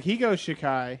thing. Like, he goes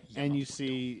Shikai, and you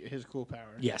see his cool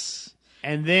power. Yes.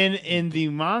 And then in the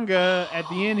manga, at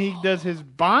the end, he does his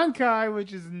Bankai,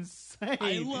 which is insane.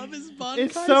 I love his Bankai.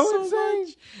 It's so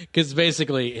insane. Because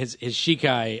basically, his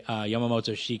Shikai,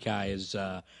 Yamamoto Shikai, is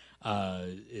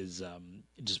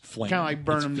just flame. Kind of like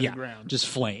burn him to the ground. Just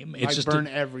flame. It's Like, just burn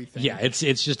everything. Yeah, it's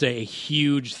just a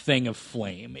huge thing of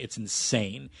flame. It's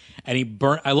insane. And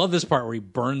I love this part where he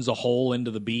burns a hole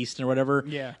into the beast or whatever.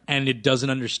 Yeah. And it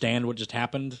doesn't understand what just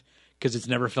happened because it's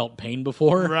never felt pain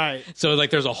before. Right. So,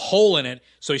 like, there's a hole in it.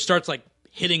 So he starts, like,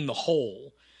 hitting the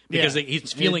hole. Because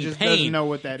he's feeling just pain. Doesn't know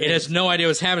what that it is. has no idea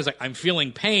what's happening. It's like, I'm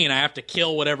feeling pain. I have to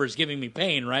kill whatever's giving me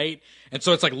pain, right? And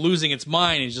so it's like losing its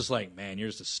mind. He's just like, man, you're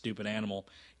just a stupid animal.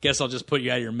 Guess I'll just put you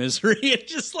out of your misery. It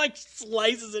just, like,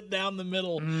 slices it down the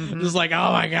middle. Just like,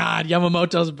 oh my God,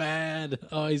 Yamamoto's bad.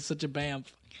 Oh, he's such a bamf.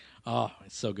 Oh,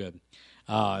 it's so good.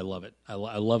 I love it. I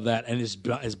love that, and his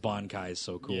Bankai is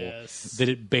so cool that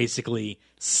it basically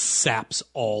saps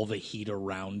all the heat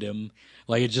around him.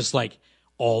 Like, it's just like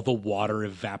all the water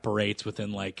evaporates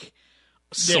within like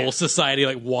Soul Society.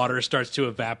 Like, water starts to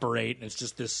evaporate, and it's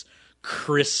just this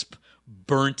crisp,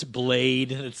 burnt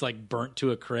blade. It's like burnt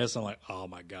to a crisp. I'm like, oh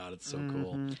my god, it's so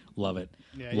cool. Love it.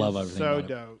 Yeah, love everything. So about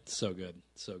dope. It. So good.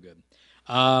 So good.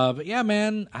 But yeah,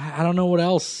 man, I don't know what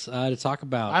else to talk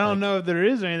about. I don't know if there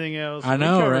is anything else. I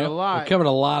know, we covered right? a lot. We covered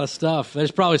a lot of stuff.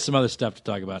 There's probably some other stuff to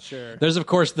talk about. Sure. There's, of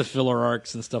course, the filler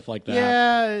arcs and stuff like that.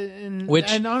 Yeah,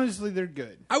 and honestly, they're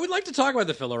good. I would like to talk about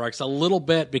the filler arcs a little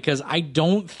bit because I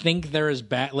don't think they're as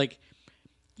bad. Like,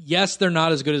 yes, they're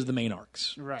not as good as the main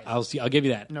arcs. Right. I'll give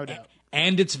you that. No doubt.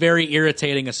 And it's very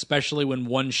irritating, especially when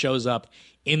one shows up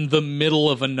in the middle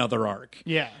of another arc.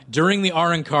 Yeah. During the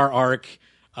Arrancar arc,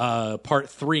 part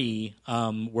 3,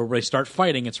 where they start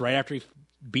fighting, it's right after he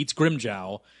beats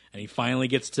Grimmjow and he finally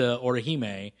gets to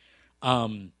Orihime.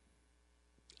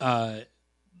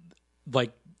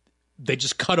 Like, they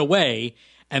just cut away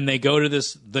and they go to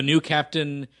the new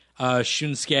Captain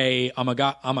Shunsuke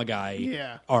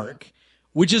Amagai arc,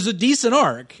 which is a decent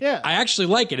arc. Yeah. I actually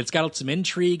like it. It's got some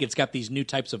intrigue. It's got these new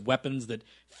types of weapons that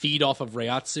feed off of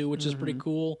Reiatsu, which is pretty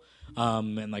cool.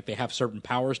 And like they have certain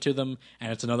powers to them,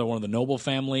 and it's another one of the noble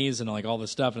families and like all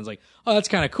this stuff. And it's like, oh, that's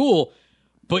kind of cool,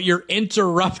 but you're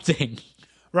interrupting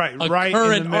Right, a right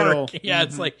current in the middle. arc. Yeah,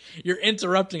 it's like you're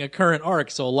interrupting a current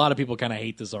arc. So a lot of people kind of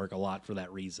hate this arc a lot for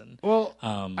that reason. Well,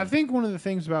 I think one of the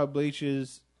things about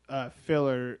Bleach's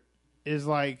filler is,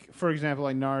 like, for example,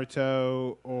 like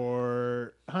Naruto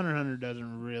or Hunter x Hunter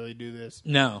doesn't really do this.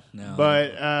 No.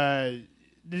 But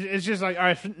it's just like, all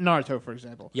right, Naruto, for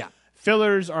example. Yeah.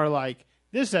 Fillers are like,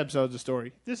 this episode's a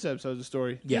story, this episode's a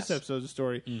story, Yes. this episode's a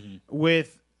story.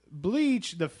 With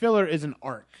Bleach, the filler is an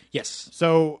arc. Yes.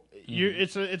 So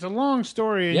it's a long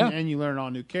story, and, Yeah. and you learn all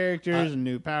new characters and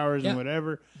new powers yeah. and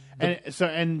whatever.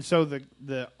 And so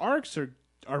the arcs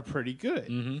are pretty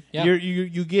good. Yeah.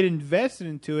 You get invested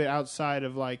into it outside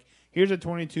of, like, here's a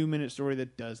 22-minute story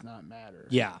that does not matter.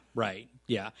 Yeah, right.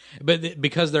 Yeah. But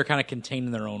because they're kind of contained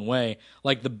in their own way,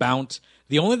 like the Bount,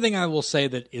 the only thing I will say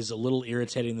that is a little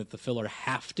irritating that the filler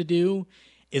have to do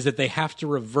is that they have to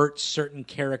revert certain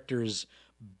characters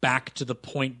back to the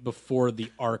point before the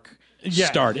arc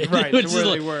started. Right, to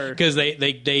where they were. Because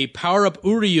they power up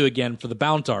Uryu again for the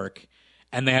Bount arc,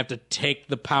 and they have to take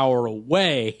the power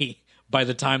away by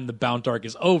the time the Bount arc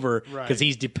is over, because Right.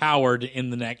 he's depowered in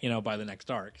the next, by the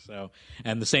next arc. So,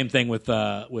 and the same thing with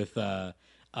probably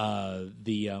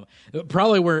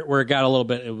where it got a little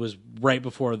bit. It was right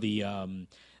before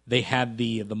they had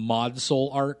the Mod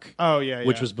Soul arc. Oh, yeah.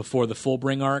 Which was before the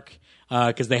Fullbring arc,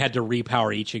 because they had to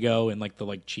repower Ichigo in like the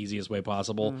cheesiest way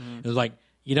possible. It was like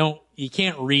you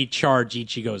can't recharge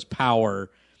Ichigo's power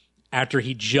after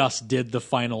he just did the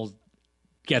final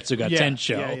Getsuga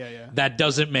Tensho. Yeah. That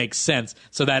doesn't make sense.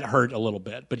 So that hurt a little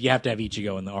bit. But you have to have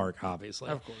Ichigo in the arc, obviously.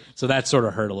 Of course. So that sort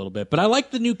of hurt a little bit. But I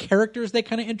like the new characters they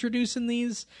kind of introduce in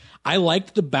these. I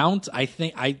liked the Bount. I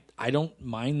think I don't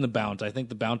mind the Bount. I think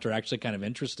the Bount are actually kind of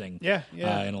interesting. Yeah.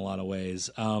 In a lot of ways.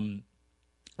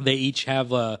 They each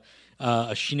have a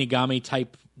Shinigami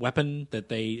type weapon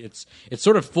that it's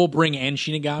sort of Fullbring and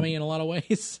Shinigami in a lot of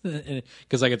ways,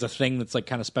 because like it's a thing that's like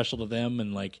kind of special to them,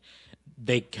 and like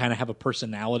they kind of have a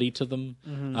personality to them,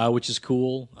 which is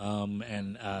cool.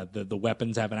 And the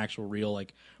weapons have an actual real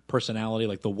like personality,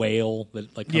 like the whale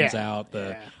that like comes out,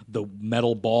 the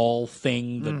metal ball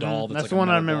thing, the doll. That's like the a one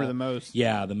I metal remember ball. the most.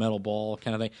 Yeah, the metal ball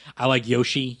kind of thing. I like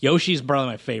Yoshi. Yoshi's probably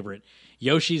my favorite.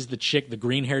 Yoshi's the chick, the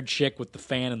green-haired chick with the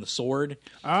fan and the sword.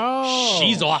 Oh,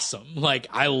 She's awesome. Like,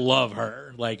 I love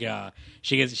her. Like,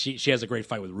 she has a great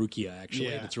fight with Rukia, actually.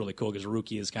 Yeah. It's really cool because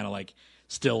Rukia is kind of like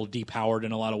still depowered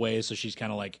in a lot of ways, so she's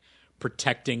kind of like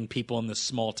protecting people in this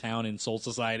small town in Soul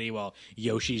Society, while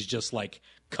Yoshi's just like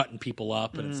cutting people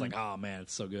up, and it's like, oh man,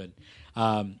 it's so good.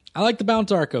 I like the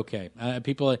Bount arc. Okay,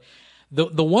 people.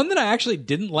 The one that I actually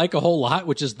didn't like a whole lot,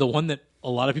 which is the one that a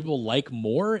lot of people like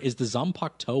more, is the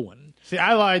Zanpakuto one. See,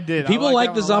 I did. People I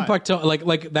like the that one a lot. Zanpakuto,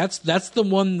 like that's the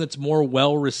one that's more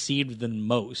well received than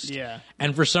most. Yeah.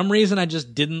 And for some reason, I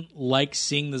just didn't like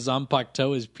seeing the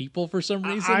Zanpakuto as people. For some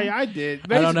reason, I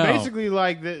did. I don't know. Basically,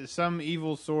 like some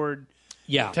evil sword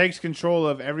takes control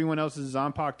of everyone else's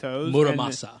Zanpakutos.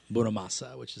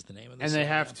 Muramasa, which is the name of the and they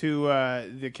have to,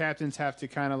 the captains have to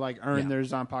kind of like earn their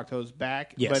Zanpakutos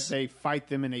back, but they fight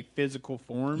them in a physical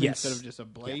form instead of just a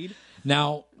blade.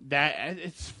 Now that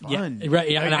it's fun,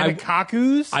 right? Yeah, and the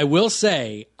Kakus. I will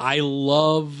say I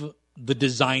love the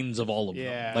designs of all of them.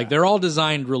 Yeah. Like they're all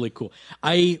designed really cool.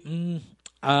 I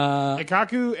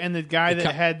Ikaku and the guy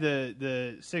that had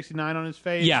the 69 on his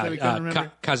face. Yeah, that we couldn't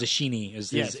remember. Kazushini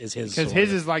is his because sword.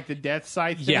 his is like the death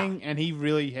sight thing, Yeah. and he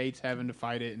really hates having to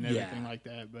fight it and everything like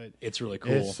that. But it's really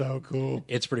cool. it's so cool.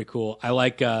 It's pretty cool. I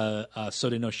like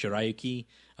Sode no Shirayuki,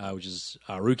 which is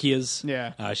Rukia's.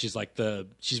 Yeah.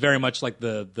 She's very much like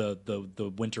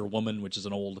the Winter Woman, which is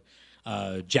an old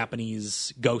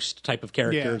Japanese ghost type of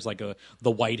character. Yeah. It's like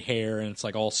the white hair, and it's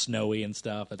like all snowy and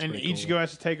stuff. That's And pretty Ichigo cool.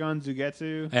 has to take on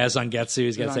Zugetsu. As Zangetsu,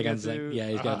 he's got to take on Zangetsu.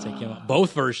 he's got to take him on.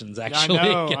 Both versions, actually.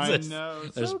 I 'cause know.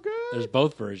 There's, So good. There's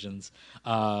both versions.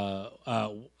 I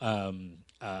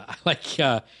like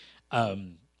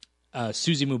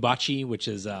Suzy Mubachi, which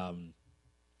is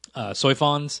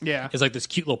Soifons. Yeah. Is like this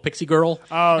cute little pixie girl.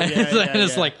 Oh,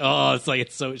 yeah,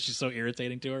 she's so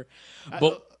irritating to her.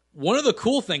 But one of the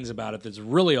cool things about it that's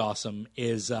really awesome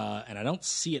is, and I don't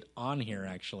see it on here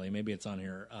actually. Maybe it's on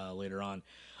here later on.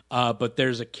 But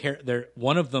there's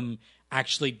one of them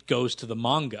actually goes to the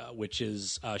manga, which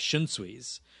is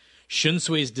Shunsui's.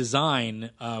 Shunsui's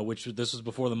design, this was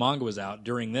before the manga was out.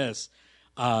 During this,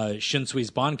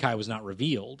 Shunsui's Bankai was not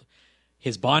revealed.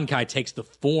 His Bankai takes the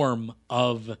form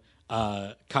of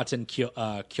Katen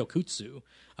Kyokutsu,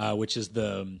 which is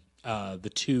the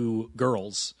two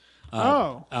girls.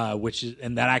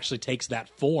 And that actually takes that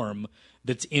form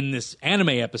that's in this anime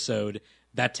episode.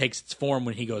 That takes its form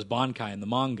when he goes Bankai in the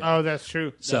manga. Oh, that's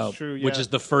true. That's true. Yeah. Which is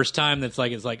the first time that's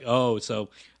like it's like, oh, so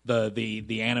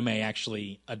the anime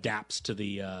actually adapts to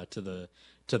the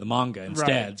manga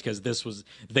instead, because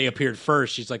they appeared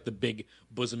first. She's like the big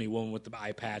bosomy woman with the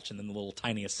eye patch, and then the little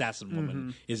tiny assassin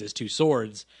woman is his two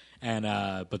swords. And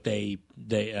but they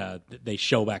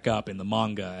show back up in the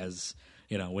manga as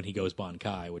when he goes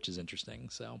Bankai, which is interesting.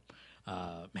 So.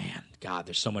 Man, God,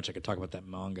 there's so much I could talk about that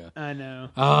manga. I know.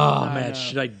 Oh, man,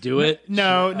 should I do it?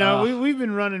 No, we've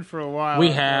been running for a while.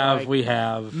 We have.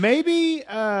 Maybe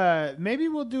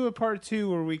we'll do a part 2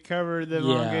 where we cover the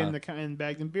manga in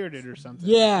Bagged and Bearded or something.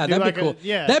 Yeah, Do that'd be cool.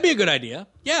 That'd be a good idea.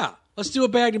 Yeah, let's do a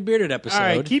Bagged and Bearded episode. All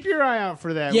right, keep your eye out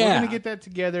for that. Yeah. We're going to get that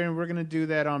together, and we're going to do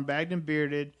that on Bagged and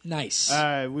Bearded. Nice.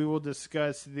 We will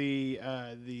discuss the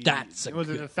That's a was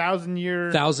it good-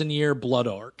 1,000-year blood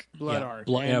arc. blood Yeah, arc,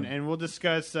 blood- and we'll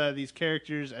discuss these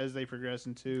characters as they progress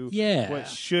into what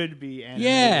should be animated.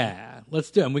 Yeah, let's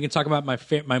do it. And we can talk about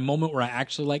my moment where I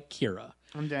actually like Kira.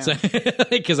 I'm down.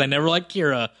 Because I never liked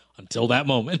Kira until that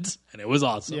moment, and it was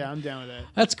awesome. Yeah, I'm down with that.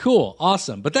 That's cool.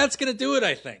 Awesome. But that's going to do it,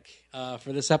 I think,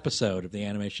 for this episode of the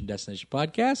Animation Destination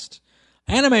Podcast.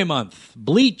 Anime Month,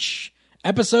 Bleach,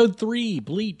 Episode 3,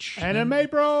 Bleach. Anime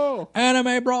bro.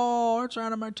 Anime Bro. It's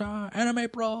anime time. Anime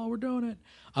Bro. We're doing it.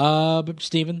 But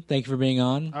Steven, thank you for being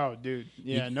on. Oh, dude.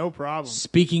 Yeah, no problem.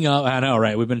 Speaking of, I know,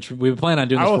 right? We've been planning on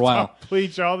doing I this will for a while. talk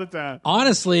Bleach all the time.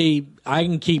 Honestly, I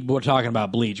can keep talking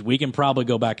about Bleach. We can probably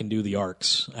go back and do the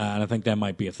arcs, and I think that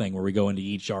might be a thing where we go into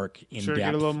each arc in Sure, depth,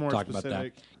 get a little more talk about that,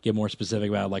 specific. get more specific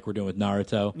about it, like we're doing with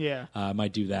Naruto. Yeah. I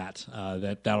might do that.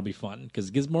 That'll be fun because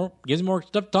it gives more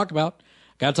stuff to talk about.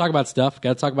 Got to talk about stuff.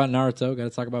 Got to talk about Naruto. Got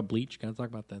to talk about Bleach. Got to talk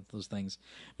about those things.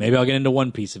 Maybe I'll get into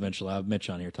One Piece eventually. I'll have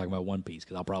Mitch on here talking about One Piece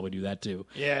because I'll probably do that too.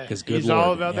 Yeah, because good he's Lord,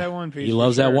 all about that One Piece. He for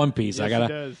loves sure. that One Piece. Yes, I gotta. he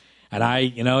does.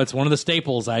 And it's one of the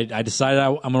staples. I decided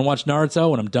I'm going to watch Naruto.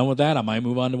 When I'm done with that, I might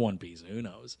move on to One Piece. Who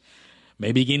knows?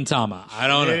 Maybe Gintama. I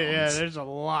don't know. Yeah, there's a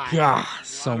lot. God, A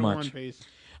so lot of much. One Piece.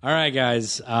 All right,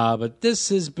 guys. But this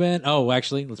has been. Oh,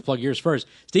 actually, let's plug yours first.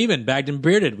 Steven, Bagged and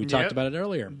Bearded. We talked about it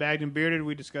earlier. Bagged and Bearded,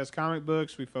 we discuss comic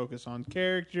books. We focus on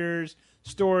characters,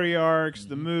 story arcs,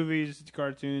 the movies, the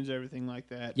cartoons, everything like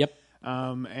that. Yep.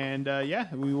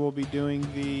 We will be doing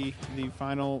the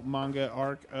final manga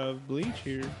arc of Bleach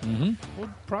here. Mm-hmm. We'll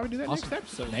probably do that next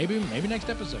episode. Maybe next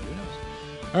episode. Who knows?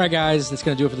 All right, guys. That's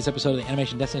going to do it for this episode of the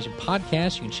Animation Destination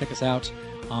Podcast. You can check us out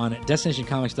on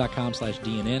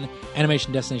destinationcomics.com/DNN,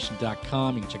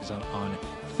 animationdestination.com. You can check us out on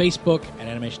Facebook at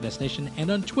Animation Destination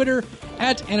and on Twitter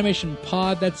at Animation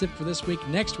Pod. That's it for this week.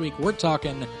 Next week, we're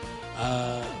talking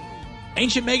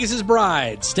Ancient Magus'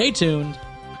 Bride. Stay tuned.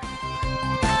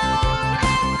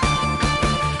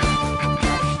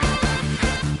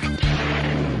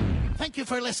 Thank you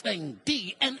for listening,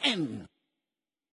 DNN.